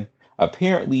happened.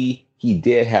 Apparently, he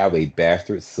did have a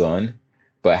bastard son,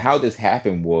 but how this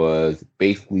happened was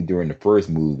basically during the first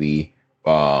movie,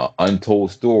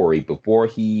 Untold Story, before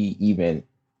he even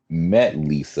met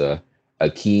Lisa,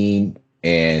 Akeem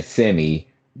and Semi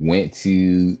went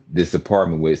to this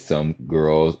apartment with some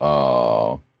girls.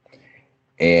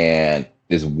 And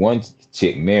this one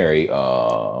chick, Mary,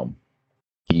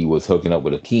 he was hooking up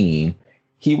with Akeem.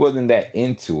 He wasn't that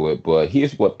into it, but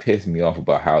here's what pissed me off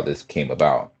about how this came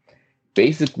about.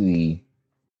 Basically,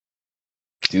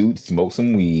 dude smoked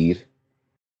some weed,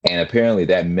 and apparently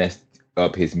that messed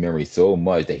up his memory so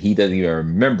much that he doesn't even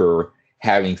remember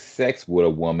having sex with a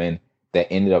woman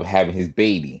that ended up having his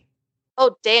baby.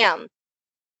 Oh, damn.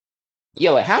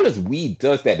 Yeah, like how does weed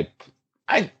does that?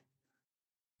 I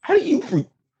how do you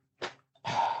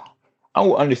I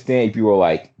would understand if you were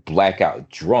like blackout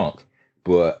drunk,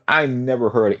 but I never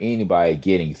heard of anybody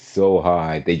getting so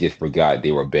high they just forgot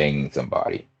they were banging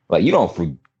somebody. Like you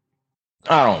don't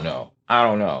I don't know. I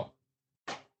don't know.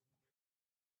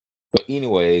 But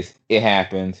anyways, it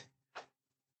happened.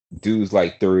 Dude's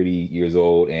like 30 years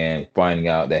old and finding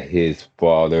out that his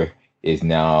father is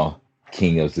now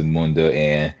king of Zamunda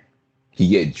and he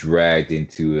get dragged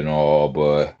into it and all,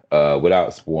 but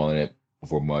without spoiling it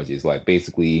for much, it's like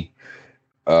basically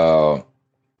uh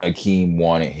Akeem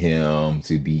wanted him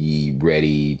to be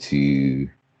ready to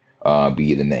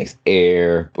be the next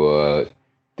heir, but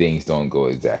things don't go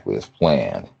exactly as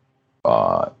planned.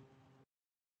 Uh,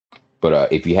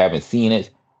 but if you haven't seen it,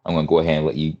 I'm gonna go ahead and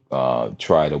let you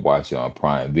try to watch it on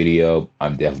Prime Video.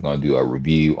 I'm definitely gonna do a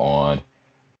review on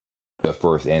the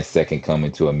first and second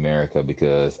Coming to America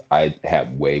because I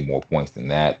have way more points than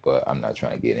that, but I'm not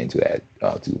trying to get into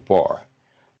that too far.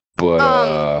 But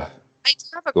I do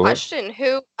have a go ahead. question.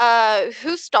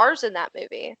 Who stars in that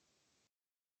movie?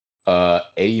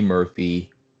 Eddie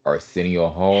Murphy, Arsenio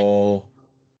Hall,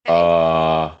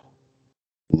 Okay.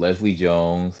 Leslie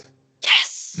Jones,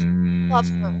 Yes. Love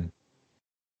him. mm,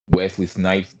 Wesley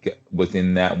Snipes was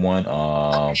in that one.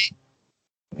 Okay.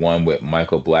 One with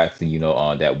Michael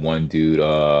Blackson, that one dude,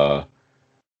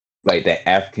 like that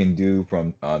African dude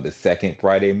from the second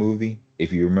Friday movie,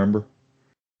 if you remember.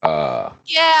 Yeah,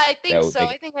 I That think would so. make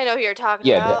I think I know who you're talking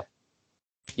yeah, about.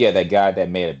 that guy that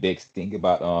made a big stink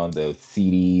about the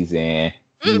CDs and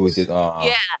he Mhm. was just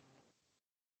Yeah.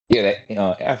 yeah,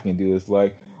 that African dude is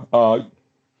like, uh,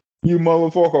 you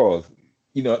motherfuckers.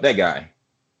 That guy.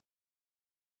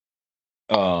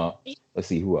 Let's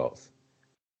see who else.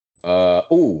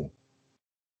 Oh,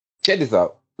 check this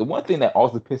out. The one thing that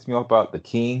also pissed me off about the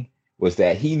king was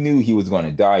that he knew he was going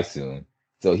to die soon.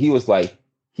 So he was like,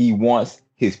 he wants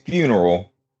his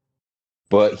funeral,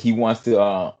 but he wants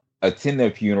to attend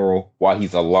the funeral while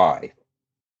he's alive.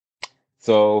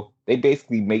 So they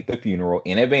basically make the funeral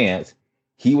in advance.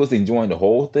 He was enjoying the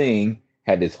whole thing,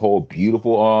 had this whole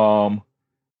beautiful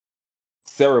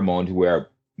ceremony where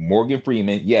Morgan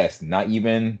Freeman, yes, not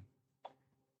even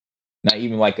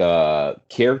like a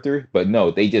character, but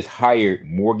no, they just hired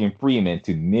Morgan Freeman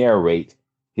to narrate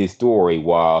his story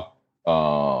while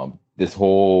this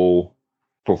whole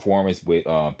performance with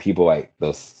people like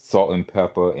the Salt and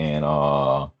Pepper and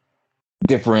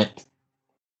different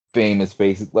famous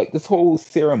faces, like this whole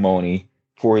ceremony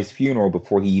for his funeral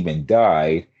before he even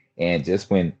died, and just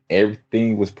when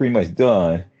everything was pretty much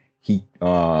done,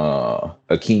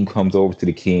 a king comes over to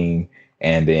the king,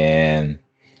 and then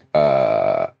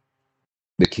uh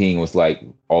the king was like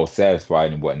all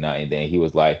satisfied and whatnot, and then he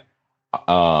was like,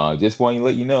 just want to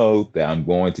let you know that I'm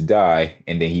going to die,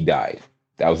 and then he died.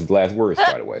 That was his last words,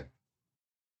 by the way.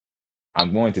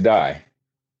 I'm going to die,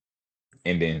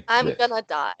 and then I'm flipped. gonna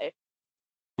die.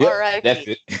 Yep, that's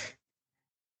R.I.P. it.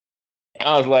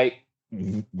 I was like,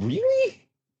 really,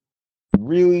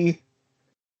 really?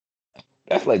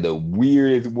 That's like the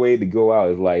weirdest way to go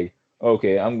out. Is like,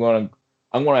 okay, I'm gonna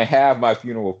have my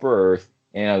funeral first,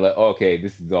 and I'm like, okay,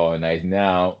 this is all nice.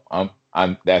 Now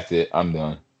that's it. I'm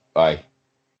done. Bye.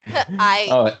 I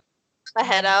Uh, the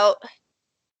head out.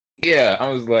 yeah, I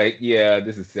was like, yeah,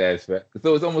 this is satisfactory.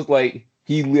 So it's almost like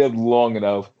he lived long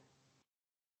enough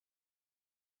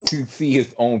to see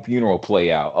his own funeral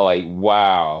play out. Like,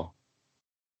 wow,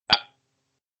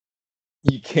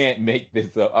 you can't make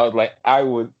this up. I was like, I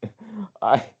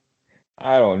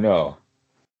I don't know.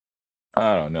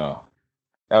 I don't know.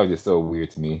 That was just so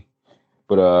weird to me.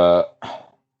 But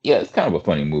yeah, it's kind of a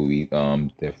funny movie.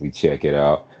 Definitely check it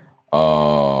out.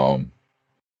 Um,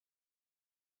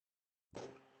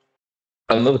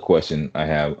 Another question I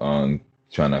have on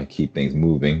trying to keep things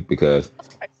moving because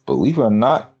believe it or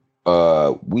not,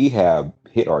 we have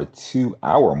hit our 2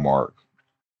 hour mark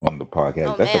on the podcast.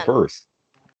 Oh That's the man. first.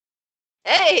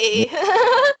 Hey.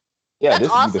 Yeah, That's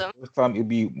this will be the awesome. first time it'll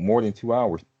be more than 2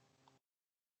 hours.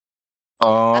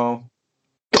 Um,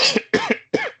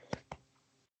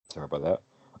 Sorry about that.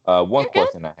 One You're good.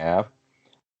 question I have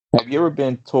you ever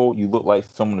been told you look like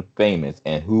someone famous,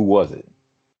 and who was it?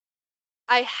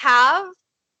 I have,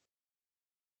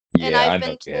 and Yeah, I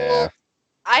know you have.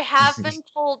 I have been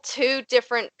told two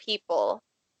different people.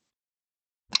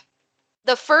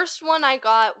 The first one I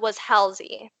got was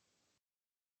Halsey.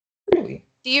 Really?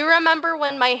 Do you remember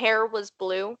when my hair was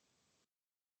blue?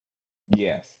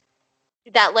 Yes.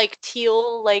 That like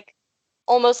teal, like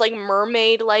almost like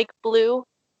mermaid like blue?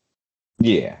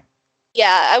 Yeah.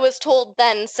 Yeah, I was told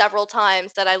then several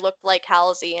times that I looked like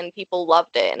Halsey and people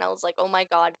loved it and I was like, "Oh my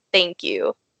god, thank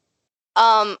you."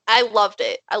 I loved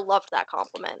it. I loved that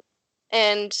compliment.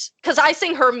 And cuz I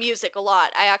sing her music a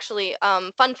lot. I actually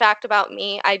fun fact about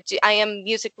me, I am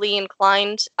musically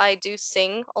inclined. I do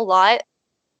sing a lot.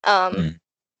 Um Mm.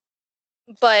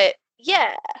 but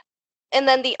yeah. And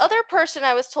then the other person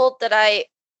I was told that I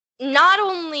not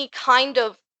only kind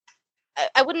of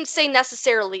I wouldn't say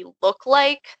necessarily look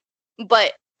like,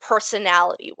 but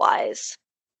personality wise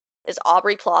is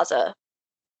Aubrey Plaza.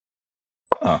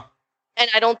 Huh. And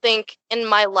I don't think in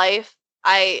my life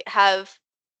I have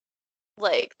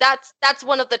like that's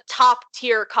one of the top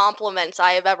tier compliments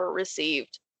I have ever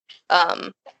received.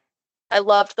 Um I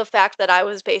loved the fact that I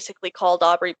was basically called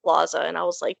Aubrey Plaza and I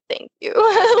was like, thank you.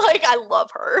 Like I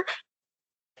love her.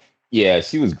 Yeah,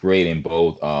 she was great in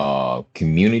both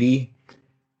community.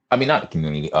 I mean not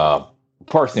community,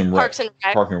 Parks and Rec. Parks and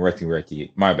Rec. Park and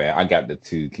My bad. I got the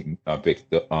two fixed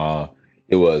up.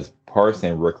 It was Parks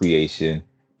and Recreation,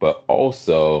 but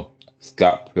also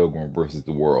Scott Pilgrim versus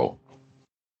the World.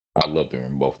 I loved her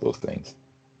in both those things.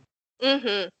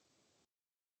 Mhm.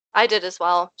 I did as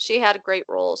well. She had great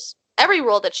roles. Every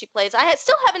role that she plays.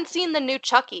 Still haven't seen the new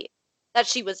Chucky that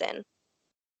she was in.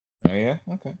 Oh yeah,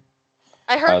 okay.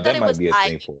 I heard that That it might was be a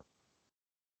thing for.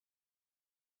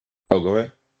 Oh, go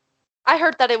ahead. I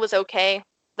heard that it was okay.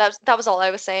 That was all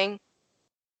I was saying.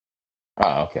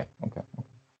 Ah, okay, okay.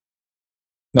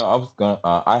 No, I was gonna.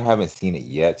 I haven't seen it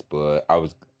yet, but I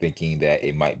was thinking that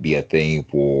it might be a thing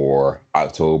for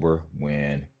October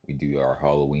when we do our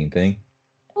Halloween thing.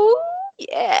 Ooh,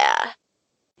 yeah.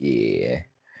 Yeah.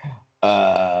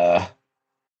 Uh.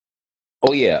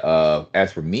 Oh yeah.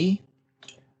 As for me,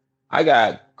 I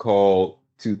got called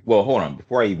to. Well, hold on.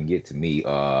 Before I even get to me,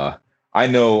 I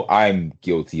know I'm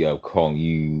guilty of calling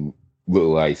you look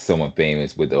like someone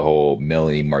famous with the whole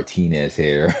Melanie Martinez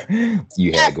hair you had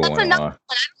Yes, that's going another on. one.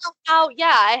 I don't know how.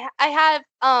 Yeah, I have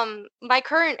my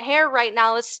current hair right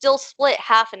now is still split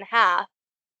half and half.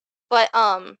 But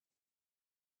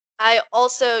I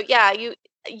also yeah,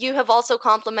 you have also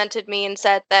complimented me and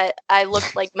said that I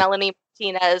looked like Melanie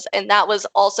Martinez, and that was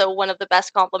also one of the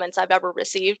best compliments I've ever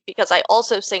received because I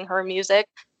also sing her music,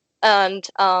 and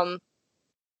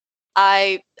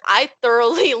I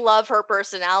thoroughly love her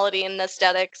personality and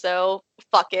aesthetic. So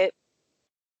fuck it.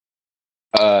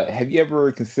 Have you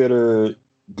ever considered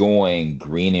going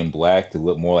green and black to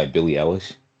look more like Billie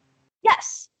Eilish?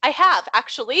 Yes, I have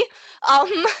actually. Um,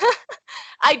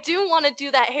 I do want to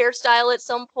do that hairstyle at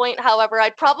some point. However,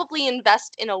 I'd probably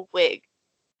invest in a wig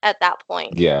at that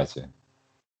point. Gotcha.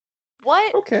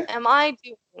 What Okay. am I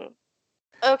doing?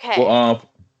 Well, Okay.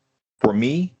 for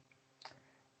me,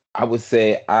 I would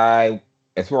say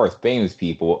as far as famous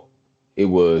people, it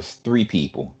was three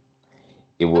people.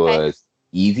 It Okay. was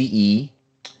Easy E,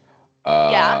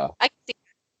 Yeah, uh, I can see.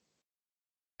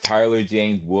 Tyler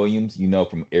James Williams,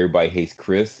 from Everybody Hates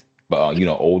Chris, but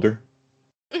older.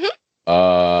 Mhm.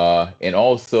 And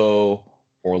also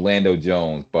Orlando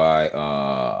Jones by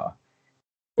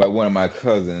one of my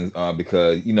cousins,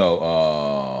 because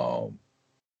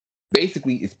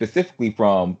basically it's specifically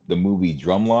from the movie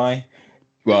Drumline.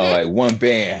 Well, Mhm. like one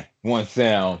band, one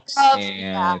sound,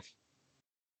 Yeah.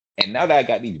 and now that I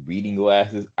got these reading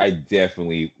glasses, I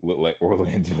definitely look like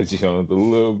Orlando Jones a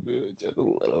little bit, just a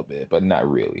little bit, but not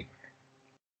really.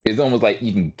 It's almost like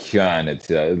you can kind of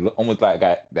tell. It's almost like I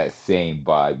got that same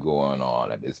vibe going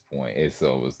on at this point. It's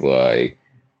almost like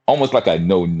a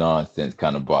no nonsense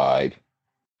kind of vibe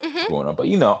Mhm. going on. But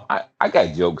I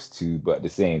got jokes too, but at the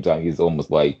same time, it's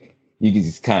almost like you can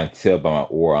just kind of tell by my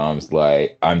aura.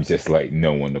 I'm just like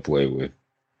no one to play with.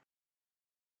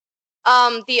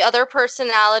 The other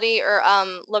personality or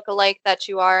look-alike that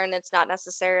you are, and it's not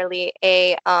necessarily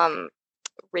a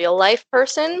real life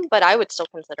person, but I would still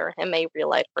consider him a real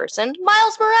life person.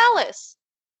 Miles Morales.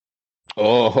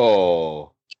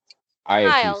 Oh, I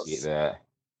appreciate Miles. that.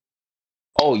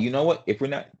 Oh, you know what? If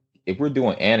we're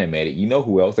doing animated, you know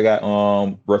who else I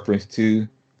got reference to?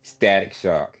 Static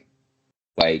Shock.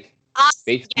 Like Ah,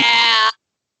 basically yeah,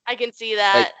 I can see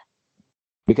that. like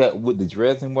because with the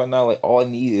dress and whatnot, like all I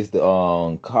need is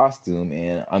the costume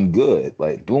and I'm good.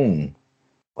 Like boom.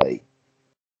 Like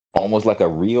almost like a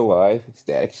real life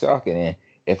Static Shock. And then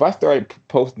if I started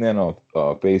posting that on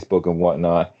Facebook and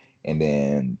whatnot, and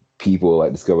then people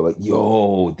like discover like,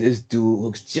 yo, this dude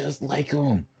looks just like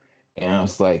him, and I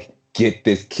was like, get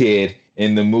this kid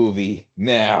in the movie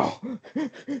now.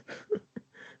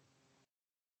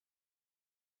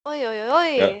 Oi,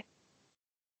 oi, that oi.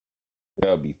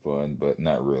 that'll be fun, but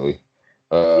not really.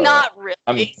 Uh, Not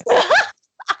I mean,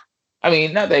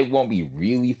 really. not that it won't be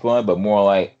really fun, but more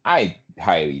like I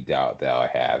highly doubt that'll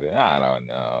happen. I don't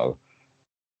know.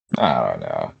 I don't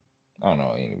know. I don't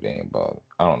know anything about.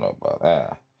 I don't know about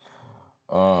that.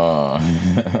 Uh,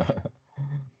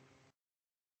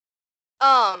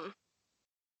 um,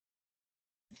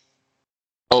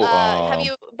 oh, have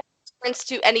you been reference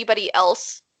to anybody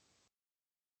else?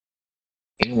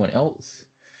 anyone else?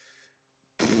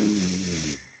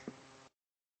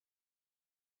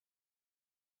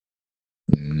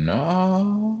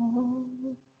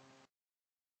 No,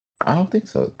 I don't think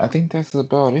so. I think that's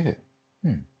about it.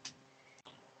 Hmm.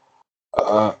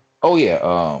 Oh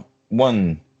yeah.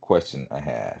 One question I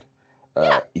had.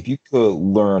 Yeah, If you could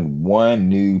learn one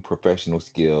new professional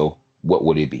skill, what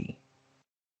would it be?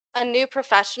 a new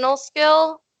professional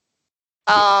skill.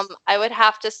 Yes. I would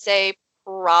have to say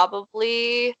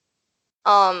probably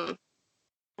um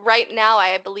right now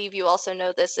I believe you also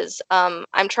know this is I'm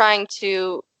trying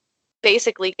to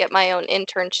basically get my own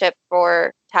internship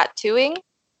for tattooing.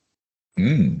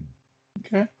 Hmm.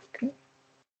 Okay. Okay.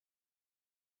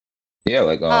 Yeah.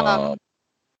 Like Um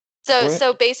so What?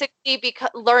 so basically because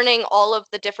learning all of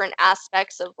the different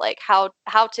aspects of like how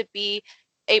to be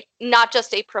a not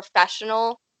just a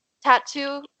professional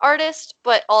tattoo artist,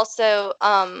 but also,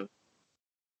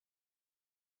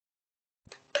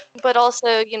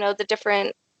 you know, the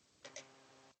different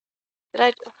did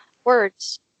I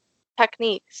words,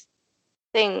 techniques,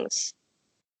 things.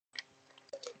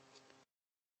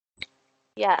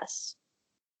 Yes.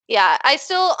 Yeah,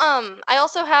 I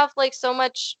also have like so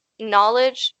much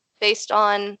knowledge based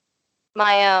on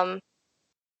my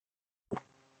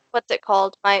what's it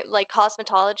called? My like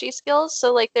cosmetology skills.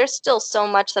 So like there's still so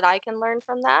much that I can learn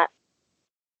from that.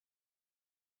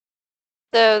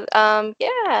 So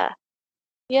yeah,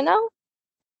 you know?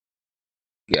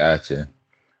 Gotcha.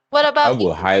 What I about will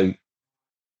you? highly.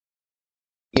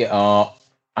 Yeah.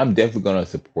 I'm definitely gonna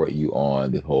support you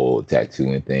on the whole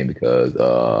tattooing thing because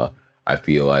I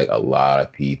feel like a lot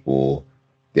of people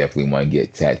definitely want to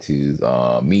get tattoos.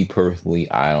 Me personally,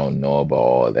 I don't know about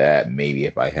all that. Maybe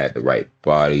if I had the right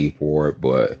body for it,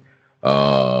 but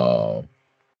um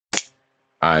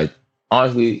I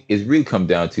honestly, it's really come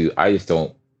down to I just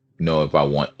don't know if I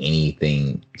want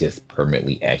anything just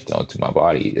permanently etched onto my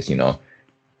body. Just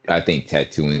I think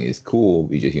tattooing is cool.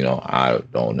 It's just I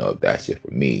don't know if that's just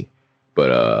for me.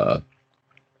 But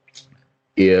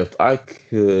if I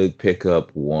could pick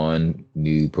up one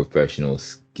new professional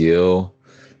skill,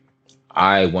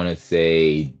 I want to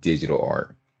say digital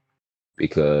art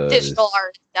Digital because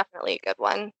art is definitely a good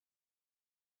one.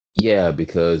 yeah,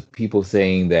 because people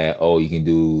saying that, oh, you can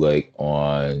do like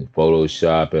on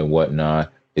Photoshop and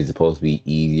whatnot is supposed to be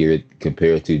easier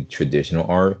compared to traditional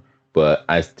art, but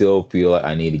I still feel like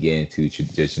I need to get into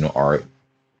traditional art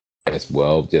as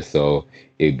well, just so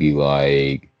it'd be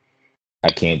like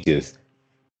I can't just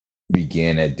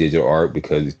begin at digital art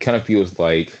because it kind of feels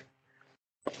like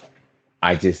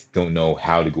I just don't know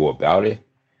how to go about it,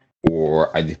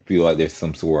 or I just feel like there's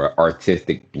some sort of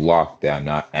artistic block that I'm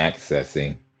not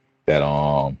accessing that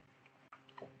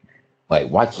like,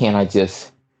 why can't I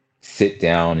just sit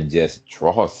down and just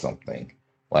draw something?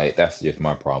 Like, that's just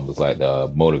my problem. It's like the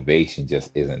motivation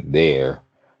just isn't there.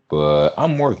 But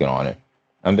I'm working on it.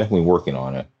 I'm definitely working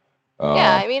on it.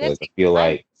 Yeah, I mean it Because I takes feel time.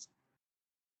 like,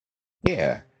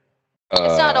 yeah,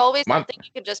 It's not always my something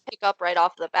you can just pick up right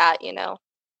off the bat, you know.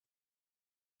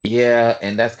 yeah,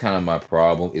 and that's kind of my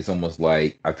problem. It's almost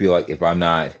like I feel like if I'm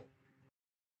not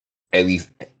at least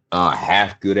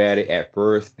half good at it at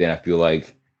first, then I feel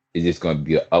like it's just going to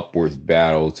be an upwards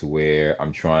battle to where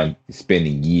I'm trying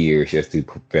spending years just to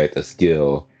perfect a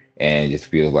skill, and it just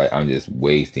feels like I'm just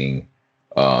wasting.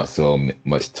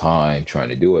 much time trying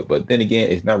to do it. But then again,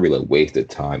 it's not really a waste of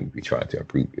time if you're trying to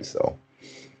improve yourself.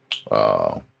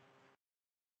 Uh,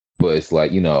 but it's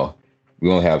like, we don't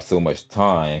have so much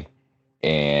time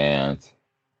and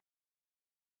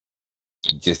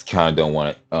just kind of don't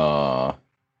want to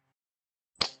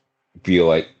feel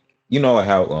like,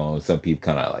 how some people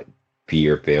kind of like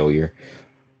fear failure.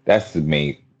 That's the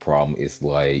main problem. It's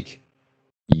like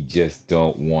you just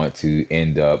don't want to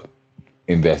end up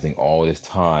investing all this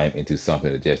time into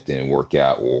something that just didn't work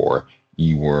out or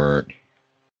you weren't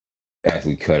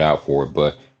actually cut out for it.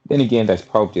 But then again, that's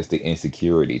probably just the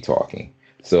insecurity talking.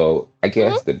 So I Mhm.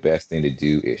 guess the best thing to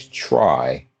do is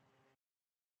try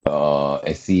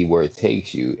and see where it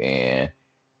takes you. And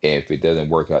if it doesn't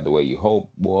work out the way you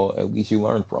hope, well, at least you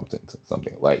learn from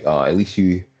something. Like at least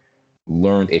you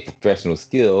learned a professional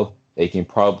skill. They can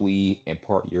probably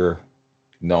impart your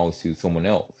knowledge to someone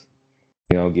else.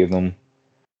 Give them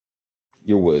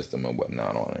your wisdom and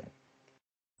whatnot on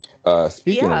it.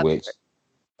 Speaking of Yeah. which,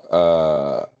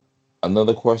 uh,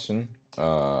 another question.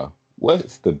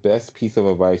 What's the best piece of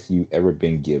advice you've ever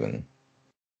been given?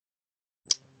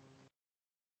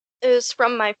 It was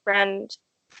from my friend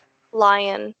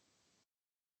Lion.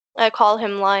 I call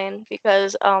him Lion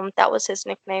because that was his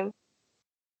nickname.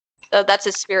 That's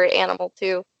his spirit animal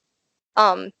too.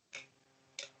 Um,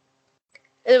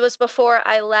 it was before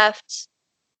I left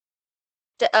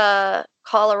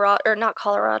Colorado, or not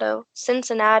Colorado,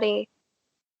 Cincinnati,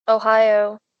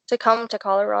 Ohio, to come to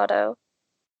Colorado.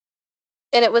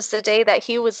 And it was the day that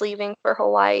he was leaving for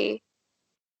Hawaii.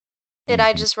 And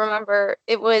I Mhm. just remember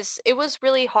it was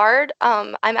really hard.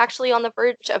 I'm actually on the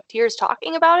verge of tears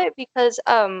talking about it because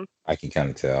I can kind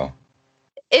of tell.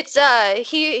 it's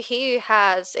he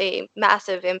has a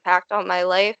massive impact on my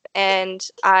life, and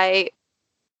I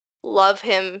love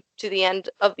him to the end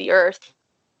of the earth.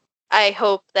 I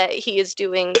hope that he is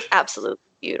doing absolutely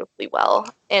beautifully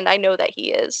well, and I know that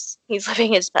he is. He's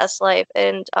living his best life,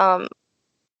 and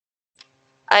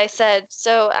I said,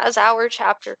 so as our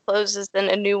chapter closes and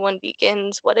a new one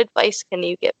begins, what advice can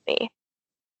you give me?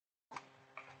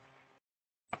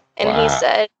 And Wow.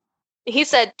 he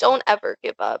said, don't ever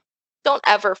give up. Don't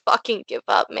ever fucking give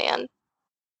up, man.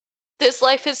 This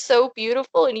life is so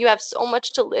beautiful and you have so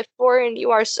much to live for and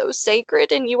you are so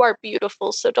sacred and you are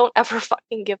beautiful, so don't ever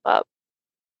fucking give up.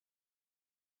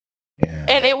 Yeah.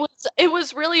 And it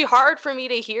was really hard for me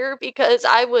to hear because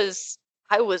I was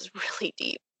really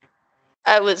deep.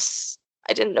 I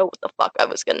didn't know what the fuck I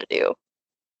was gonna do.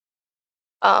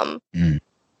 Um, Mm.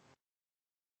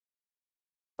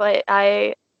 but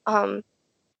um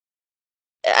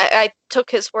I took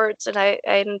his words and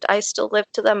I still live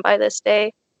to them by this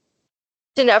day.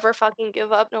 To never fucking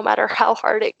give up no matter how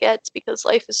hard it gets because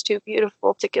life is too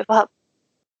beautiful to give up.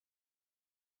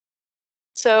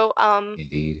 So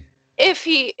Indeed. if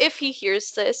he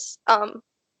hears this,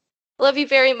 love you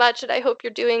very much and I hope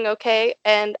you're doing okay,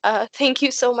 and thank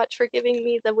you so much for giving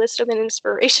me the wisdom and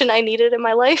inspiration I needed in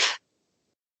my life.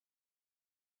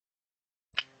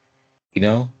 You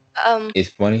know, Um it's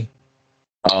funny.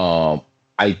 Um,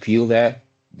 I feel that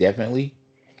definitely.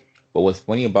 But what's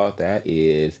funny about that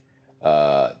is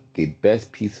the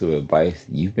best piece of advice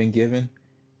you've been given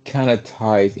kind of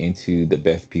ties into the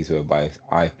best piece of advice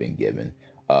I've been given.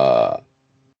 Uh,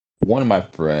 One of my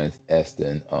friends,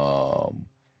 Eston,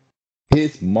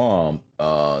 his mom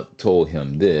told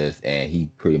him this, and he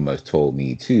pretty much told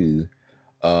me too.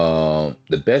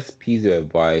 The best piece of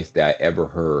advice that I ever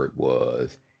heard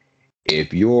was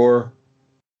if your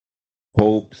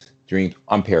hopes, dreams.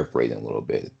 I'm paraphrasing a little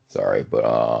bit. Sorry,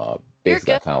 but you're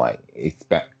basically, I good. kind of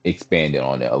like expanded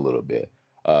on it a little bit.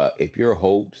 If your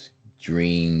hopes,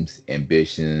 dreams,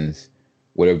 ambitions,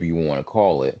 whatever you want to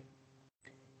call it,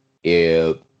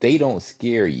 if they don't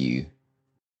scare you,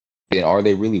 then are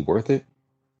they really worth it?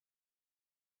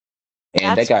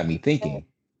 And that That's got me thinking.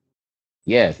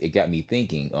 Yes, it got me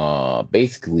thinking.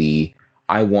 Basically,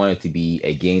 I wanted to be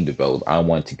a game developer. I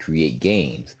wanted to create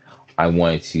games. I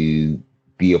wanted to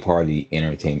be a part of the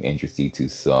entertainment industry to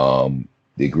some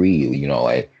degree.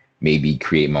 Like maybe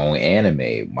create my own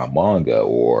anime, my manga,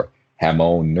 or have my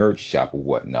own nerd shop or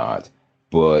whatnot.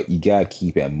 But you gotta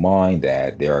keep in mind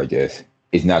that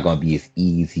it's not gonna be as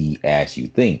easy as you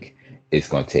think. It's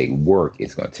gonna take work.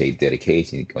 It's gonna take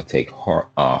dedication. It's gonna take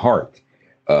heart.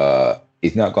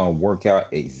 It's not going to work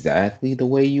out exactly the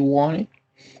way you want it,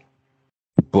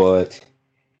 but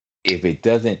if it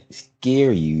doesn't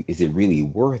scare you, is it really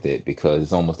worth it? Because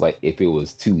it's almost like if it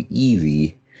was too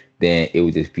easy, then it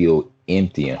would just feel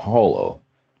empty and hollow.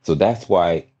 So that's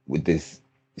why with this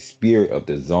spirit of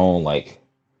the zone, like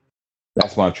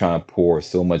that's why I'm trying to pour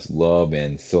so much love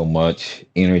and so much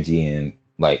energy and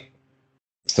like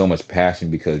so much passion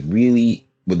because really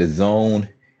with the zone,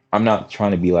 I'm not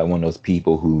trying to be like one of those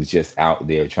people who's just out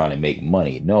there trying to make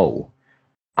money. No,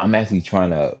 I'm actually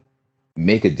trying to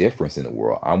make a difference in the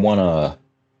world. I want to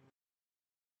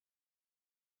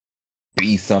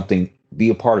be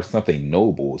a part of something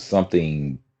noble,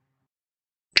 something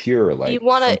pure, You like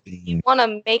wanna you something.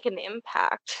 wanna make an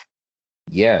impact.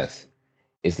 Yes,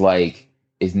 it's like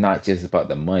it's not just about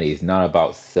the money. It's not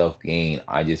about self gain.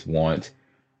 I just want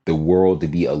the world to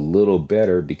be a little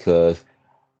better because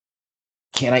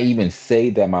can I even say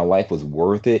that my life was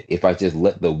worth it if I just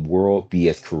let the world be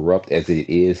as corrupt as it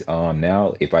is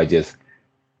now? If I just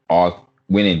all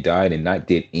went and died and not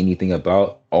did anything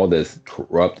about all this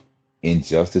corrupt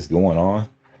injustice going on?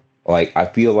 Like I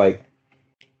feel like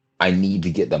I need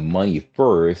to get the money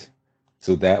first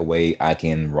so that way I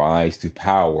can rise to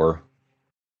power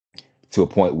to a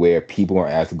point where people are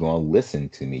actually going to listen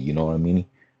to me. You know what I mean?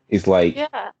 It's like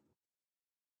Yeah.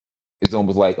 it's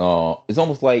almost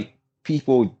like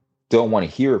people don't want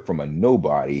to hear it from a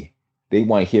nobody. They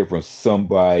want to hear from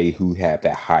somebody who have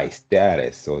that high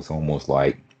status. So it's almost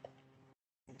like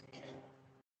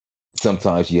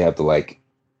sometimes you have to like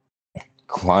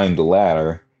climb the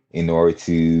ladder in order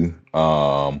to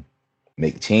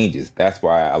make changes. That's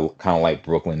why I kind of like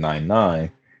Brooklyn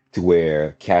Nine-Nine, to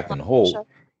where Captain Holt,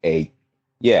 a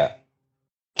yeah,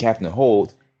 Captain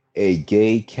Holt, a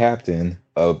gay captain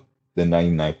of the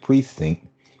 99th precinct,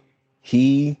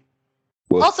 he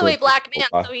was Also a put black a man,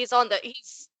 lot. so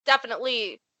he's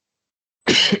definitely,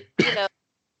 you know,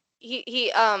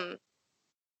 he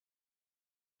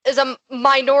is a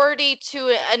minority to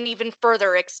an even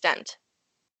further extent.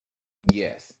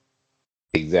 Yes,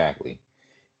 exactly.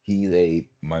 He's a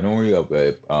minority of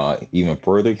a even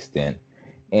further extent,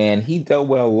 and he dealt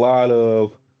with a lot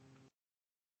of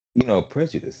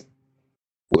prejudice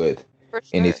with For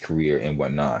in his sure. career and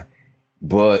whatnot.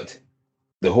 But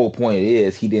the whole point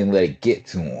is he didn't let it get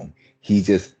to him. He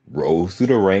just rose through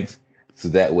the ranks so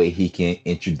that way he can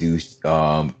introduce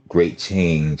great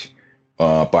change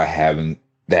by having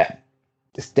that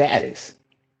status.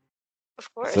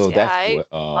 Of course, So yeah, that's I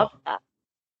what love that.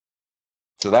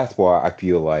 so that's why I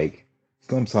feel like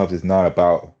sometimes it's not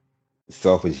about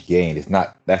selfish gain. It's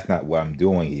not That's not what I'm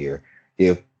doing here.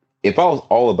 If I was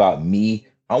all about me,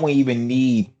 I wouldn't even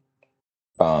need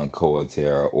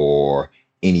Coaterra or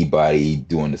anybody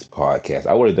doing this podcast.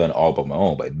 I would have done it all by my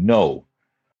own, but no,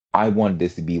 I wanted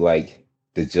this to be like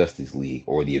the Justice League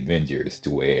or the Avengers,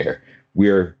 to where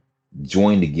we're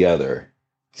joined together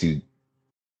to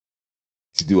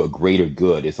to do a greater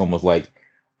good. It's almost like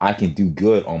I can do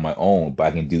good on my own, but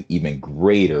I can do even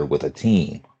greater with a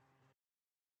team.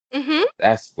 Mm-hmm.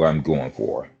 That's what I'm going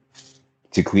for.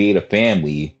 To create a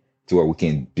family to where we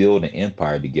can build an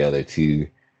empire together to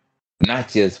not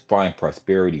just find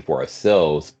prosperity for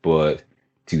ourselves, but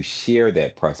to share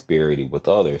that prosperity with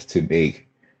others to make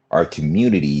our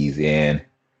communities and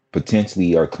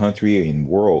potentially our country and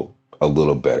world a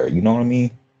little better. You know what I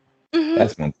mean? Mm-hmm.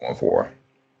 That's what I'm going for.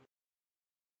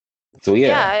 So Yeah,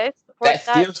 yeah, I support that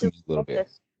that scares too. me a little Love bit.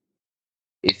 this.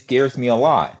 It scares me a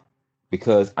lot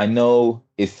because I know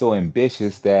it's so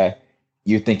ambitious that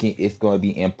you're thinking it's going to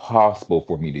be impossible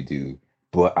for me to do,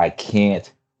 but I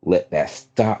can't let that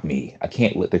stop me. I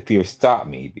can't let the fear stop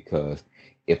me because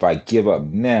if I give up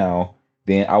now,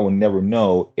 then I will never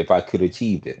know if I could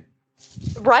achieve it.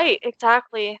 Right,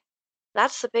 exactly.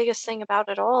 That's the biggest thing about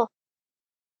it all.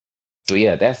 So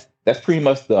yeah, that's pretty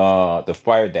much the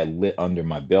fire that lit under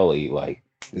my belly, like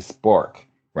the spark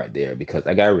right there. Because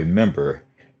I gotta remember,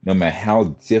 no matter how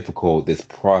difficult this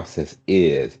process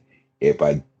is, if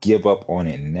I give up on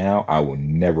it now, I will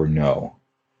never know.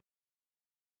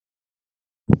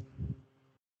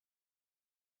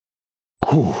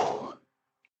 Whew.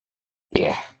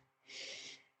 Yeah.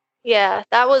 Yeah,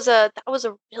 that was a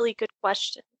really good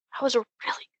question. That was a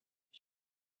really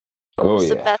That Oh was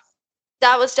the yeah. best.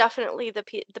 That was definitely the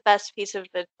best piece of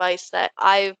advice that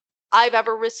I've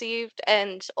ever received,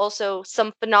 and also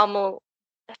some phenomenal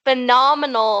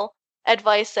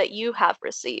advice that you have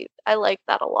received. I like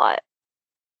that a lot.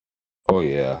 Oh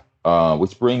yeah.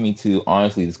 Which bring me to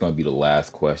honestly, this is gonna be the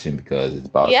last question because it's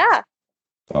about Yeah.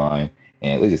 time,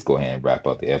 and let's just go ahead and wrap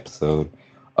up the episode.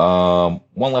 One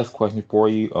last question for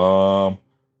you.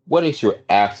 What is your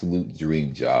absolute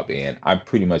dream job? And I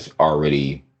pretty much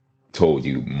already told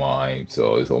you mine,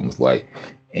 so it's almost like,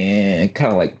 and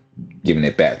kind of like giving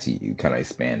it back to you, kind of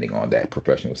expanding on that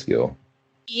professional skill.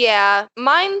 Yeah,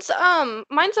 mine's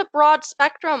a broad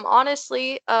spectrum,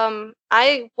 honestly.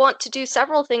 I want to do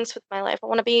several things with my life. I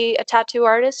want to be a tattoo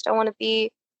artist. I want to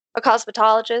be a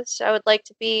cosmetologist. I would like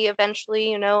to be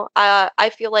eventually,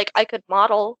 I feel like I could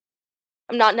model.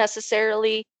 I'm not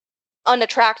necessarily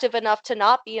unattractive enough to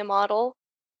not be a model.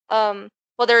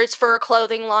 Whether it's for a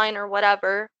clothing line or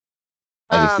whatever.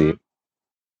 I can see Um, it.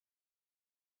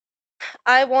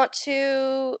 I want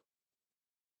to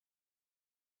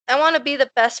I want to be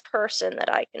the best person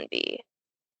that I can be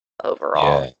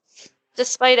overall. Yeah.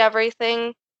 Despite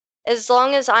everything, as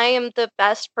long as I am the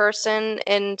best person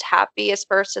and happiest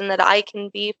person that I can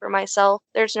be for myself,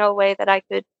 there's no way that I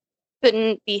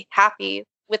couldn't be happy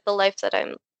with the life that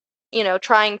I'm,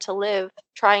 trying to live,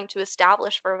 trying to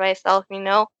establish for myself.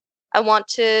 I want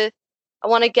to I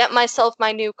want to get myself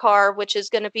my new car, which is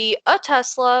going to be a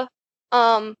Tesla.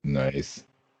 Um, Nice.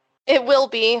 it will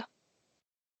be.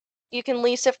 You can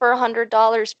lease it for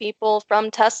 $100, people,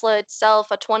 from Tesla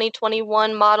itself, a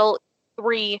 2021 Model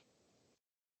 3,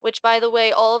 which, by the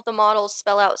way, all of the models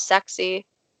spell out sexy.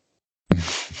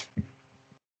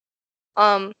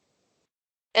 Um,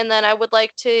 and then I would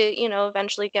like to,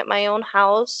 eventually get my own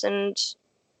house and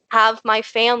have my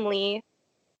family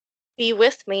be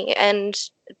with me and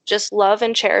just love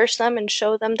and cherish them and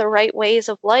show them the right ways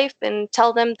of life and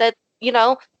tell them that,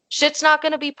 shit's not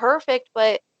going to be perfect,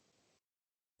 but,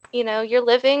 you're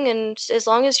living, and as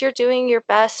long as you're doing your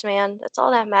best, man, that's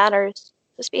all that matters.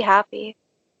 Just be happy.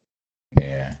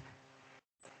 Yeah,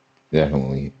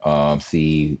 definitely.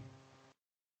 See,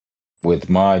 with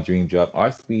my dream job,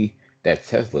 honestly, that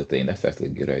Tesla thing, that's actually a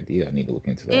good idea. I need to look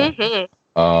into that.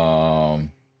 Mm-hmm.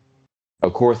 Um,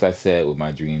 of course, I said with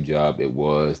my dream job, it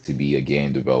was to be a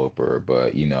game developer,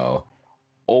 but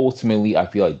ultimately, I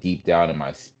feel like deep down in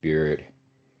my spirit,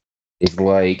 it's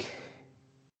like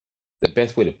the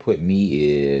best way to put me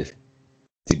is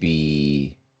to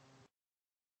be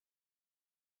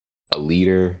a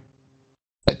leader,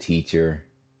 a teacher,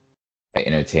 an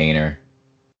entertainer,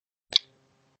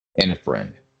 and a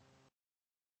friend.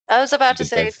 I was about to The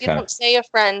say, if best you kind of don't say a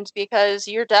friend, because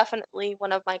you're definitely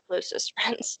one of my closest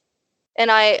friends. And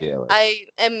I yeah, like I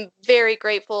am very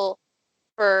grateful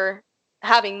for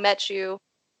having met you.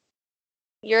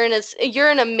 You're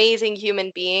an amazing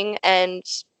human being, and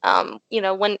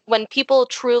when people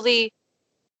truly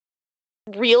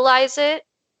realize it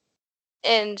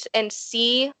and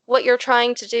see what you're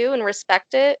trying to do and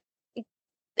respect it,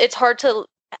 it's hard to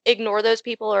ignore those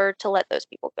people or to let those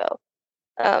people go.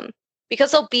 Um,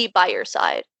 because they'll be by your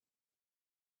side.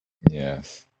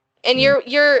 yes. And Mm,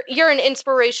 you're an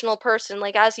inspirational person,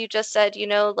 like as you just said,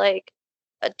 like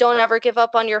don't ever give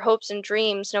up on your hopes and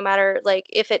dreams, no matter, like,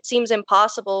 if it seems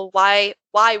impossible, why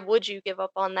would you give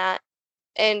up on that?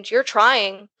 And you're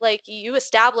trying, like, you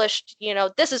established,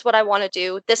 this is what I want to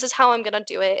do, this is how I'm going to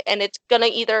do it, and it's going to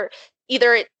either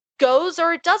it goes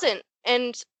or it doesn't.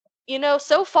 And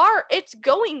so far it's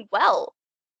going well.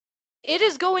 It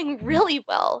is going mm. really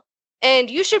well, and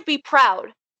you should be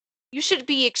proud. You should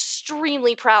be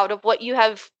extremely proud of what you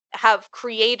have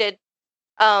created,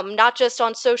 not just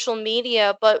on social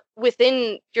media but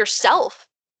within yourself.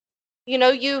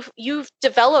 You've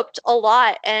developed a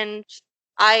lot, and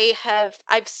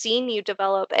I've seen you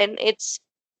develop, and it's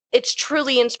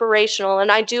truly inspirational, and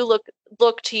I do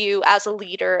look to you as a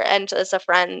leader and as a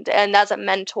friend and as a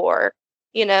mentor.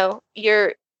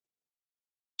 You're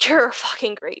a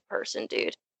fucking great person,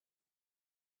 dude.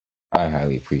 I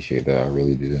highly appreciate that. I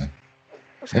really do.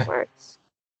 Of course.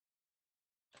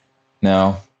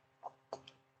 Now,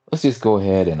 let's just go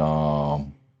ahead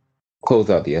and close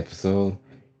out the episode.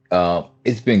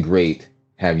 It's been great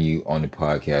having you on the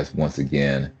podcast once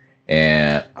again,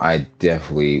 and I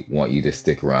definitely want you to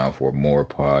stick around for more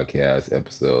podcast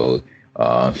episodes.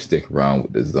 Stick around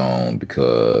with the zone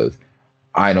because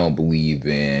I don't believe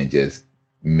in just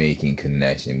making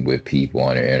connection with people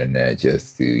on the internet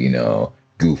just to,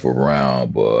 goof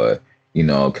around, but,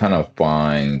 kind of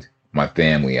find my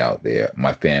family out there,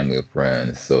 my family of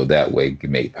friends, so that way we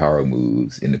can make power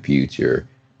moves in the future,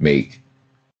 make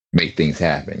make things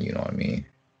happen, you know what I mean?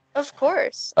 Of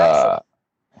course. Absolutely.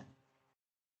 Uh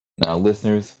Now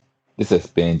listeners, this has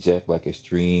been Jeff Like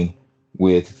Extreme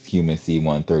with Human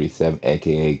C137,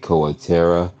 aka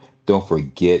Coatera. Don't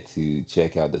forget to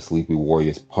check out the Sleepy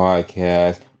Warriors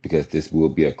podcast because this will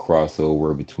be a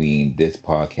crossover between this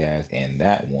podcast and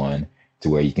that one to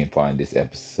where you can find this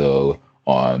episode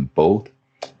on both.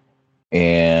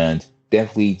 And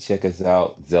definitely check us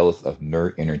out, Zealous of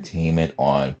Nerd Entertainment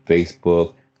on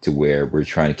Facebook, to where we're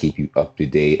trying to keep you up to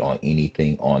date on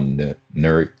anything on the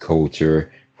nerd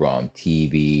culture, from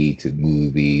TV to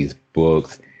movies,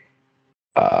 books,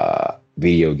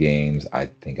 video games. I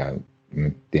think I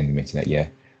didn't mention that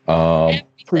yet.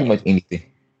 Pretty Everything. much anything.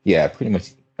 Yeah, pretty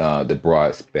much the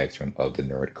broad spectrum of the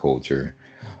nerd culture.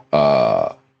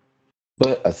 Uh,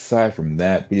 but aside from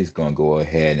that, we're just gonna go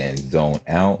ahead and zone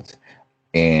out.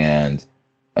 And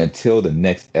until the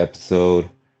next episode,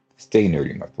 stay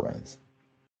nerdy, my friends.